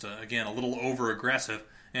 Brown just, again, a little over-aggressive.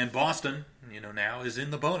 And Boston, now is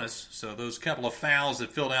in the bonus. So those couple of fouls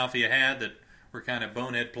that Philadelphia had that were kind of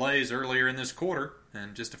bonehead plays earlier in this quarter,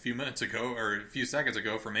 and just a few seconds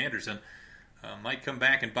ago from Anderson, might come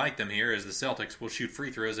back and bite them here, as the Celtics will shoot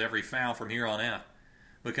free throws every foul from here on out.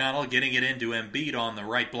 McConnell getting it into Embiid on the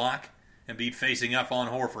right block. Embiid facing up on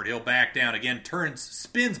Horford. He'll back down again,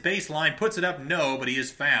 spins baseline, puts it up, no, but he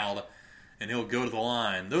is fouled, and he'll go to the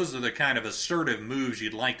line. Those are the kind of assertive moves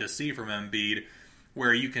you'd like to see from Embiid,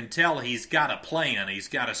 where you can tell he's got a plan, he's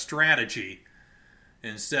got a strategy,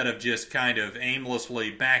 instead of just kind of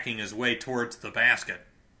aimlessly backing his way towards the basket.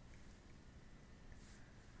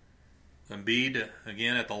 Embiid,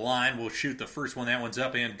 again at the line, will shoot the first one. That one's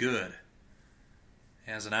up and good.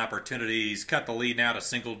 Has an opportunity. He's cut the lead now to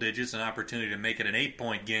single digits, an opportunity to make it an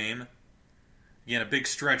 8-point game. Again, a big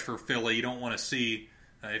stretch for Philly. You don't want to see,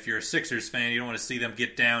 if you're a Sixers fan, you don't want to see them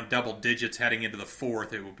get down double digits heading into the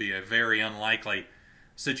fourth. It will be a very unlikely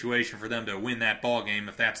situation for them to win that ball game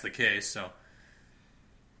if that's the case. So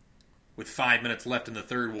with 5 minutes left in the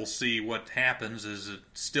third, we'll see what happens. Is it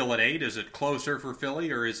still at 8? Is it closer for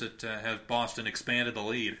Philly, or is it has Boston expanded the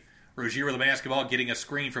lead? Rozier with the basketball, getting a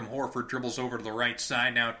screen from Horford, dribbles over to the right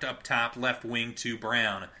side, now up top, left wing to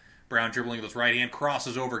Brown. Brown dribbling with his right hand,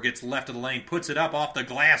 crosses over, gets left of the lane, puts it up off the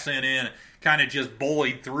glass and in, kind of just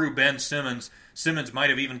bullied through Ben Simmons. Simmons might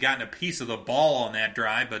have even gotten a piece of the ball on that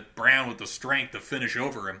drive, but Brown with the strength to finish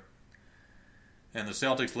over him. And the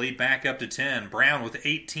Celtics lead back up to 10. Brown with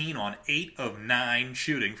 18 on 8 of 9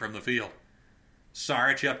 shooting from the field.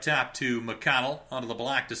 Saric up top to McConnell, onto the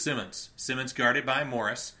block to Simmons. Simmons guarded by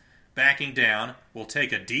Morris. Backing down, will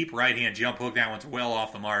take a deep right-hand jump hook. That one's well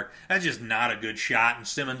off the mark. That's just not a good shot, and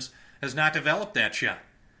Simmons has not developed that shot.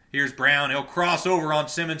 Here's Brown. He'll cross over on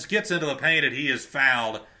Simmons, gets into the paint, and he is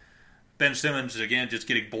fouled. Ben Simmons, again, just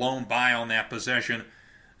getting blown by on that possession.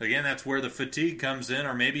 Again, that's where the fatigue comes in,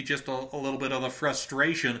 or maybe just a little bit of the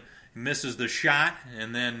frustration. He misses the shot,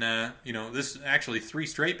 and then, this is actually 3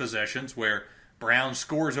 straight possessions where Brown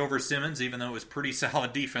scores over Simmons, even though it was pretty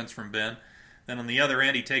solid defense from Ben. Then on the other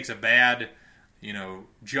end, he takes a bad,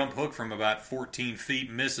 jump hook from about 14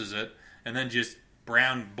 feet, misses it, and then just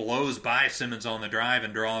Brown blows by Simmons on the drive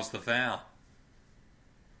and draws the foul.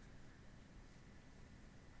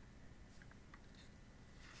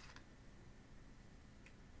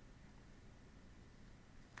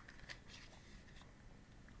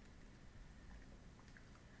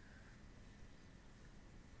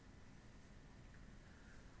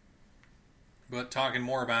 But talking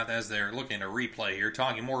more about, as they're looking at a replay here,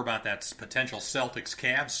 talking more about that potential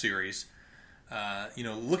Celtics-Cavs series,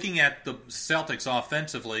 looking at the Celtics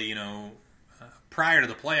offensively, prior to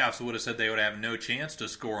the playoffs, I would have said they would have no chance to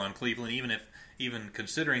score on Cleveland, even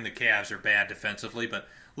considering the Cavs are bad defensively. But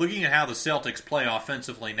looking at how the Celtics play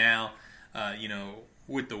offensively now,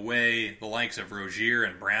 with the way the likes of Rozier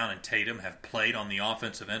and Brown and Tatum have played on the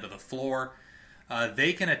offensive end of the floor,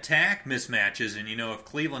 they can attack mismatches, and if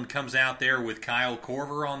Cleveland comes out there with Kyle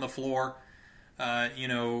Korver on the floor,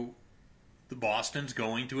 the Boston's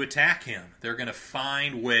going to attack him. They're going to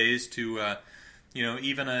find ways to,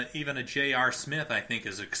 even a J.R. Smith, I think,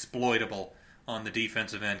 is exploitable on the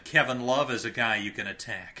defensive end. Kevin Love is a guy you can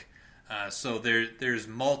attack. So there's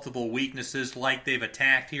multiple weaknesses like they've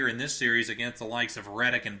attacked here in this series against the likes of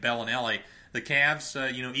Redick and Bellinelli. The Cavs,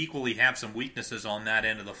 equally have some weaknesses on that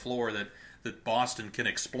end of the floor that Boston can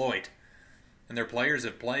exploit. And their players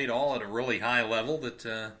have played all at a really high level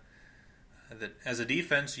that as a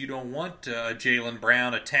defense, you don't want Jaylen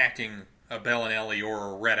Brown attacking a Bellinelli or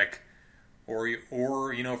a Redick.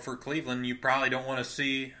 Or for Cleveland, you probably don't want to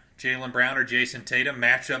see Jaylen Brown or Jason Tatum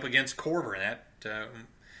match up against Korver. That,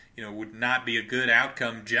 would not be a good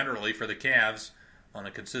outcome generally for the Cavs on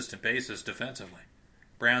a consistent basis defensively.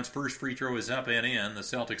 Brown's first free throw is up and in. The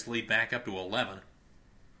Celtics lead back up to 11.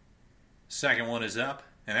 Second one is up,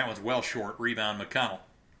 and that one's well short. Rebound, McConnell.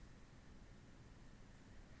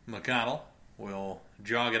 McConnell will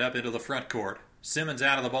jog it up into the front court. Simmons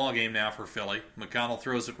out of the ballgame now for Philly. McConnell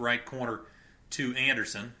throws it right corner to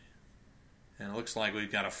Anderson. And it looks like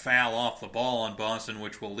we've got a foul off the ball on Boston,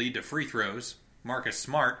 which will lead to free throws. Marcus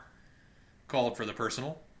Smart called for the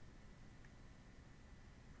personal.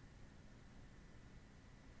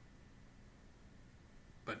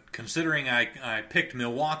 But considering I picked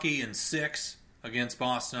Milwaukee in 6 against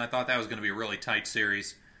Boston, I thought that was going to be a really tight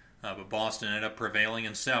series. But Boston ended up prevailing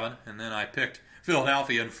in 7. And then I picked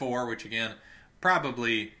Philadelphia in 4, which again,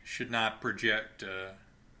 probably should not project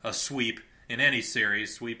a sweep in any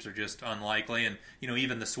series. Sweeps are just unlikely. And,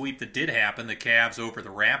 even the sweep that did happen, the Cavs over the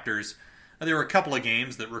Raptors, there were a couple of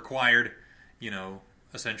games that required,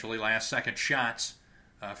 essentially last-second shots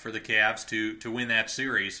for the Cavs to win that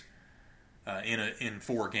series. In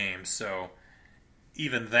 4 games. So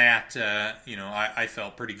even that, I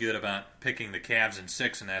felt pretty good about picking the Cavs in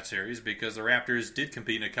 6 in that series because the Raptors did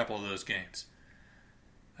compete in a couple of those games.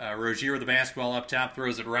 Rozier with the basketball up top,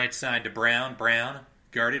 throws it right side to Brown. Brown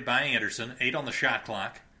guarded by Anderson, 8 on the shot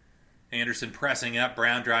clock. Anderson pressing up,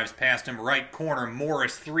 Brown drives past him, right corner,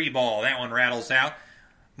 Morris 3-ball. That one rattles out.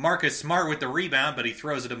 Marcus Smart with the rebound, but he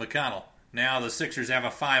throws it to McConnell. Now the Sixers have a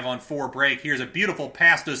 5-on-4 break. Here's a beautiful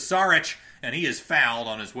pass to Saric, and he is fouled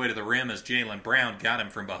on his way to the rim as Jaylen Brown got him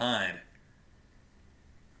from behind.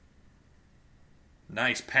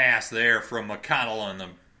 Nice pass there from McConnell on the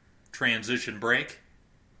transition break.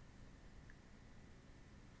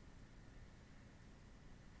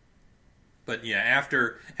 But yeah,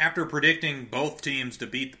 after predicting both teams to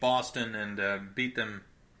beat Boston and beat them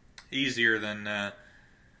easier than a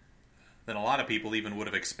lot of people even would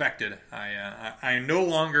have expected, I no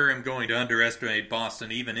longer am going to underestimate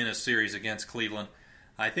Boston even in a series against Cleveland.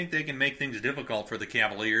 I think they can make things difficult for the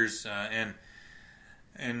Cavaliers,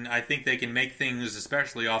 and I think they can make things,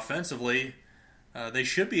 especially offensively, they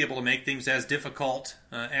should be able to make things as difficult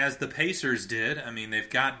as the Pacers did. I mean, they've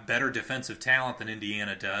got better defensive talent than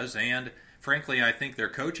Indiana does, and frankly, I think their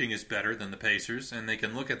coaching is better than the Pacers, and they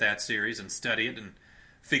can look at that series and study it and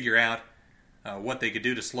figure out what they could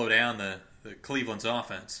do to slow down the Cleveland's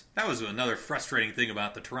offense. That was another frustrating thing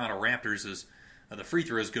about the Toronto Raptors is the free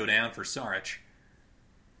throws go down for Saric.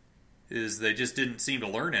 Is they just didn't seem to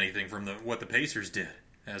learn anything from what the Pacers did.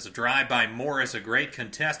 As a drive by Morris, a great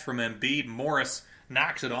contest from Embiid. Morris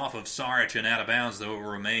knocks it off of Saric and out of bounds, though it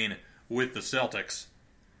will remain with the Celtics.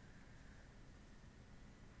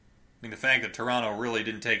 mean, the fact that Toronto really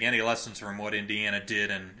didn't take any lessons from what Indiana did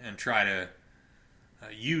and try to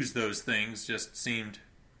use those things just seemed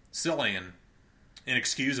silly and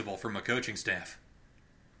inexcusable from a coaching staff.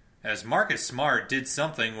 As Marcus Smart did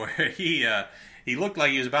something where he looked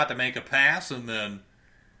like he was about to make a pass and then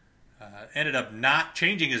ended up not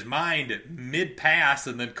changing his mind mid-pass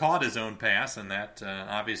and then caught his own pass, and that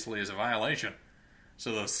obviously is a violation.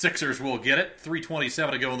 So the Sixers will get it.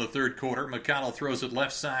 3:27 to go in the third quarter. McConnell throws it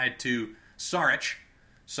left side to Saric.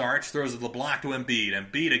 Saric throws it the block to Embiid.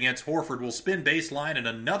 Embiid against Horford will spin baseline and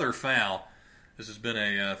another foul. This has been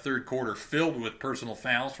a third quarter filled with personal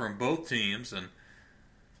fouls from both teams, and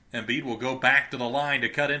Embiid will go back to the line to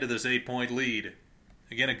cut into this 8-point lead.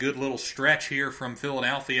 Again, a good little stretch here from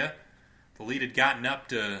Philadelphia. The lead had gotten up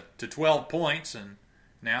to 12 points, and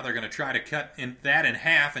now they're going to try to cut that in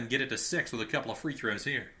half and get it to 6 with a couple of free throws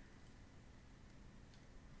here.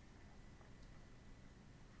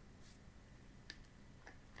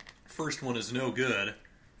 First one is no good,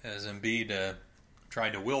 as Embiid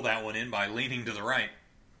tried to will that one in by leaning to the right.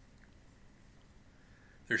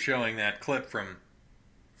 They're showing that clip from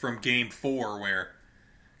Game 4 where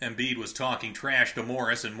Embiid was talking trash to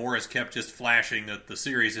Morris, and Morris kept just flashing that the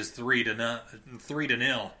series is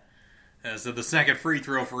 3-0. As the second free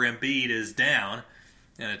throw for Embiid is down,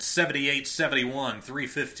 and it's 78-71,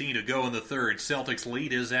 3:15 to go in the third. Celtics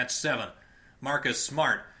lead is at 7. Marcus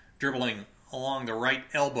Smart dribbling along the right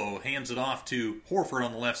elbow, hands it off to Horford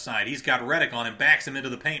on the left side. He's got Redick on him, backs him into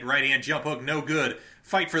the paint, right-hand jump hook, no good.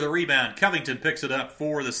 Fight for the rebound. Covington picks it up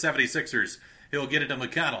for the 76ers. He'll get it to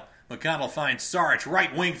McConnell. McConnell finds Saric,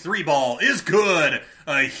 right wing three ball is good.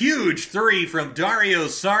 A huge three from Dario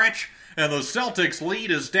Saric, and the Celtics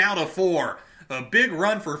lead is down to 4. A big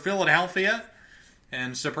run for Philadelphia,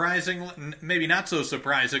 and surprisingly, maybe not so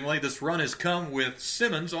surprisingly, this run has come with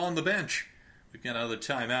Simmons on the bench. We've got another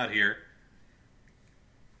timeout here.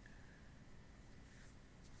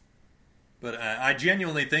 But I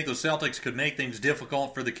genuinely think the Celtics could make things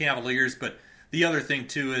difficult for the Cavaliers. But the other thing,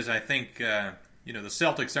 too, is I think the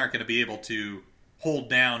Celtics aren't going to be able to hold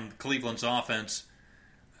down Cleveland's offense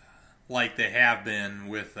like they have been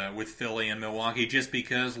with Philly and Milwaukee, just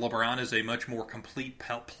because LeBron is a much more complete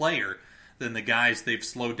player than the guys they've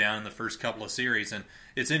slowed down in the first couple of series. And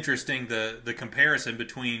it's interesting, the comparison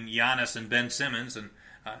between Giannis and Ben Simmons. And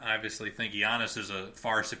I obviously think Giannis is a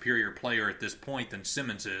far superior player at this point than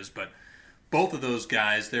Simmons is, but both of those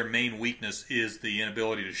guys, their main weakness is the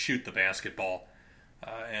inability to shoot the basketball.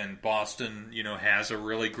 And Boston, has a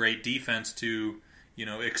really great defense to,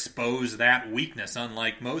 expose that weakness,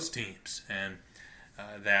 unlike most teams. And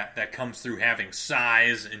that comes through having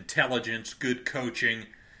size, intelligence, good coaching,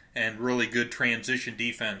 and really good transition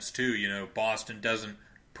defense, too. Boston doesn't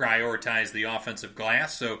prioritize the offensive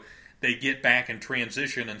glass, so they get back in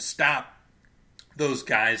transition and stop those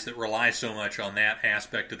guys that rely so much on that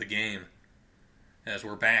aspect of the game. As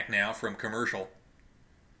we're back now from commercial.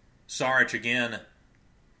 Saric again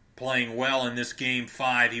playing well in this Game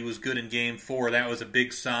 5. He was good in Game 4. That was a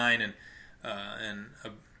big sign, and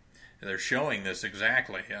they're showing this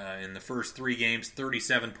exactly. In the first 3 games,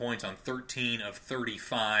 37 points on 13 of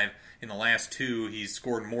 35. In the last 2, he's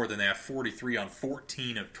scored more than that, 43 on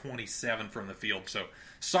 14 of 27 from the field. So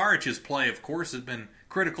Saric's play, of course, has been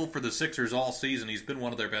critical for the Sixers all season. He's been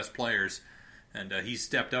one of their best players. And he's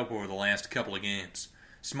stepped up over the last couple of games.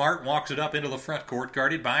 Smart walks it up into the front court,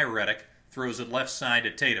 guarded by Redick. Throws it left side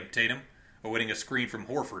to Tatum. Tatum awaiting a screen from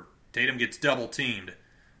Horford. Tatum gets double-teamed.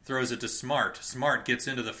 Throws it to Smart. Smart gets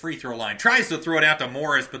into the free throw line. Tries to throw it out to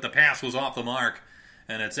Morris, but the pass was off the mark.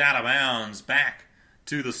 And it's out of bounds back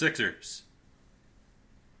to the Sixers.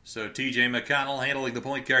 So T.J. McConnell handling the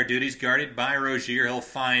point guard duties, guarded by Rozier. He'll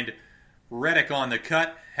find Redick on the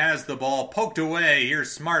cut, has the ball poked away.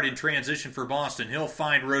 Here's Smart in transition for Boston. He'll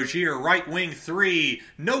find Rozier, right wing 3.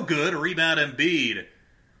 No good. Rebound Embiid.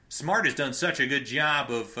 Smart has done such a good job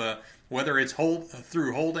of, whether it's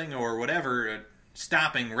through holding or whatever,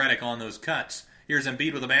 stopping Redick on those cuts. Here's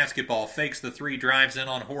Embiid with the basketball. Fakes the 3, drives in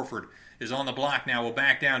on Horford. Is on the block now, will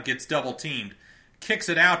back down, gets double-teamed. Kicks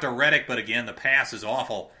it out to Redick, but again, the pass is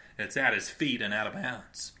awful. It's at his feet and out of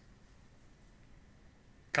bounds.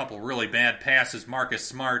 Couple really bad passes. Marcus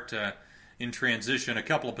Smart in transition a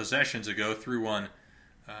couple of possessions ago threw one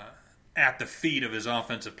at the feet of his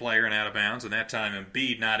offensive player and out of bounds, and that time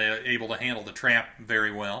Embiid not able to handle the trap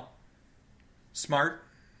very well. Smart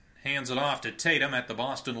hands it off to Tatum at the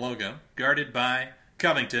Boston logo, guarded by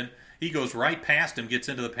Covington. He goes right past him, gets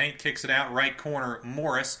into the paint, kicks it out, right corner.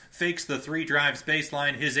 Morris fakes the 3, drives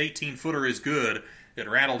baseline. His 18-footer is good. It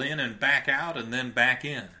rattled in and back out and then back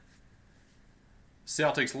in.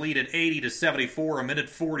 Celtics lead at 80-74, a minute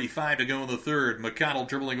 45 to go in the third. McConnell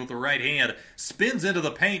dribbling with the right hand, spins into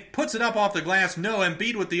the paint, puts it up off the glass. No,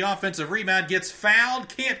 Embiid with the offensive rebound, gets fouled,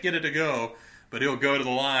 can't get it to go, but he'll go to the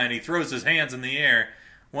line. He throws his hands in the air,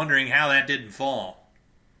 wondering how that didn't fall.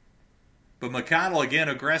 But McConnell again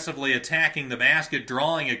aggressively attacking the basket,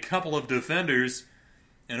 drawing a couple of defenders,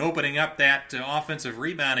 and opening up that offensive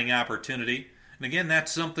rebounding opportunity. And again,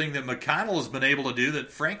 that's something that McConnell has been able to do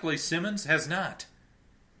that, frankly, Simmons has not.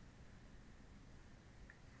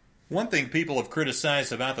 One thing people have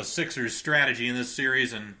criticized about the Sixers' strategy in this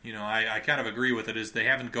series, and I kind of agree with it, is they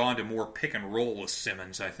haven't gone to more pick and roll with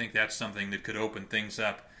Simmons. I think that's something that could open things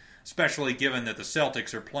up, especially given that the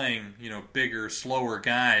Celtics are playing, bigger, slower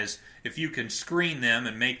guys. If you can screen them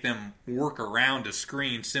and make them work around a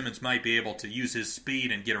screen, Simmons might be able to use his speed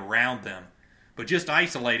and get around them. But just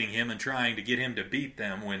isolating him and trying to get him to beat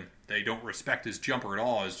them when they don't respect his jumper at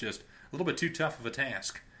all is just a little bit too tough of a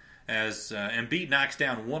task. As Embiid knocks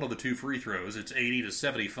down one of the two free throws, it's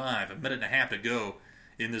 80-75, a minute and a half to go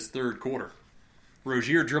in this third quarter.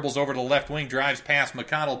 Rozier dribbles over to the left wing, drives past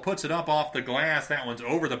McConnell, puts it up off the glass. That one's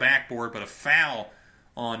over the backboard, but a foul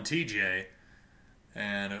on TJ.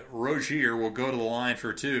 And Rozier will go to the line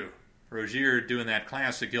for two. Rozier doing that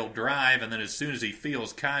classic, he'll drive, and then as soon as he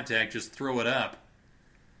feels contact, just throw it up.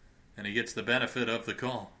 And he gets the benefit of the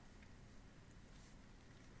call.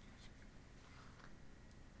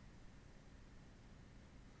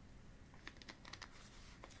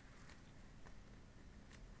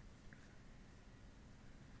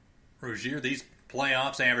 Rozier, these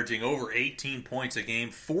playoffs, averaging over 18 points a game,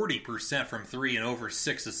 40% from three, and over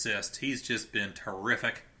 6 assists. He's just been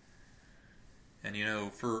terrific. And,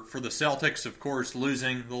 for the Celtics, of course,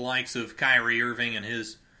 losing the likes of Kyrie Irving and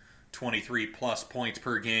his 23-plus points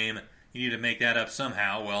per game, you need to make that up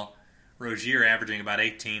somehow. Well, Rozier averaging about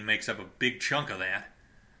 18 makes up a big chunk of that.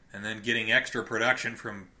 And then getting extra production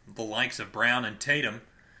from the likes of Brown and Tatum,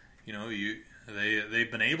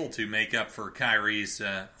 they've been able to make up for Kyrie's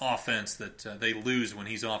offense that they lose when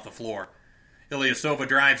he's off the floor. Ilyasova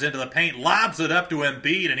drives into the paint, lobs it up to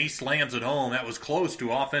Embiid, and he slams it home. That was close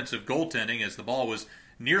to offensive goaltending as the ball was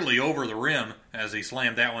nearly over the rim as he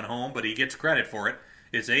slammed that one home, but he gets credit for it.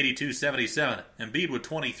 It's 82-77. Embiid with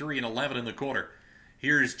 23 and 11 in the quarter.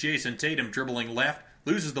 Here's Jason Tatum dribbling left,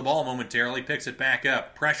 loses the ball momentarily, picks it back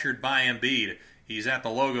up, pressured by Embiid. He's at the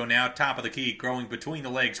logo now, top of the key, going between the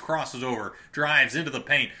legs, crosses over, drives into the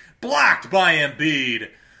paint, blocked by Embiid.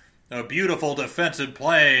 A beautiful defensive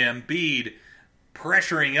play. Embiid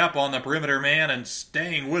pressuring up on the perimeter man and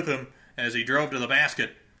staying with him as he drove to the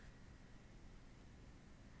basket.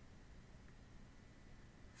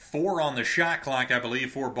 4 on the shot clock, I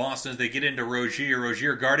believe, for Boston as they get into Rozier.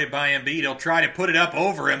 Rozier guarded by Embiid. He'll try to put it up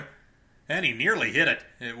over him, and he nearly hit it.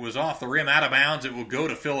 It was off the rim, out of bounds. It will go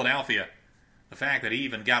to Philadelphia. The fact that he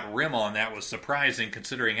even got rim on that was surprising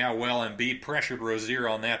considering how well Embiid pressured Rozier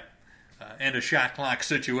on that end of shot clock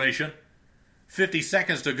situation. 50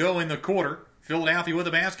 seconds to go in the quarter. Philadelphia with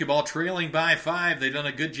the basketball, trailing by 5. They've done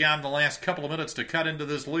a good job in the last couple of minutes to cut into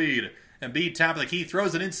this lead. Embiid, top of the key,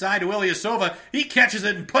 throws it inside to Ilyasova. He catches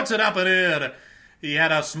it and puts it up and in. He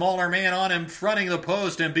had a smaller man on him fronting the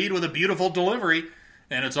post. Embiid with a beautiful delivery.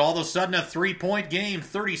 And it's all of a sudden a 3-point game.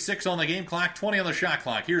 36 on the game clock, 20 on the shot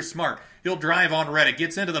clock. Here's Smart. He'll drive on Redick,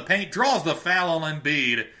 gets into the paint, draws the foul on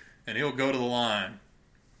Embiid, and he'll go to the line.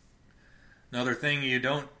 Another thing you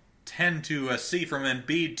don't tend to see from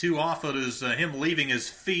Embiid too often is him leaving his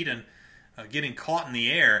feet and getting caught in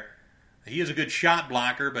the air. He is a good shot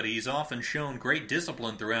blocker, but he's often shown great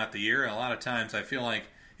discipline throughout the year. A lot of times I feel like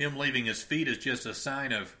him leaving his feet is just a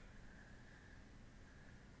sign of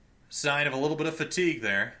a little bit of fatigue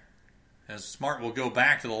there. As Smart will go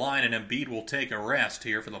back to the line and Embiid will take a rest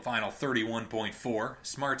here for the final 31.4.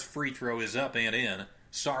 Smart's free throw is up and in.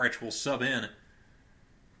 Saric will sub in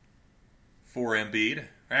for Embiid.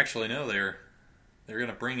 Actually, no, they're going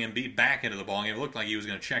to bring Embiid back into the ballgame. It looked like he was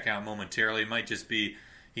going to check out momentarily. It might just be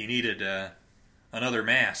he needed another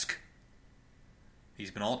mask.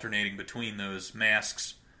 He's been alternating between those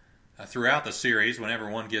masks throughout the series. Whenever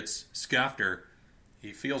one gets scuffed or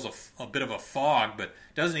he feels a bit of a fog, but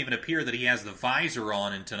doesn't even appear that he has the visor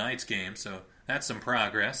on in tonight's game, so that's some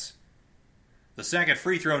progress. The second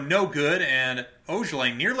free throw, no good, and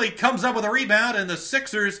Ojeleye nearly comes up with a rebound, and the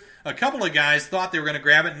Sixers, a couple of guys thought they were going to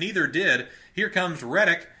grab it, neither did. Here comes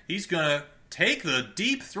Redick. He's going to take the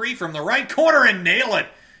deep three from the right corner and nail it.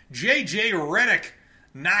 J.J. Redick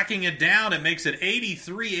knocking it down and makes it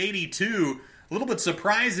 83-82. A little bit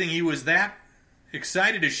surprising he was that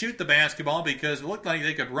excited to shoot the basketball because it looked like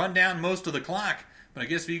they could run down most of the clock. But I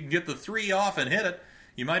guess if you can get the three off and hit it,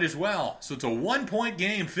 You might as well. So it's a 1-point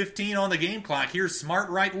game, 15 on the game clock. Here's Smart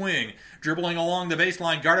right wing, dribbling along the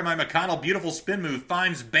baseline, guarded by McConnell. Beautiful spin move,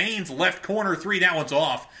 finds Baines, left corner, 3. That one's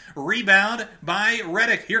off. Rebound by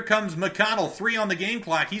Redick. Here comes McConnell, 3 on the game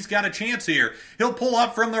clock. He's got a chance here. He'll pull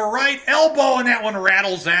up from the right elbow, and that one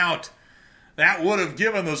rattles out. That would have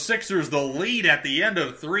given the Sixers the lead at the end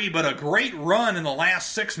of 3, but a great run in the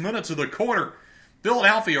last 6 minutes of the quarter.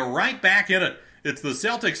 Philadelphia right back in it. It's the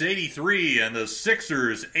Celtics 83 and the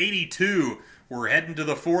Sixers 82. We're heading to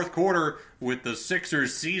the fourth quarter with the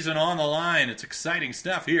Sixers season on the line. It's exciting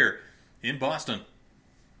stuff here in Boston.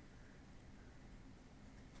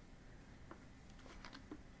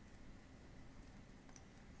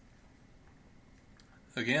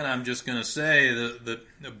 Again, I'm just going to say that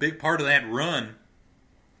a big part of that run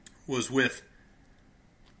was with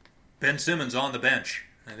Ben Simmons on the bench.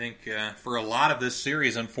 I think for a lot of this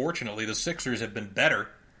series, unfortunately, the Sixers have been better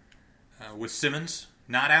with Simmons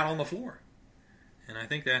not out on the floor. And I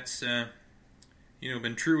think that's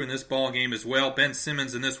been true in this ball game as well. Ben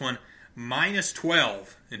Simmons in this one, minus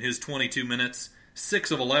 12 in his 22 minutes,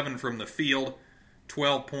 6 of 11 from the field,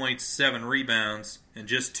 12 points, 7 rebounds, and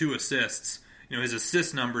just 2 assists. His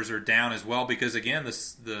assist numbers are down as well because, again,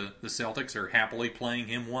 the Celtics are happily playing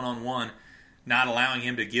him one-on-one, not allowing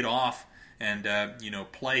him to get off and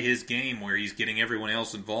play his game where he's getting everyone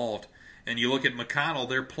else involved. And you look at McConnell,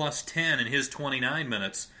 they're plus 10 in his 29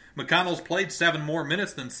 minutes. McConnell's played 7 more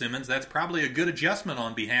minutes than Simmons. That's probably a good adjustment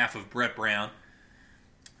on behalf of Brett Brown.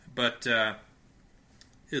 But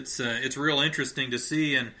it's real interesting to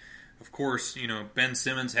see. And, of course, Ben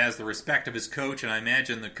Simmons has the respect of his coach, and I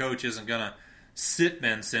imagine the coach isn't going to sit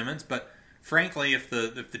Ben Simmons. But, frankly, if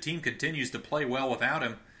the team continues to play well without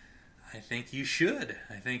him, I think you should.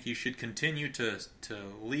 I think you should continue to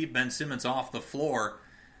leave Ben Simmons off the floor,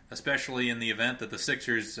 especially in the event that the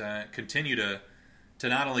Sixers continue to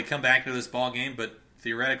not only come back to this ball game, but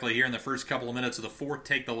theoretically here in the first couple of minutes of the fourth,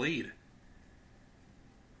 take the lead.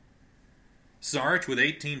 Saric with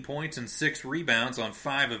 18 points and 6 rebounds on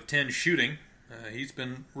 5 of 10 shooting. He's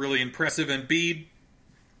been really impressive. Embiid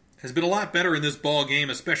has been a lot better in this ball game,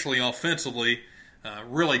 especially offensively.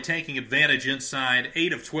 Really taking advantage inside.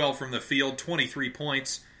 8 of 12 from the field, 23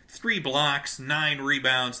 points, 3 blocks, 9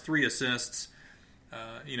 rebounds, 3 assists.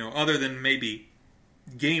 Other than maybe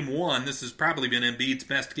Game 1, this has probably been Embiid's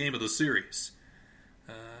best game of the series.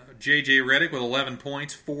 J.J. Redick with 11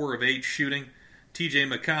 points, 4 of 8 shooting. T.J.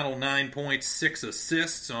 McConnell, 9 points, 6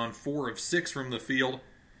 assists on 4 of 6 from the field.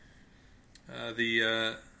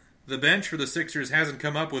 The bench for the Sixers hasn't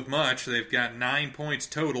come up with much. They've got 9 points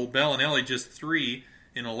total. Bellinelli just 3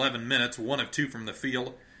 in 11 minutes, 1 of 2 from the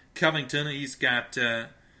field. Covington, he's got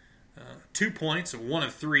 2 points, 1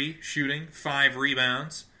 of 3 shooting, 5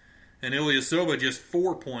 rebounds. And Ilyasova just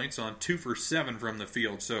 4 points on 2 for 7 from the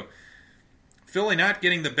field. So Philly not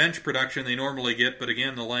getting the bench production they normally get, but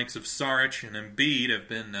again, the likes of Saric and Embiid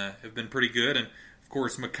have been pretty good. And of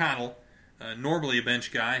course, McConnell, normally a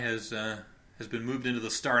bench guy, has been moved into the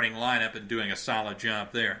starting lineup and doing a solid job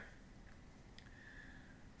there.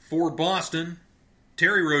 For Boston,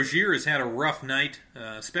 Terry Rozier has had a rough night,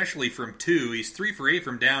 especially from 2. He's 3 for 8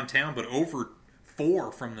 from downtown, but over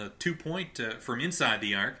 4 from the 2-point from inside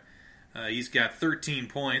the arc. He's got 13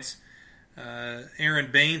 points.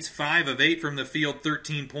 Aaron Baines, 5 of 8 from the field,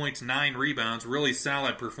 13 points, 9 rebounds. Really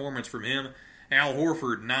solid performance from him. Al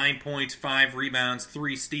Horford, 9 points, 5 rebounds,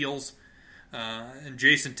 3 steals. And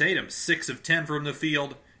Jason Tatum, 6 of 10 from the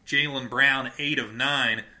field. Jaylen Brown, 8 of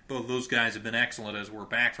 9. Both of those guys have been excellent as we're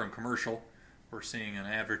back from commercial. We're seeing an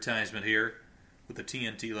advertisement here with the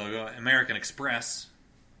TNT logo. American Express.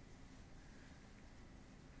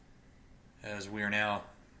 As we are now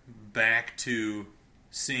back to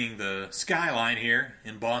seeing the skyline here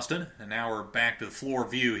in Boston. And now we're back to the floor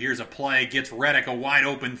view. Here's a play. Gets Redick a wide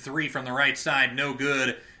open 3 from the right side. No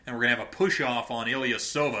good. And we're going to have a push-off on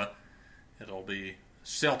Ilyasova. It'll be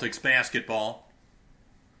Celtics basketball.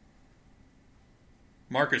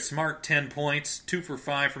 Marcus Smart, 10 points, 2 for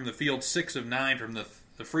 5 from the field, 6 of 9 from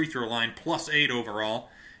the free throw line, plus 8 overall.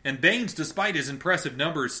 And Baines, despite his impressive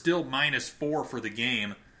numbers, still minus 4 for the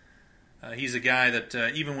game. He's a guy that,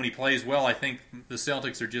 even when he plays well, I think the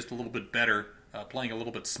Celtics are just a little bit better, playing a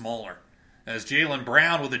little bit smaller. As Jaylen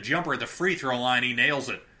Brown with a jumper at the free throw line, he nails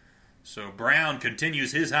it. So Brown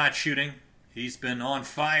continues his hot shooting. He's been on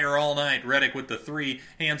fire all night. Redick with the 3,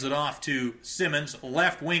 hands it off to Simmons.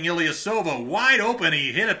 Left wing Ilyasova, wide open.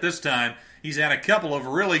 He hit it this time. He's had a couple of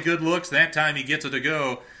really good looks. That time he gets it to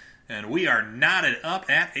go. And we are knotted up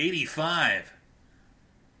at 85.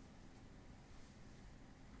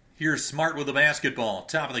 Here's Smart with the basketball.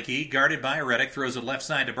 Top of the key, guarded by Redick. Throws it left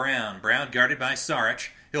side to Brown. Brown guarded by Saric.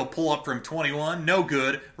 He'll pull up from 21. No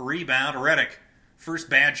good. Rebound, Redick. First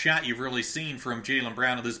bad shot you've really seen from Jaylen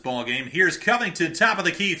Brown in this ball game. Here's Covington, top of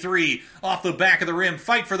the key three. Off the back of the rim.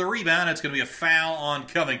 Fight for the rebound. It's going to be a foul on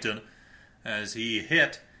Covington as he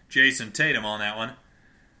hit Jason Tatum on that one.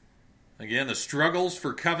 Again, the struggles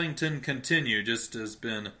for Covington continue. Just has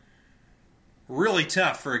been really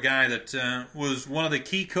tough for a guy that was one of the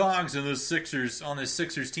key cogs in this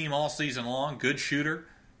Sixers team all season long. Good shooter,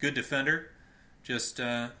 good defender. Just,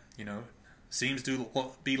 seems to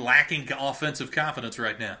be lacking offensive confidence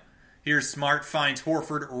right now. Here's Smart, finds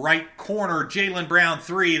Horford, right corner, Jaylen Brown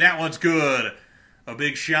three. That one's good. A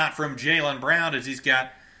big shot from Jaylen Brown as he's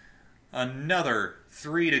got another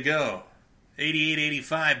three to go.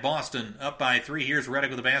 88-85, Boston up by three. Here's Redick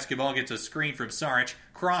with the basketball, gets a screen from Saric,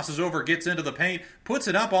 crosses over, gets into the paint, puts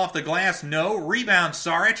it up off the glass, no. Rebound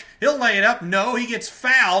Saric, he'll lay it up, no. He gets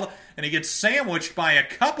fouled, and he gets sandwiched by a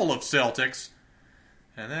couple of Celtics.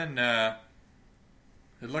 And then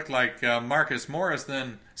it looked like Marcus Morris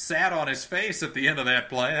then sat on his face at the end of that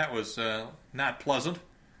play. That was not pleasant.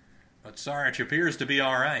 But Saric appears to be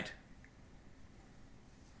all right.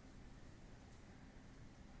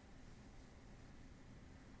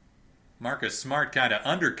 Marcus Smart kind of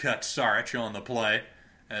undercut Saric on the play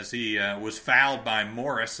as he was fouled by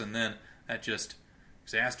Morris, and then that just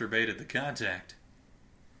exacerbated the contact.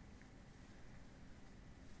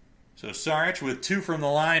 So Saric with two from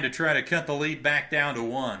the line to try to cut the lead back down to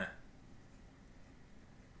one.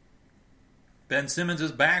 Ben Simmons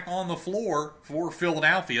is back on the floor for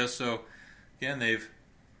Philadelphia, so again they've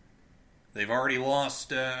already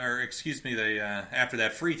lost, after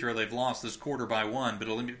that free throw they've lost this quarter by one. But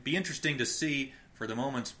it'll be interesting to see for the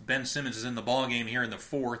moment Ben Simmons is in the ball game here in the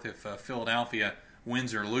fourth if Philadelphia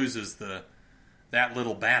wins or loses that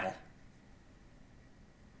little battle.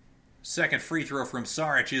 Second free throw from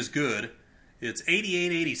Saric is good. It's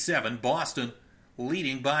 88-87. Boston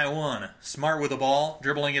leading by one. Smart with the ball,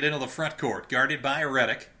 dribbling it into the front court. Guarded by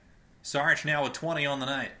Redick. Saric now with 20 on the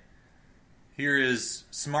night. Here is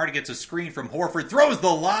Smart, gets a screen from Horford. Throws the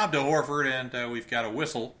lob to Horford, and we've got a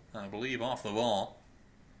whistle, I believe, off the ball.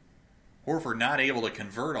 Horford not able to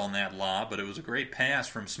convert on that lob, but it was a great pass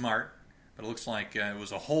from Smart. But it looks like it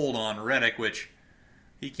was a hold on Redick, which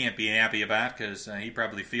he can't be happy about because he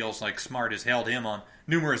probably feels like Smart has held him on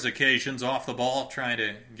numerous occasions off the ball trying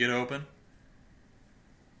to get open.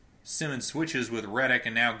 Simmons switches with Redick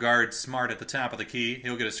and now guards Smart at the top of the key.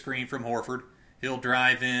 He'll get a screen from Horford. He'll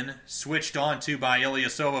drive in. Switched onto by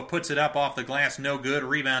Ilyasova. Puts it up off the glass. No good.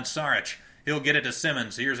 Rebound Saric. He'll get it to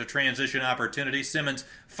Simmons. Here's a transition opportunity. Simmons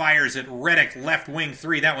fires it. Redick left wing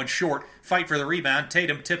three. That one's short. Fight for the rebound.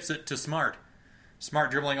 Tatum tips it to Smart.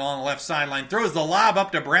 Smart dribbling along the left sideline. Throws the lob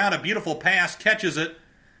up to Brown. A beautiful pass. Catches it.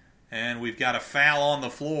 And we've got a foul on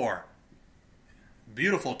the floor.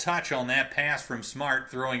 Beautiful touch on that pass from Smart.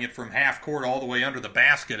 Throwing it from half court all the way under the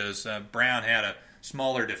basket as Brown had a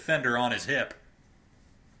smaller defender on his hip.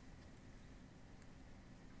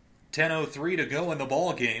 10:03 to go in the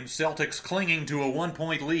ball game. Celtics clinging to a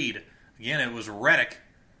 1-point lead. Again, it was Redick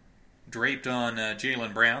draped on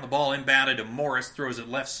Jaylen Brown. The ball inbounded to Morris. Throws it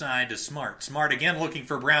left side to Smart. Smart again looking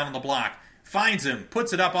for Brown on the block. Finds him.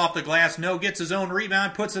 Puts it up off the glass. No. Gets his own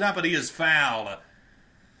rebound. Puts it up, and he is fouled.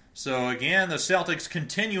 So again, the Celtics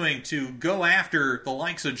continuing to go after the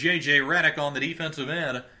likes of J.J. Redick on the defensive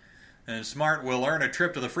end. And Smart will earn a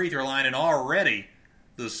trip to the free throw line, and already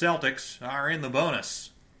the Celtics are in the bonus.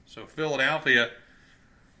 So Philadelphia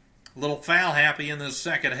a little foul happy in the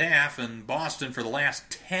second half, and Boston for the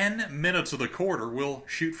last 10 minutes of the quarter will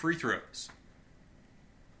shoot free throws.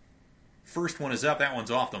 First one is up. That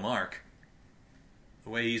one's off the mark. The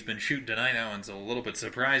way he's been shooting tonight, that one's a little bit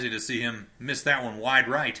surprising to see him miss that one wide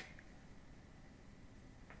right.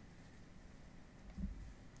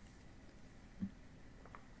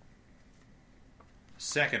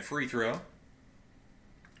 Second free throw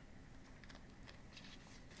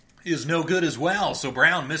is no good as well, so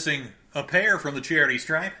Brown missing a pair from the charity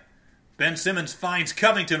stripe. Ben Simmons finds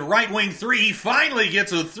Covington, right wing three. He finally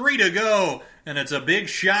gets a three to go, and it's a big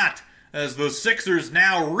shot as the Sixers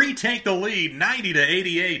now retake the lead,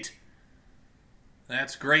 90-88.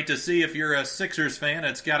 That's great to see if you're a Sixers fan.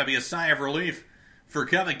 It's got to be a sigh of relief for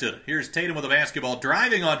Covington. Here's Tatum with the basketball,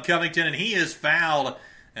 driving on Covington, and he is fouled.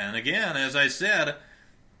 And again, as I said,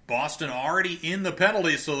 Boston already in the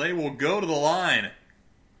penalty, so they will go to the line.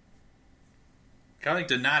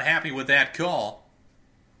 Covington not happy with that call.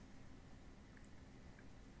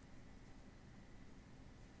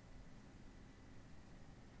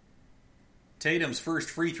 Tatum's first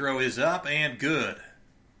free throw is up and good.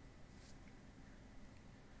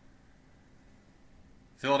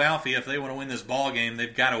 Philadelphia, if they want to win this ball game,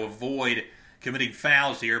 they've got to avoid committing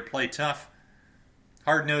fouls here. Play tough,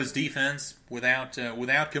 hard-nosed defense without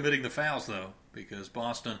committing the fouls, though, because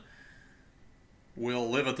Boston will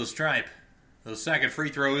live at the stripe. The second free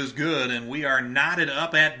throw is good, and we are knotted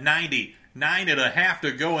up at 90. 9.5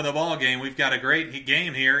 to go in the ball game. We've got a great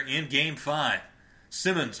game here in Game 5.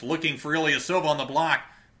 Simmons looking for Ilyasova on the block.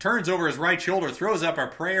 Turns over his right shoulder, throws up a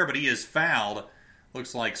prayer, but he is fouled.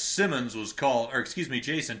 Looks like Simmons was called,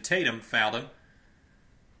 Jason Tatum fouled him.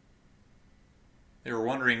 They were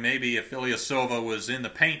wondering maybe if Ilyasova was in the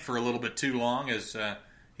paint for a little bit too long, as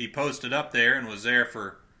he posted up there and was there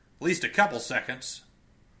for at least a couple seconds.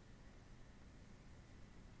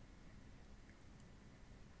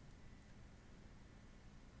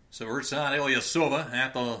 So Ersan Ilyasova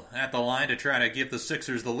at the line to try to give the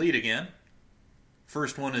Sixers the lead again.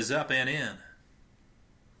 First one is up and in.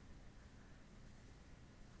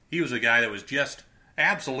 He was a guy that was just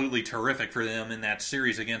absolutely terrific for them in that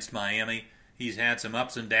series against Miami. He's had some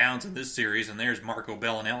ups and downs in this series, and there's Marco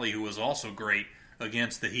Bellinelli, who was also great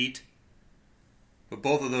against the Heat. But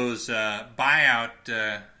both of those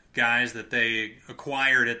buyout guys that they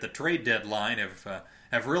acquired at the trade deadline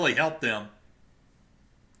have really helped them,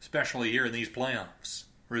 especially here in these playoffs.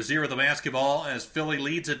 Rozier with the basketball as Philly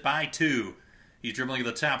leads it by 2. He's dribbling at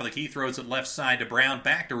the top of the key, throws it left side to Brown,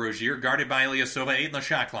 back to Rozier, guarded by Ilyasova, 8 in the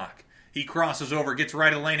shot clock. He crosses over, gets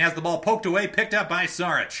right of the lane, has the ball poked away, picked up by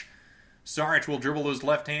Saric. Saric will dribble his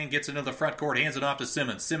left hand, gets into the front court, hands it off to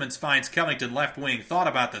Simmons. Simmons finds Covington left wing, thought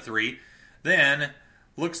about the three. Then,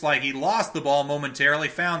 looks like he lost the ball momentarily,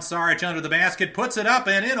 found Saric under the basket, puts it up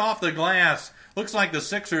and in off the glass. Looks like the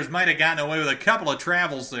Sixers might have gotten away with a couple of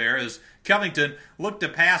travels there as Covington looked to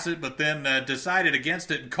pass it, but then decided against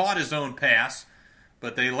it and caught his own pass.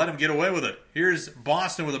 But they let him get away with it. Here's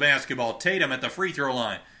Boston with the basketball. Tatum at the free throw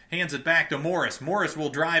line. Hands it back to Morris. Morris will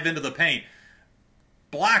drive into the paint.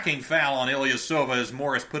 Blocking foul on Ilyasova as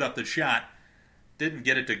Morris put up the shot. Didn't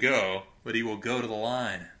get it to go, but he will go to the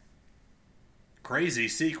line. Crazy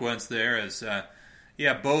sequence there as,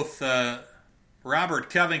 both Robert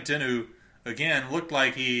Covington, who, again, looked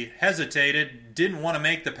like he hesitated, didn't want to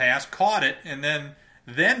make the pass, caught it, and then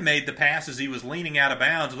made the pass as he was leaning out of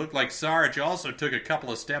bounds. It looked like Saric also took a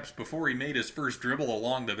couple of steps before he made his first dribble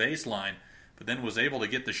along the baseline, but then was able to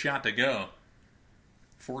get the shot to go.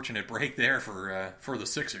 Fortunate break there for the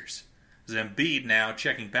Sixers. Embiid now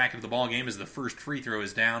checking back into the ballgame as the first free throw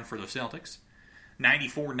is down for the Celtics.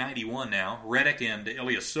 94-91 now. Redick and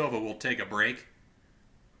Ilyasova will take a break.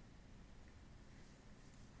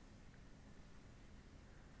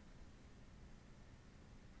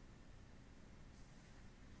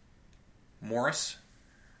 Morris,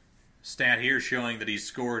 stat here showing that he's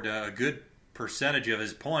scored a good percentage of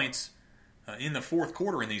his points in the fourth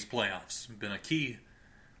quarter in these playoffs. Been a key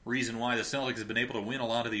reason why the Celtics have been able to win a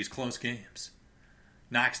lot of these close games.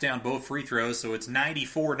 Knocks down both free throws, so it's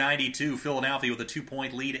 94-92. Philadelphia with a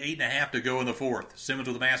 2-point lead, 8.5 to go in the fourth. Simmons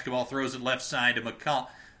with the basketball, throws it left side to McConnell.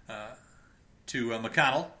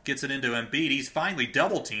 Gets it into Embiid. He's finally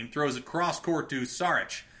double-teamed, throws it cross-court to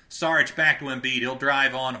Saric. Saric back to Embiid. He'll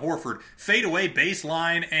drive on Horford. Fade away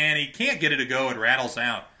baseline, and he can't get it to go. It rattles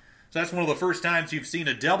out. So that's one of the first times you've seen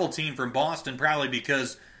a double team from Boston, probably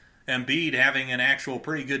because Embiid having an actual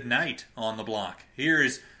pretty good night on the block.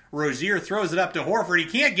 Here's Rozier, throws it up to Horford. He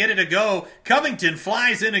can't get it to go. Covington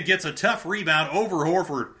flies in and gets a tough rebound over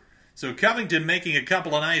Horford. So Covington making a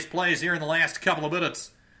couple of nice plays here in the last couple of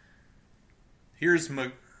minutes. Here's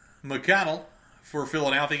McConnell for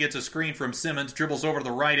Philadelphia. Gets a screen from Simmons. Dribbles over to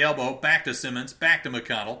the right elbow. Back to Simmons. Back to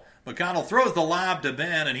McConnell. McConnell throws the lob to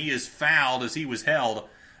Ben, and he is fouled as he was held.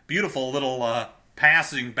 Beautiful little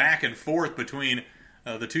passing back and forth between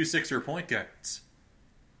the two Sixer point guards.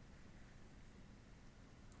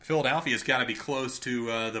 Philadelphia's got to be close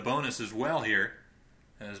to the bonus as well here,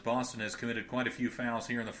 as Boston has committed quite a few fouls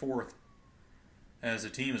here in the fourth as a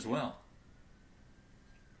team as well.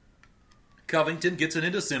 Covington gets it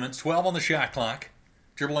into Simmons, 12 on the shot clock.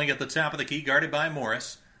 Dribbling at the top of the key, guarded by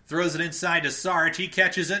Morris. Throws it inside to Saric. He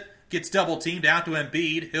catches it, gets double-teamed out to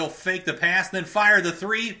Embiid. He'll fake the pass, then fire the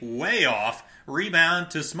three. Way off.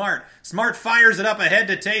 Rebound to Smart. Smart fires it up ahead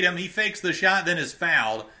to Tatum. He fakes the shot, then is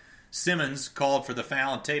fouled. Simmons called for the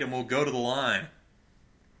foul, and Tatum will go to the line.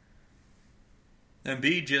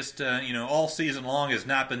 Embiid just, all season long has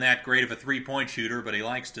not been that great of a three-point shooter, but he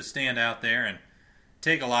likes to stand out there and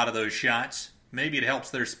take a lot of those shots. Maybe it helps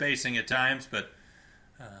their spacing at times, but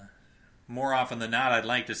more often than not, I'd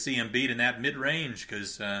like to see Embiid in that mid-range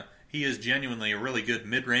because he is genuinely a really good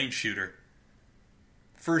mid-range shooter.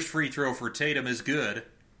 First free throw for Tatum is good.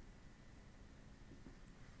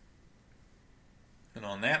 And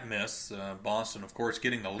on that miss, Boston, of course,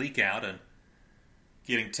 getting the leak out and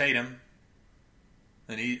getting Tatum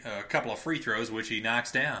and a couple of free throws, which he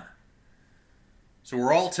knocks down. So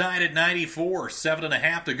we're all tied at 94,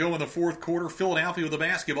 7.5 to go in the fourth quarter. Philadelphia with the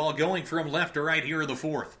basketball going from left to right here in the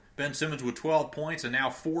fourth. Ben Simmons with 12 points and now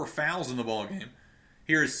 4 fouls in the ballgame.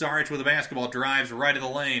 Here's Saric with the basketball, drives right of the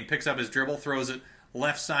lane, picks up his dribble, throws it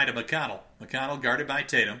left side of McConnell. McConnell guarded by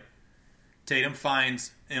Tatum. Tatum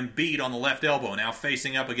finds Embiid on the left elbow, now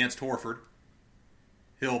facing up against Horford.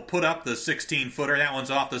 He'll put up the 16-footer. That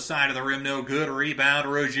one's off the side of the rim, no good.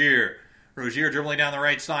 Rebound, Rozier. Rozier dribbling down the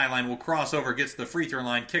right sideline, will cross over, gets the free throw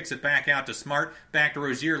line, kicks it back out to Smart. Back to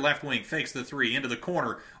Rozier, left wing, fakes the three, into the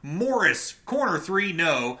corner. Morris, corner three,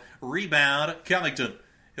 no. Rebound, Covington.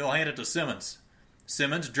 He'll hand it to Simmons.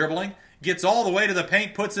 Simmons dribbling, gets all the way to the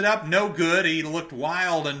paint, puts it up, no good. He looked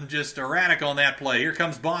wild and just erratic on that play. Here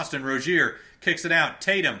comes Boston. Rozier kicks it out.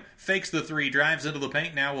 Tatum fakes the three, drives into the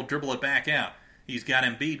paint, now will dribble it back out. He's got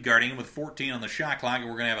Embiid guarding him with 14 on the shot clock, and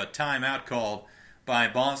we're going to have a timeout called by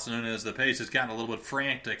Boston as the pace has gotten a little bit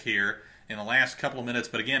frantic here in the last couple of minutes.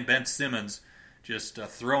 But again, Ben Simmons just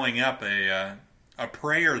throwing up a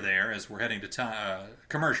prayer there as we're heading to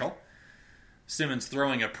commercial. Simmons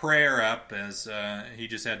throwing a prayer up as he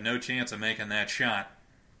just had no chance of making that shot.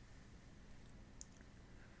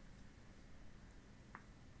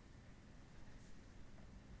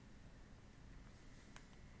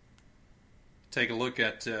 Take a look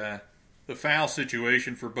at the foul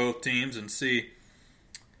situation for both teams and see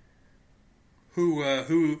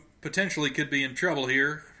who potentially could be in trouble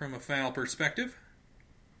here from a foul perspective.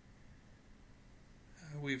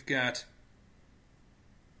 We've got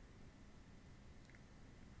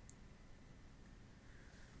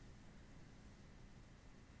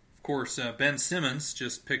of course Ben Simmons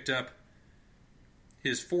just picked up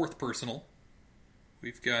his 4th personal.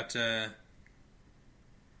 We've got you'll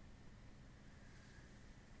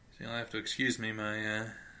have to excuse me, my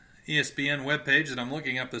ESPN webpage that I'm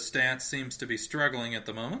looking up the stats seems to be struggling at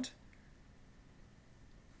the moment.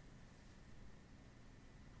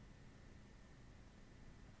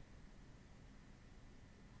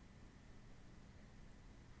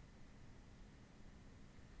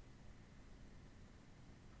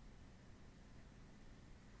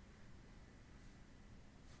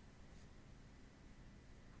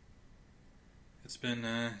 It's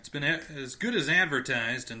been as good as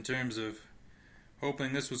advertised in terms of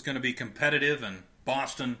hoping this was going to be competitive and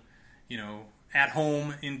Boston, at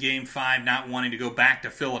home in Game 5, not wanting to go back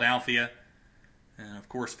to Philadelphia. And, of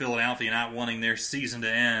course, Philadelphia not wanting their season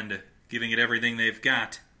to end, giving it everything they've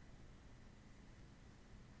got.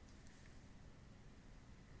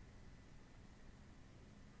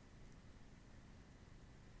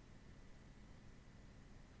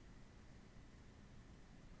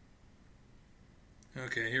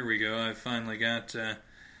 Okay, here we go. I've finally got the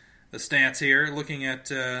stats here. Looking at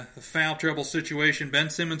the foul trouble situation, Ben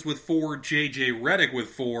Simmons with 4, J.J. Redick with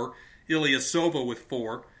 4, Ilyasova with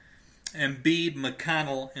 4, Embiid,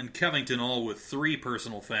 McConnell, and Covington all with 3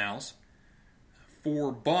 personal fouls.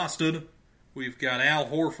 For Boston, we've got Al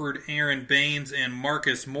Horford, Aaron Baines, and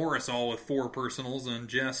Marcus Morris all with 4 personals, and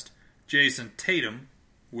just Jason Tatum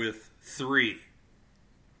with 3.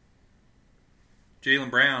 Jaylen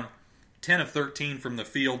Brown, 10 of 13 from the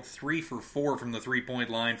field, 3 for 4 from the three-point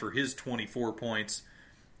line for his 24 points.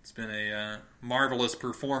 It's been a marvelous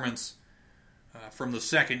performance from the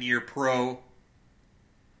second-year pro.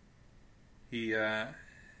 He, of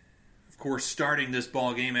course, starting this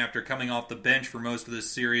ball game after coming off the bench for most of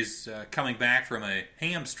this series, coming back from a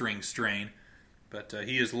hamstring strain. But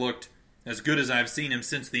he has looked as good as I've seen him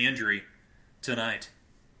since the injury tonight.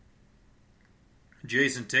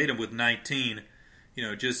 Jason Tatum with 19.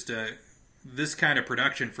 This kind of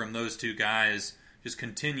production from those two guys just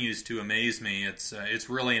continues to amaze me. It's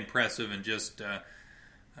really impressive, and just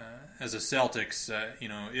as a Celtics,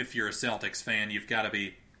 if you're a Celtics fan, you've got to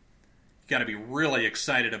be really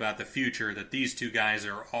excited about the future that these two guys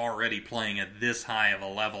are already playing at this high of a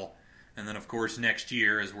level. And then, of course, next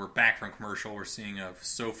year, as we're back from commercial, we're seeing a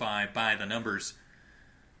SoFi by the numbers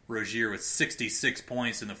Rozier with 66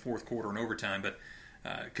 points in the fourth quarter and overtime, but.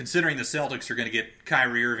 Considering the Celtics are going to get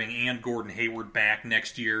Kyrie Irving and Gordon Hayward back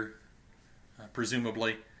next year,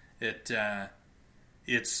 presumably,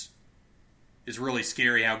 it's really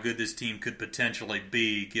scary how good this team could potentially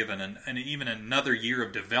be, given even another year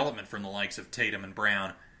of development from the likes of Tatum and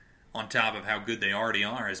Brown, on top of how good they already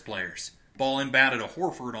are as players. Ball inbounded to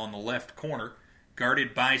Horford on the left corner,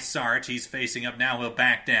 guarded by Saric. He's facing up now. He'll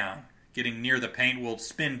back down. Getting near the paint, will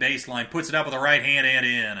spin baseline, puts it up with the right hand and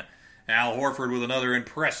in. Al Horford with another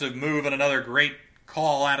impressive move and another great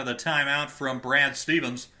call out of the timeout from Brad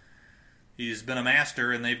Stevens. He's been a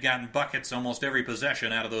master, and they've gotten buckets almost every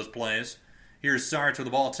possession out of those plays. Here's Sarge with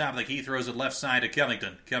the ball top of the key, throws it left side to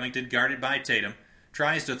Covington. Covington guarded by Tatum.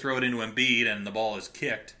 Tries to throw it into Embiid, and the ball is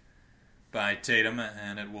kicked by Tatum,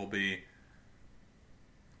 and it will be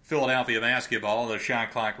Philadelphia basketball. The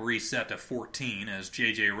shot clock reset to 14 as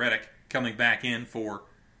J.J. Redick coming back in for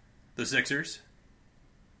the Sixers.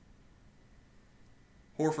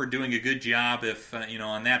 Horford doing a good job if,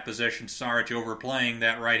 on that possession, Sarge overplaying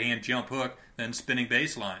that right-hand jump hook, then spinning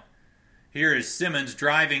baseline. Here is Simmons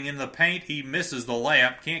driving in the paint. He misses the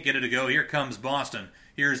layup. Can't get it to go. Here comes Boston.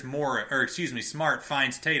 Here's Smart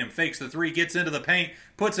finds Tatum. Fakes the three. Gets into the paint.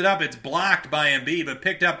 Puts it up. It's blocked by Embiid, but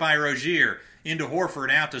picked up by Rozier. Into Horford.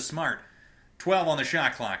 Out to Smart. 12 on the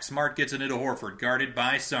shot clock. Smart gets it into Horford. Guarded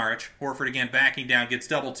by Saric. Horford again backing down. Gets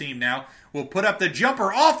double teamed now. Will put up the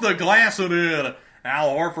jumper off the glass and in.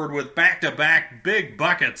 Al Horford with back-to-back big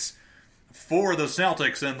buckets for the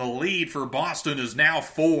Celtics. And the lead for Boston is now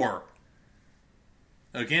 4.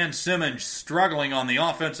 Again, Simmons struggling on the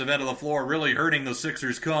offensive end of the floor, really hurting the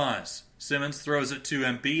Sixers' cause. Simmons throws it to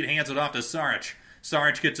Embiid, hands it off to Saric.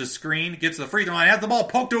 Saric gets a screen, gets the free throw line, has the ball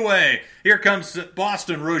poked away. Here comes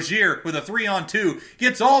Boston. Rozier with a 3-on-2,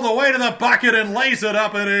 gets all the way to the bucket and lays it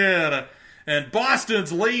up and in. And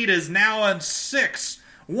Boston's lead is now on 6,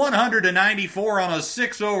 194 on a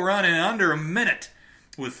 6-0 run in under a minute.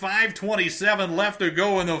 With 5:27 left to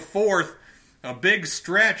go in the fourth, a big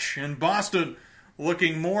stretch, and Boston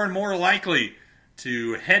looking more and more likely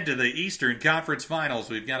to head to the Eastern Conference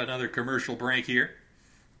Finals. We've got another commercial break here.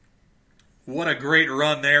 What a great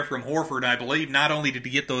run there from Horford, I believe. Not only did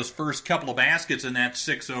he get those first couple of baskets in that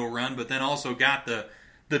 6-0 run, but then also got the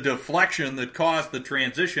deflection that caused the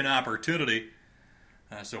transition opportunity.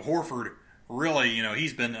 So Horford, really,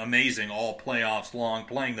 he's been amazing all playoffs long,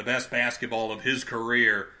 playing the best basketball of his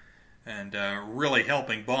career, and really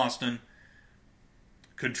helping Boston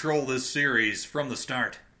control this series from the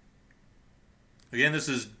start. Again, this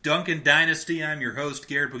is Duncan Dynasty. I'm your host,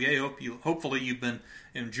 Garrett Bouguet. Hopefully you've been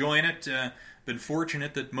enjoying it. Been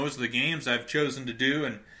fortunate that most of the games I've chosen to do,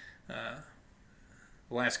 and the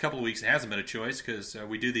last couple of weeks it hasn't been a choice because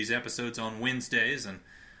we do these episodes on Wednesdays, and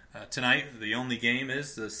tonight the only game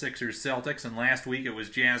is the Sixers-Celtics, and last week it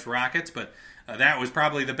was Jazz-Rockets, but that was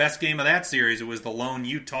probably the best game of that series. It was the lone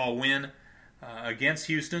Utah win against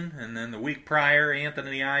Houston, and then the week prior,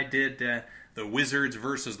 Anthony and I did the Wizards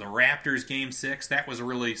versus the Raptors Game 6. That was a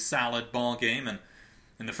really solid ball game, and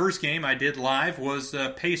the first game I did live was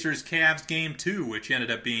Pacers-Cavs Game 2, which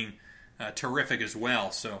ended up being terrific as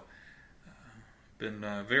well. So, been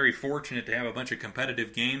very fortunate to have a bunch of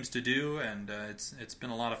competitive games to do, and it's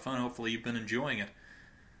been a lot of fun. Hopefully you've been enjoying it.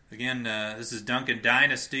 Again, this is Duncan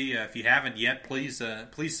Dynasty. If you haven't yet, please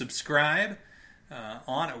subscribe.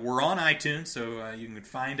 We're on iTunes, so you can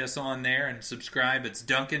find us on there and subscribe. It's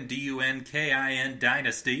Duncan, D-U-N-K-I-N,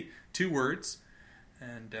 Dynasty, 2 words.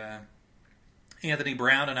 And Anthony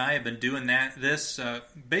Brown and I have been doing this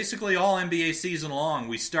basically all NBA season long.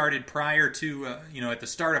 We started prior to, at the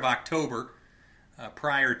start of October,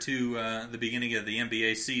 prior to the beginning of the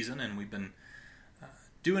NBA season, and we've been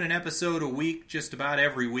doing an episode a week, just about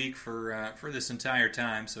every week for this entire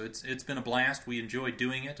time. So it's been a blast. We enjoyed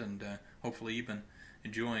doing it, and hopefully you've been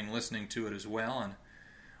enjoying listening to it as well. And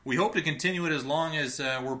we hope to continue it as long as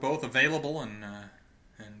we're both available and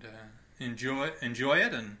enjoy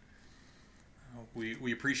it. And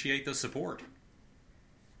we appreciate the support.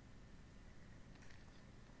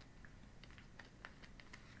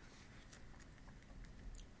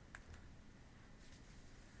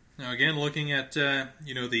 Now again, looking at the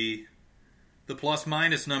plus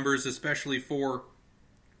minus numbers, especially for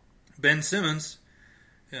Ben Simmons,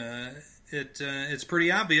 it's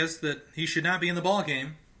pretty obvious that he should not be in the ball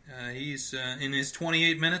game. He's in his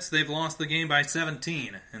 28 minutes, they've lost the game by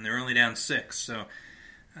 17, and they're only down 6. So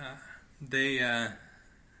I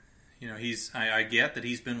get that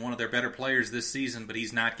he's been one of their better players this season, but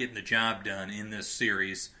he's not getting the job done in this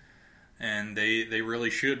series. And they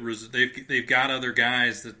really should. They've got other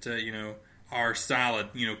guys that are solid.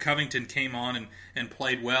 Covington came on and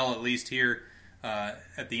played well, at least here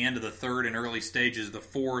at the end of the third and early stages of the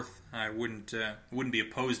fourth. I wouldn't be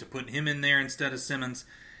opposed to putting him in there instead of Simmons.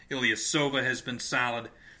 Ilyasova has been solid.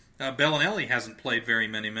 Bellinelli hasn't played very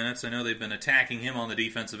many minutes. I know they've been attacking him on the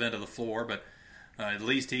defensive end of the floor, but at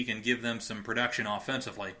least he can give them some production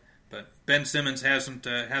offensively. But Ben Simmons hasn't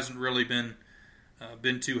really been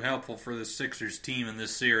too helpful for the Sixers team in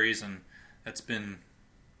this series, and that's been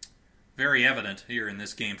very evident here in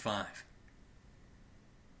this Game 5.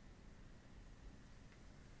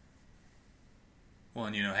 Well,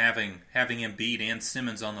 and having Embiid and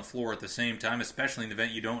Simmons on the floor at the same time, especially in the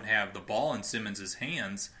event you don't have the ball in Simmons'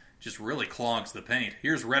 hands, just really clogs the paint.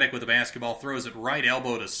 Here's Redick with the basketball, throws it right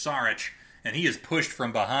elbow to Saric, and he is pushed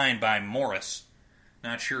from behind by Morris.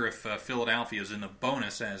 Not sure if Philadelphia is in the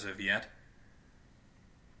bonus as of yet.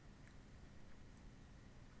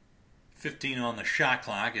 15 on the shot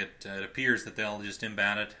clock. It appears that they'll just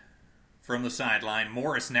inbound it from the sideline.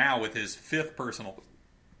 Morris now with his 5th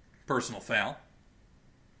personal foul.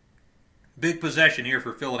 Big possession here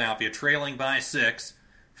for Philadelphia, trailing by 6.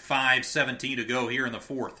 5:17 to go here in the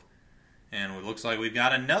 4th. And it looks like we've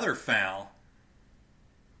got another foul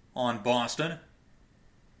on Boston.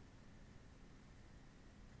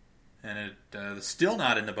 And it's still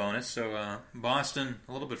not in the bonus, so Boston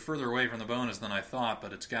a little bit further away from the bonus than I thought,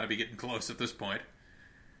 but it's got to be getting close at this point.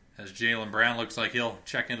 As Jaylen Brown looks like he'll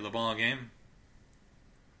check into the ball game.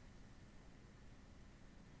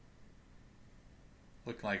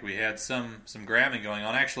 Looked like we had some grabbing going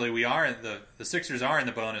on. Actually, we are the Sixers are in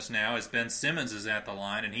the bonus now as Ben Simmons is at the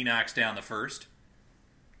line, and he knocks down the first.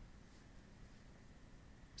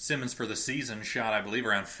 Simmons for the season shot, I believe,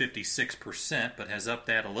 around 56%, but has upped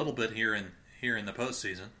that a little bit here in the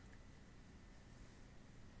postseason.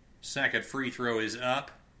 Second free throw is up,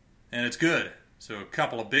 and it's good. So a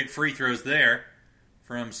couple of big free throws there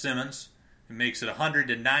from Simmons. It makes it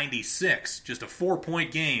 196, just a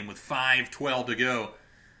 4-point game with 5:12 to go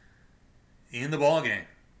in the ballgame.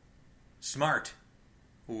 Smart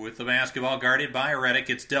with the basketball, guarded by Redick.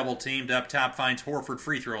 Gets double-teamed up top, finds Horford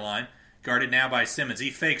free throw line. Guarded now by Simmons.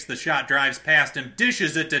 He fakes the shot, drives past him,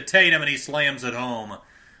 dishes it to Tatum, and he slams it home.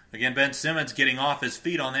 Again, Ben Simmons getting off his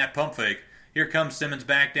feet on that pump fake. Here comes Simmons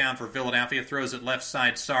back down for Philadelphia. Throws it left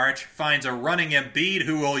side. Saric finds a running Embiid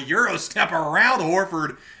who will Euro step around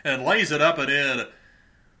Horford and lays it up and in.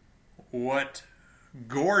 What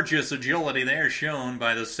gorgeous agility there shown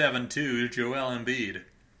by the 7'2", Joel Embiid.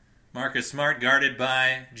 Marcus Smart guarded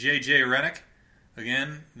by J.J. Redick.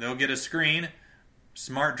 Again, they'll get a screen.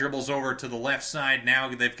 Smart dribbles over to the left side. Now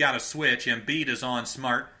they've got a switch. Embiid is on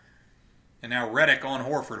Smart. And now Redick on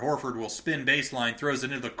Horford. Horford will spin baseline, throws it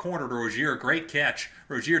into the corner to Rozier. Great catch.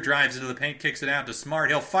 Rozier drives into the paint, kicks it out to Smart.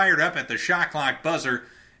 He'll fire it up at the shot clock buzzer.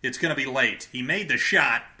 It's going to be late. He made the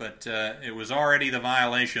shot, but it was already the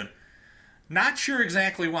violation. Not sure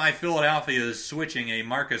exactly why Philadelphia is switching a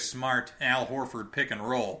Marcus Smart, Al Horford pick and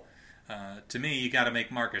roll. To me, you got to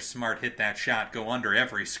make Marcus Smart hit that shot, go under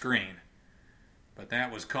every screen. But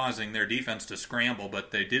that was causing their defense to scramble,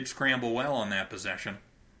 but they did scramble well on that possession,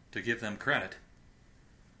 to give them credit.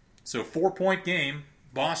 So 4-point game,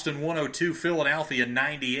 Boston 102, Philadelphia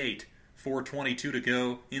 98, 4:22 to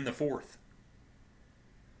go in the 4th.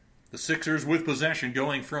 The Sixers with possession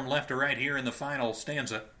going from left to right here in the final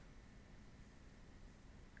stanza.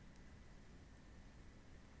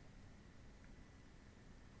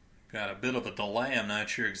 Got a bit of a delay, I'm not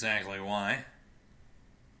sure exactly why.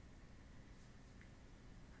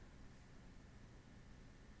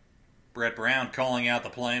 Brett Brown calling out the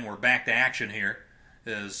play, and we're back to action here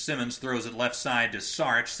as Simmons throws it left side to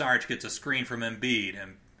Saric. Saric gets a screen from Embiid,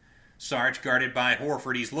 and Saric guarded by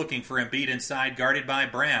Horford. He's looking for Embiid inside, guarded by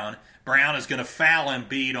Brown. Brown is going to foul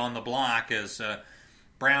Embiid on the block as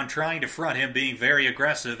Brown trying to front him, being very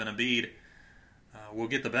aggressive, and Embiid will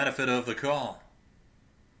get the benefit of the call.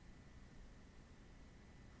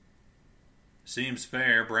 Seems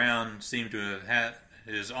fair. Brown seemed to have had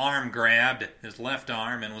his arm grabbed, his left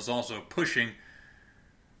arm, and was also pushing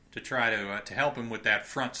to try to help him with that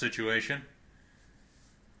front situation.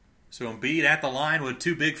 So Embiid at the line with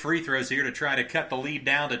 2 big free throws here to try to cut the lead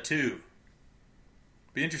down to 2.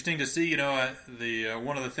 Be interesting to see,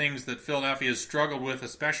 one of the things that Philadelphia has struggled with,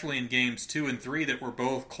 especially in games 2 and 3 that were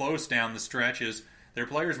both close down the stretch, is their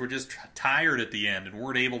players were just tired at the end and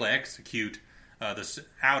weren't able to out-execute the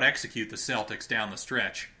Celtics down the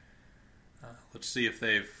stretch. Let's see if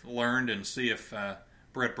they've learned and see if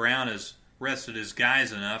Brett Brown has rested his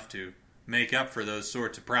guys enough to make up for those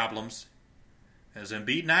sorts of problems. As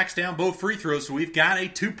Embiid knocks down both free throws, so we've got a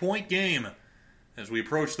 2-point game as we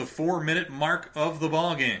approach the 4-minute mark of the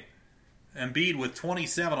ballgame. Embiid with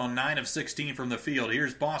 27 on 9 of 16 from the field.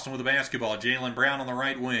 Here's Boston with the basketball. Jaylen Brown on the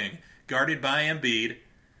right wing. Guarded by Embiid.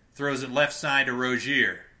 Throws it left side to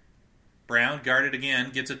Rozier. Brown guarded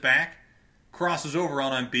again. Gets it back. Crosses over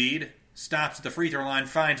on Embiid. Stops at the free throw line.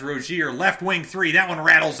 Finds Rozier. Left wing 3. That one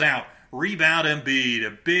rattles out. Rebound Embiid.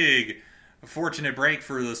 A big fortunate break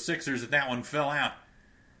for the Sixers that one fell out.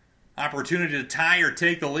 Opportunity to tie or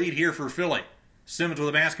take the lead here for Philly. Simmons with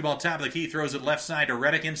the basketball top of the key, throws it left side to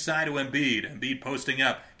Redick, inside to Embiid. Embiid posting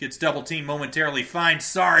up, gets double teamed momentarily, finds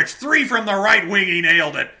Saric, 3 from the right wing, he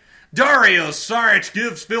nailed it. Dario Saric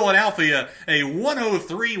gives Philadelphia a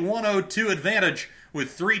 103-102 advantage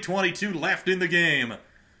with 3:22 left in the game.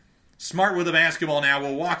 Smart with the basketball now,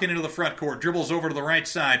 will walk into the front court, dribbles over to the right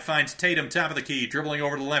side, finds Tatum top of the key, dribbling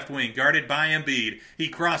over to the left wing, guarded by Embiid. He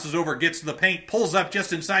crosses over, gets to the paint, pulls up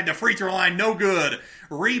just inside the free throw line, no good.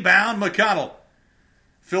 Rebound, McConnell.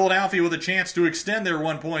 Philadelphia with a chance to extend their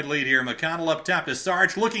 1-point lead here. McConnell up top to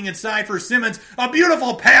Sarge, looking inside for Simmons. A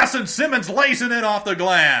beautiful pass, and Simmons lays it in off the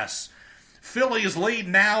glass. Philly's lead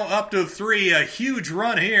now up to 3. A huge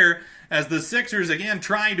run here as the Sixers again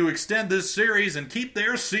trying to extend this series and keep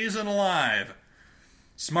their season alive.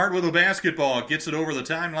 Smart with the basketball, gets it over the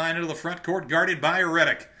timeline into the front court, guarded by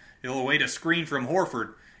Redick. He'll await a screen from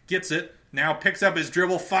Horford. Gets it, now picks up his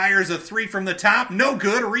dribble, fires a 3 from the top. No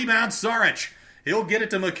good, rebound Saric. He'll get it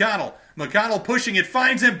to McConnell. McConnell pushing it,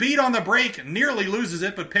 finds Embiid on the break, nearly loses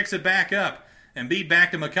it, but picks it back up. Embiid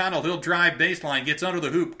back to McConnell. He'll drive baseline, gets under the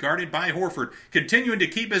hoop, guarded by Horford. Continuing to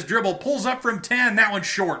keep his dribble, pulls up from 10. That one's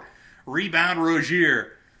short. Rebound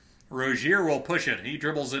Rozier. Rozier will push it. He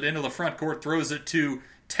dribbles it into the front court, throws it to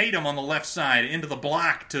Tatum on the left side, into the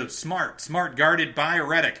block to Smart. Smart guarded by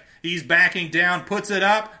Redick. He's backing down, puts it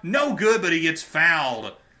up. No good, but he gets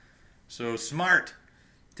fouled. So Smart,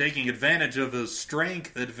 taking advantage of his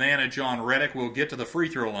strength advantage on Redick, will get to the free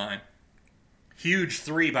throw line. Huge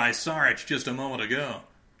 3 by Saric just a moment ago.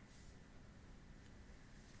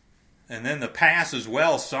 And then the pass as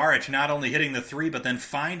well. Saric not only hitting the 3, but then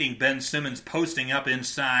finding Ben Simmons posting up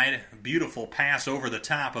inside. Beautiful pass over the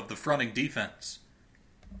top of the fronting defense.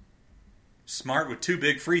 Smart with 2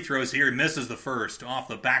 big free throws here. Misses the first off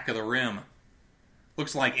the back of the rim.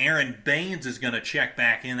 Looks like Aaron Baines is going to check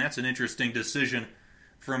back in. That's an interesting decision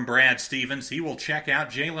from Brad Stevens. He will check out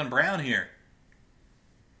Jaylen Brown here.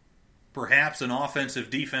 Perhaps an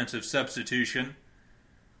offensive-defensive substitution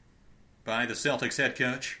by the Celtics head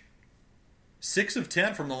coach. 6 of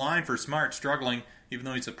 10 from the line for Smart, struggling, even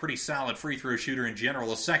though he's a pretty solid free throw shooter in general.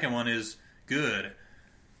 The second one is good.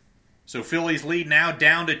 So Philly's lead now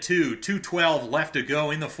down to 2. 2:12 left to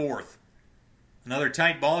go in the fourth. Another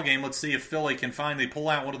tight ball game. Let's see if Philly can finally pull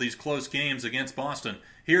out one of these close games against Boston.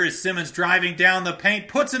 Here is Simmons driving down the paint,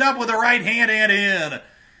 puts it up with the right hand and in.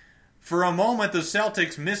 For a moment, the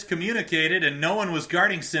Celtics miscommunicated and no one was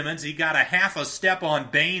guarding Simmons. He got a half a step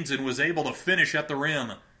on Baines and was able to finish at the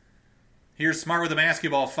rim. Here's Smart with the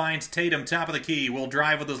basketball, finds Tatum top of the key, will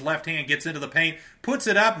drive with his left hand, gets into the paint, puts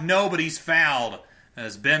it up, no, but he's fouled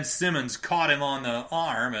as Ben Simmons caught him on the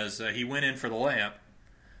arm as he went in for the layup.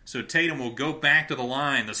 So Tatum will go back to the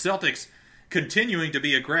line. The Celtics continuing to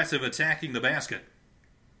be aggressive, attacking the basket.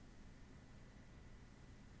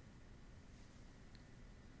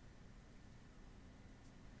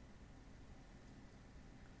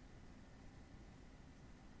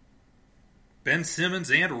 Ben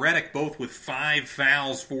Simmons and Redick both with 5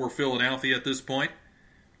 fouls for Philadelphia at this point.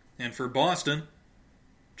 And for Boston,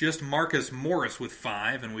 just Marcus Morris with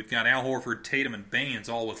 5, and we've got Al Horford, Tatum, and Baines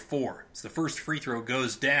all with 4. So the first free throw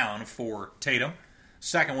goes down for Tatum.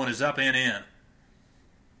 Second one is up and in.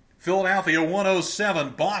 Philadelphia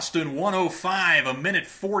 107, Boston 105, a minute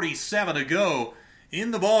 47 to go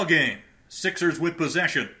in the ball game. Sixers with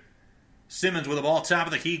possession. Simmons with the ball top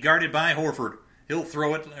of the key, guarded by Horford. He'll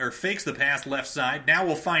throw it, or fakes the pass left side. Now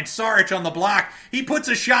we'll find Saric on the block. He puts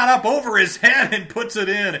a shot up over his head and puts it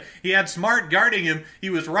in. He had Smart guarding him. He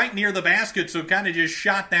was right near the basket, so kind of just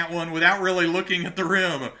shot that one without really looking at the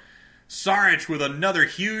rim. Saric with another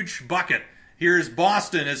huge bucket. Here's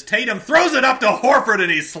Boston as Tatum throws it up to Horford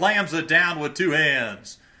and he slams it down with 2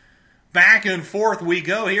 hands. Back and forth we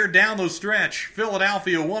go here down the stretch.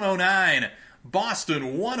 Philadelphia 109,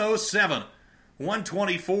 Boston 107.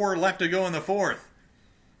 1:24 left to go in the fourth.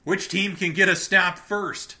 Which team can get a stop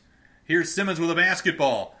first? Here's Simmons with a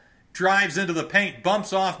basketball. Drives into the paint,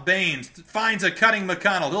 bumps off Baines, finds a cutting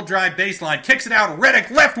McConnell. He'll drive baseline, kicks it out. Redick,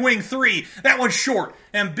 left wing 3. That one's short.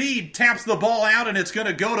 Embiid taps the ball out, and it's going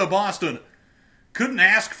to go to Boston. Couldn't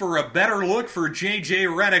ask for a better look for J.J.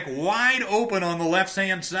 Redick, wide open on the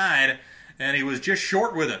left-hand side, and he was just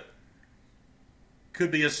short with it. Could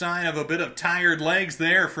be a sign of a bit of tired legs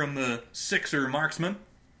there from the Sixer marksman.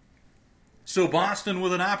 So Boston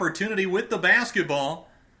with an opportunity with the basketball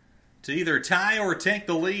to either tie or take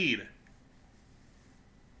the lead.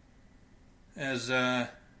 As,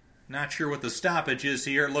 not sure what the stoppage is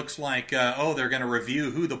here. It looks like, they're going to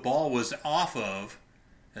review who the ball was off of.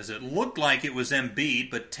 As it looked like it was Embiid,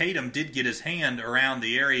 but Tatum did get his hand around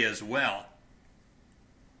the area as well.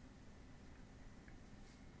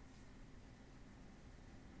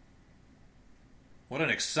 What an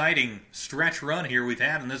exciting stretch run here we've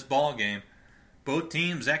had in this ball game. Both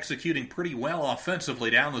teams executing pretty well offensively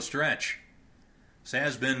down the stretch. This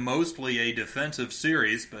has been mostly a defensive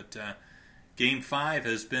series, but Game 5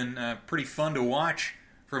 has been pretty fun to watch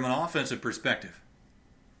from an offensive perspective.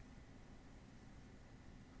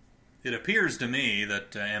 It appears to me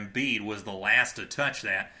that Embiid was the last to touch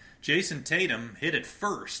that. Jason Tatum hit it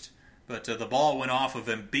first, but the ball went off of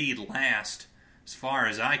Embiid last, as far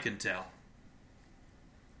as I can tell.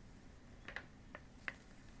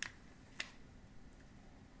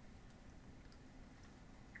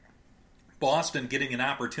 Boston getting an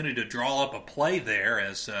opportunity to draw up a play there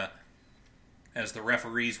as the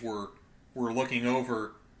referees were looking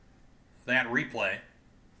over that replay.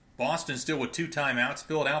 Boston still with 2 timeouts.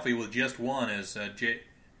 Philadelphia with just 1 as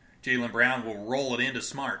Jaylen Brown will roll it into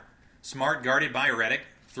Smart. Smart guarded by Redick.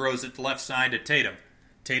 Throws it left side to Tatum.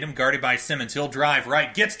 Tatum guarded by Simmons. He'll drive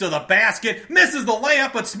right. Gets to the basket. Misses the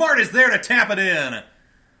layup, but Smart is there to tap it in.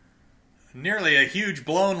 Nearly a huge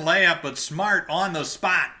blown layup, but Smart on the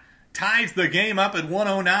spot. Ties the game up at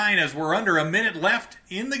 109 as we're under a minute left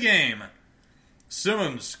in the game.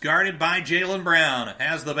 Simmons, guarded by Jaylen Brown,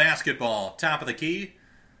 has the basketball. Top of the key.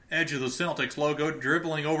 Edge of the Celtics logo,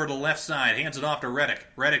 dribbling over to the left side. Hands it off to Redick.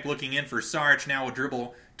 Redick looking in for Saric. Now will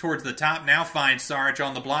dribble towards the top. Now finds Saric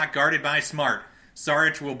on the block, guarded by Smart.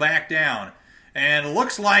 Saric will back down. And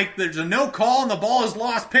looks like there's a no call and the ball is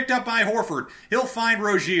lost. Picked up by Horford. He'll find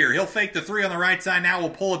Rozier. He'll fake the 3 on the right side. Now will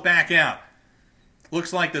pull it back out.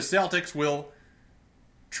 Looks like the Celtics will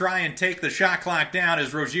try and take the shot clock down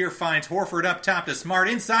as Rozier finds Horford up top to Smart.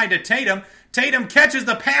 Inside to Tatum. Tatum catches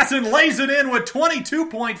the pass and lays it in with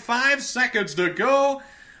 22.5 seconds to go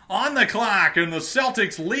on the clock. And the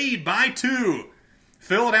Celtics lead by 2.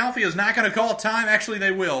 Philadelphia is not going to call time. Actually,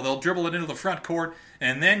 they will. They'll dribble it into the front court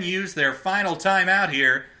and then use their final timeout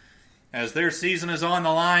here as their season is on the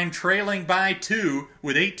line, trailing by 2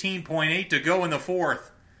 with 18.8 to go in the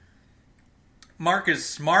fourth. Marcus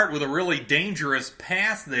Smart with a really dangerous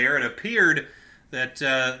pass there. It appeared that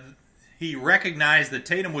he recognized that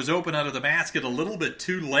Tatum was open under the basket a little bit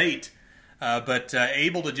too late, but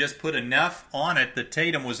able to just put enough on it that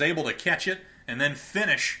Tatum was able to catch it and then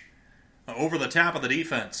finish over the top of the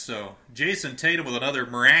defense. So Jason Tatum with another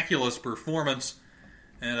miraculous performance,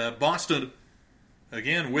 and Boston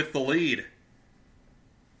again with the lead.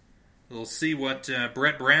 We'll see what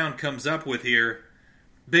Brett Brown comes up with here.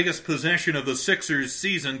 Biggest possession of the Sixers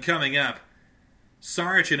season coming up.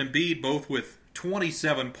 Saric and Embiid both with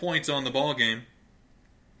 27 points on the ballgame.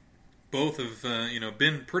 Both have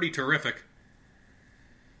been pretty terrific.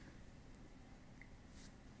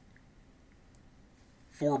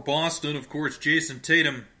 For Boston, of course, Jason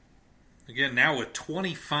Tatum, again, now with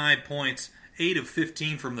 25 points, 8 of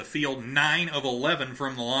 15 from the field, 9 of 11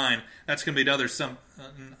 from the line. That's going to be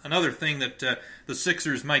another thing that the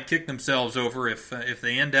Sixers might kick themselves over if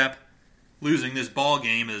they end up losing this ball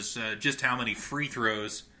game is just how many free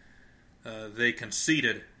throws they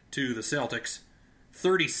conceded to the Celtics.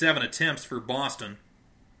 37 attempts for Boston.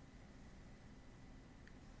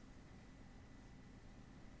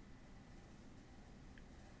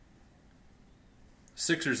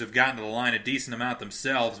 Sixers have gotten to the line a decent amount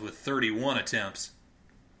themselves with 31 attempts.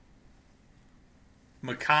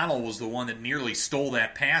 McConnell was the one that nearly stole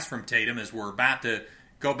that pass from Tatum as we're about to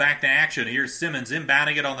go back to action. Here's Simmons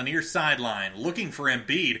inbounding it on the near sideline. Looking for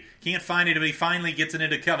Embiid. Can't find it, but he finally gets it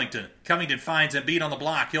into Covington. Covington finds Embiid on the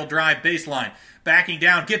block. He'll drive baseline. Backing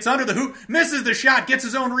down. Gets under the hoop. Misses the shot. Gets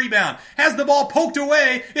his own rebound. Has the ball poked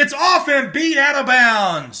away. It's off Embiid, out of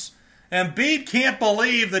bounds. Embiid can't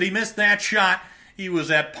believe that he missed that shot. He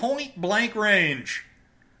was at point-blank range.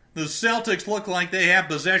 The Celtics look like they have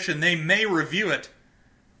possession. They may review it.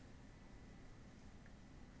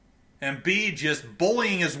 Embiid just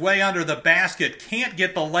bullying his way under the basket. Can't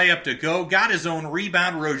get the layup to go. Got his own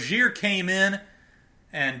rebound. Rozier came in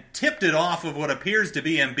and tipped it off of what appears to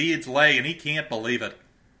be Embiid's leg, and he can't believe it.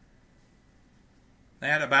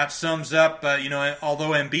 That about sums up,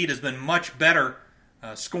 although Embiid has been much better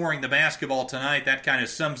scoring the basketball tonight, that kind of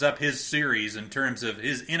sums up his series in terms of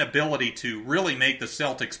his inability to really make the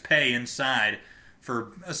Celtics pay inside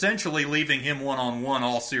for essentially leaving him one-on-one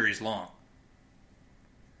all series long.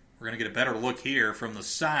 We're going to get a better look here from the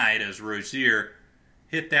side as Rozier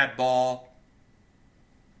hit that ball.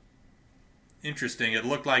 Interesting. It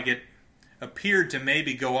looked like it appeared to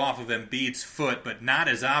maybe go off of Embiid's foot, but not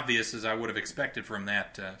as obvious as I would have expected from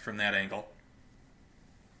that angle.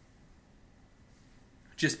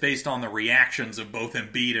 Just based on the reactions of both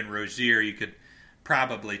Embiid and Rozier, you could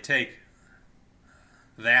probably take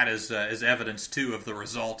that as evidence, too, of the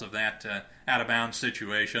result of that out-of-bounds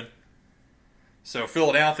situation. So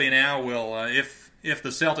Philadelphia now will, if if the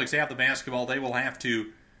Celtics have the basketball, they will have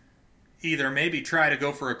to either maybe try to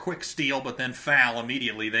go for a quick steal but then foul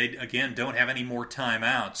immediately. They, again, don't have any more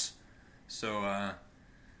timeouts. So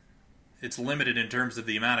it's limited in terms of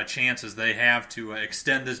the amount of chances they have to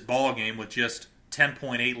extend this ball game with just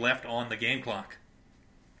 10.8 left on the game clock.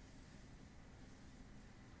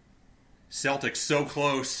 Celtics so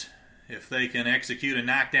close. If they can execute and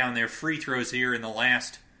knock down their free throws here in the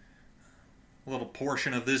last little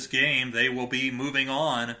portion of this game, they will be moving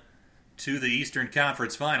on to the Eastern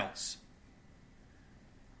Conference Finals.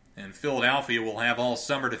 And Philadelphia will have all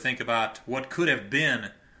summer to think about what could have been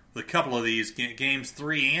with a couple of these. Games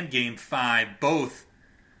 3 and Game 5 both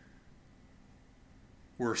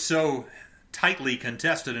were so tightly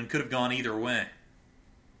contested and could have gone either way.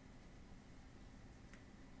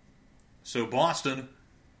 So Boston,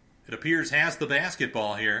 it appears, has the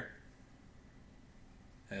basketball here,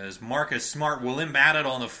 as Marcus Smart will inbound it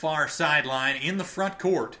on the far sideline in the front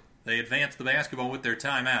court. They advance the basketball with their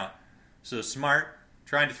timeout. So Smart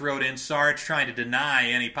trying to throw it in. Sarge trying to deny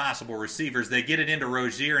any possible receivers. They get it into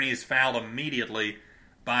Rozier, and he is fouled immediately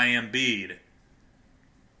by Embiid.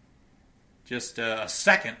 Just a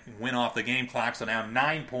second went off the game clock, so now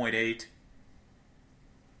 9.8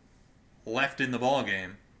 left in the ball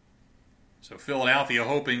game. So Philadelphia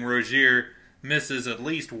hoping Rozier misses at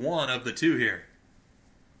least one of the two here.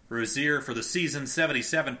 Rozier for the season,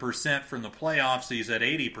 77% from the playoffs. He's at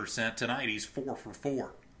 80%. Tonight he's 4 for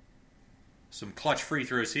 4. Some clutch free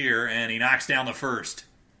throws here, and he knocks down the first.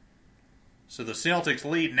 So the Celtics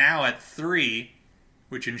lead now at 3,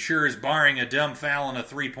 which ensures, barring a dumb foul and a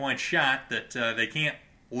three-point shot, that they can't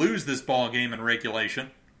lose this ball game in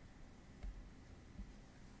regulation.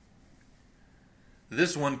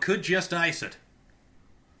 This one could just ice it.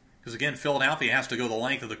 Because again, Philadelphia has to go the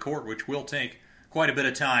length of the court, which will take quite a bit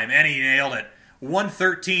of time. And he nailed it.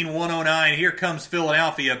 113-109. Here comes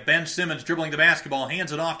Philadelphia. Ben Simmons dribbling the basketball,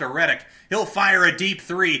 hands it off to Redick. He'll fire a deep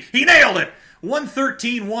three. He nailed it!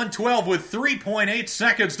 113-112 with 3.8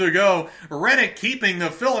 seconds to go. Redick keeping the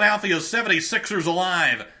Philadelphia 76ers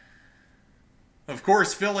alive. Of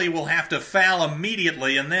course, Philly will have to foul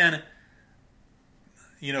immediately, and then,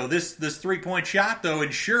 you know, this three-point shot, though,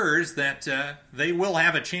 ensures that they will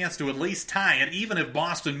have a chance to at least tie it, even if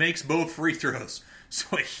Boston makes both free throws.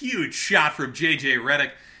 So a huge shot from J.J.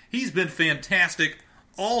 Redick. He's been fantastic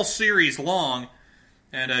all series long,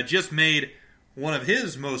 and just made one of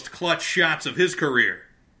his most clutch shots of his career.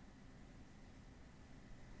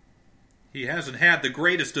 He hasn't had the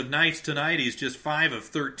greatest of nights tonight. He's just 5 of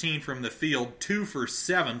 13 from the field, 2 for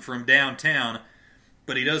 7 from downtown,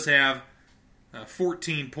 but he does have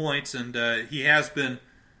 14 points, and he has been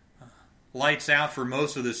lights out for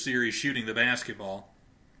most of this series shooting the basketball.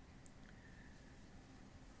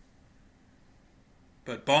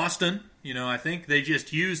 But Boston, you know, I think they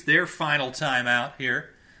just used their final timeout here.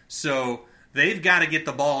 So they've got to get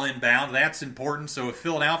the ball inbound. That's important. So if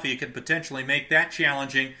Philadelphia can potentially make that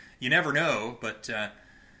challenging, you never know. But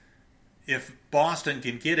if Boston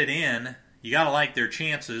can get it in, you got to like their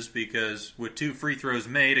chances, because with 2 free throws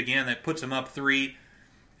made, again, that puts them up 3,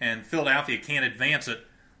 and Philadelphia can't advance it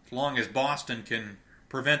as long as Boston can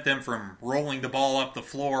prevent them from rolling the ball up the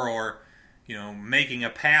floor or, you know, making a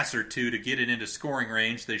pass or two to get it into scoring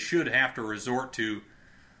range. They should have to resort to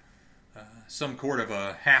some sort of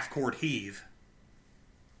a half-court heave.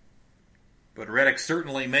 But Redick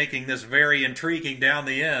certainly making this very intriguing down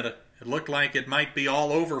the end. It looked like it might be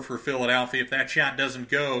all over for Philadelphia if that shot doesn't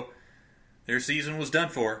go. Their season was done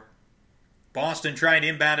for. Boston trying to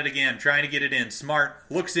inbound it again, trying to get it in. Smart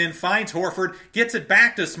looks in, finds Horford, gets it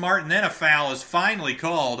back to Smart, and then a foul is finally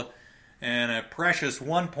called. And a precious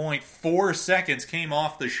 1.4 seconds came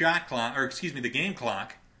off the shot clock, or excuse me, the game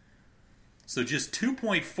clock. So just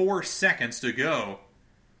 2.4 seconds to go,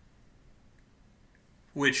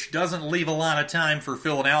 which doesn't leave a lot of time for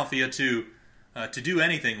Philadelphia to do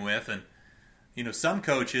anything with. And, you know, some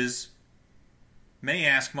coaches may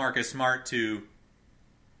ask Marcus Smart to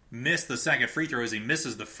miss the second free throw as he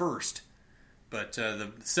misses the first. But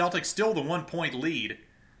the Celtics still the 1-point lead.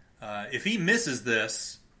 If he misses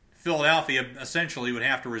this, Philadelphia essentially would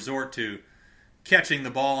have to resort to catching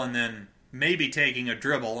the ball and then maybe taking a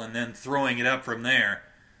dribble and then throwing it up from there.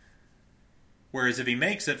 Whereas if he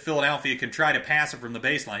makes it, Philadelphia can try to pass it from the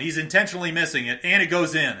baseline. He's intentionally missing it, and it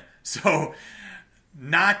goes in. So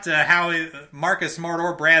not how Marcus Smart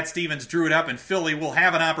or Brad Stevens drew it up, and Philly will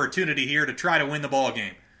have an opportunity here to try to win the ball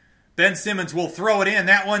game. Ben Simmons will throw it in.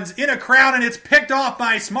 That one's in a crowd, and it's picked off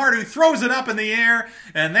by Smart, who throws it up in the air,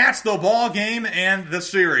 and that's the ball game and the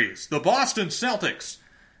series. The Boston Celtics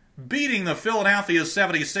beating the Philadelphia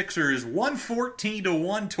 76ers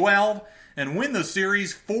 114-112 and win the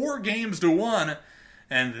series 4-1,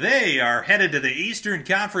 and they are headed to the Eastern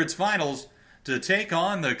Conference Finals to take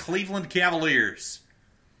on the Cleveland Cavaliers.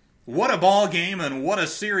 What a ball game and what a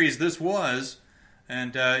series this was.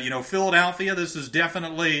 And, Philadelphia, this is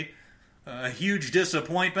definitely a huge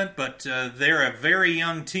disappointment, but they're a very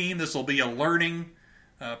young team. This will be a learning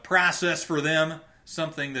process for them,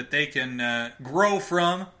 something that they can grow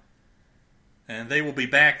from. And they will be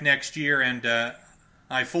back next year, and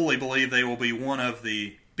I fully believe they will be one of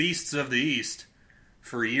the beasts of the East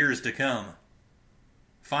for years to come.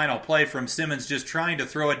 Final play from Simmons, just trying to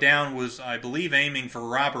throw it down, was, I believe, aiming for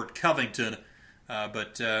Robert Covington,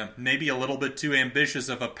 but maybe a little bit too ambitious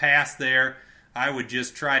of a pass there. I would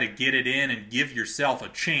just try to get it in and give yourself a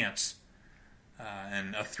chance.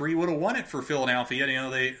 And a three would have won it for Philadelphia.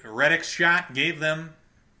 Redick's shot gave them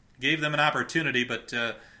an opportunity, but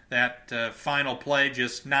that final play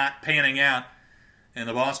just not panning out. And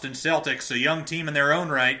the Boston Celtics, a young team in their own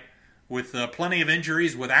right, with plenty of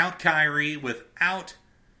injuries, without Kyrie, without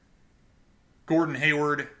Gordon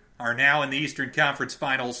Hayward, are now in the Eastern Conference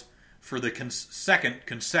Finals for the second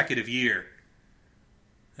consecutive year.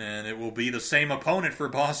 And it will be the same opponent for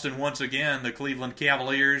Boston once again, the Cleveland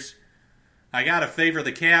Cavaliers. I got to favor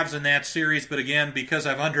the Cavs in that series, but again, because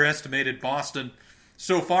I've underestimated Boston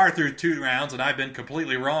so far through 2 rounds, and I've been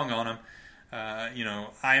completely wrong on them,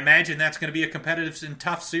 I imagine that's going to be a competitive and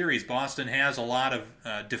tough series. Boston has a lot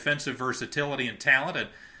of defensive versatility and talent,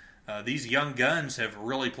 and these young guns have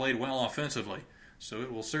really played well offensively. So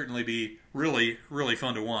it will certainly be really, really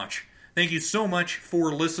fun to watch. Thank you so much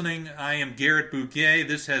for listening. I am Garrett Bouquet.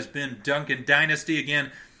 This has been Duncan Dynasty.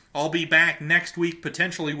 Again, I'll be back next week,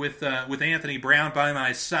 potentially with Anthony Brown by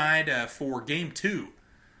my side for Game 2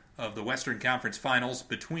 of the Western Conference Finals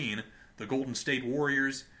between the Golden State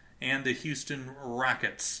Warriors and the Houston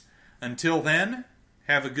Rockets. Until then,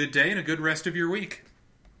 have a good day and a good rest of your week.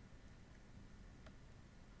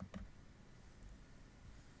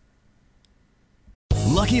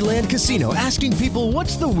 Lucky Land Casino, asking people,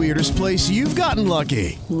 what's the weirdest place you've gotten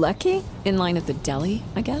lucky? Lucky? In line at the deli,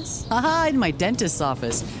 I guess? Aha, in my dentist's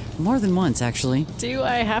office. More than once, actually. Do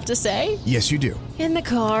I have to say? Yes, you do. In the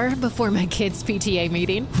car before my kids' PTA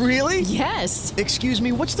meeting. Really? Yes. Excuse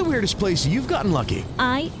me, what's the weirdest place you've gotten lucky?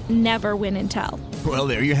 I never win and tell. Well,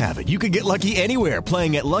 there you have it. You can get lucky anywhere,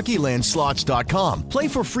 playing at LuckyLandSlots.com. Play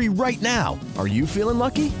for free right now. Are you feeling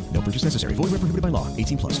lucky? No purchase necessary. Void where prohibited by law.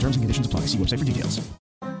 18+. Terms and conditions apply. See website for details.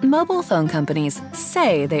 Mobile phone companies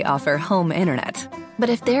say they offer home internet. But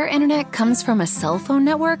if their internet comes from a cell phone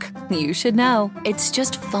network, you should know. It's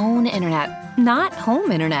just phone internet, not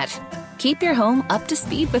home internet. Keep your home up to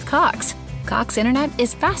speed with Cox. Cox internet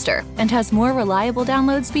is faster and has more reliable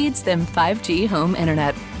download speeds than 5G home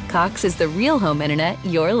internet. Cox is the real home internet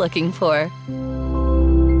you're looking for.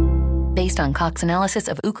 Based on Cox analysis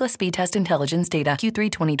of Ookla speed test intelligence data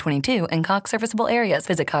Q3 2022 and Cox serviceable areas,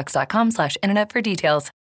 visit cox.com/internet for details.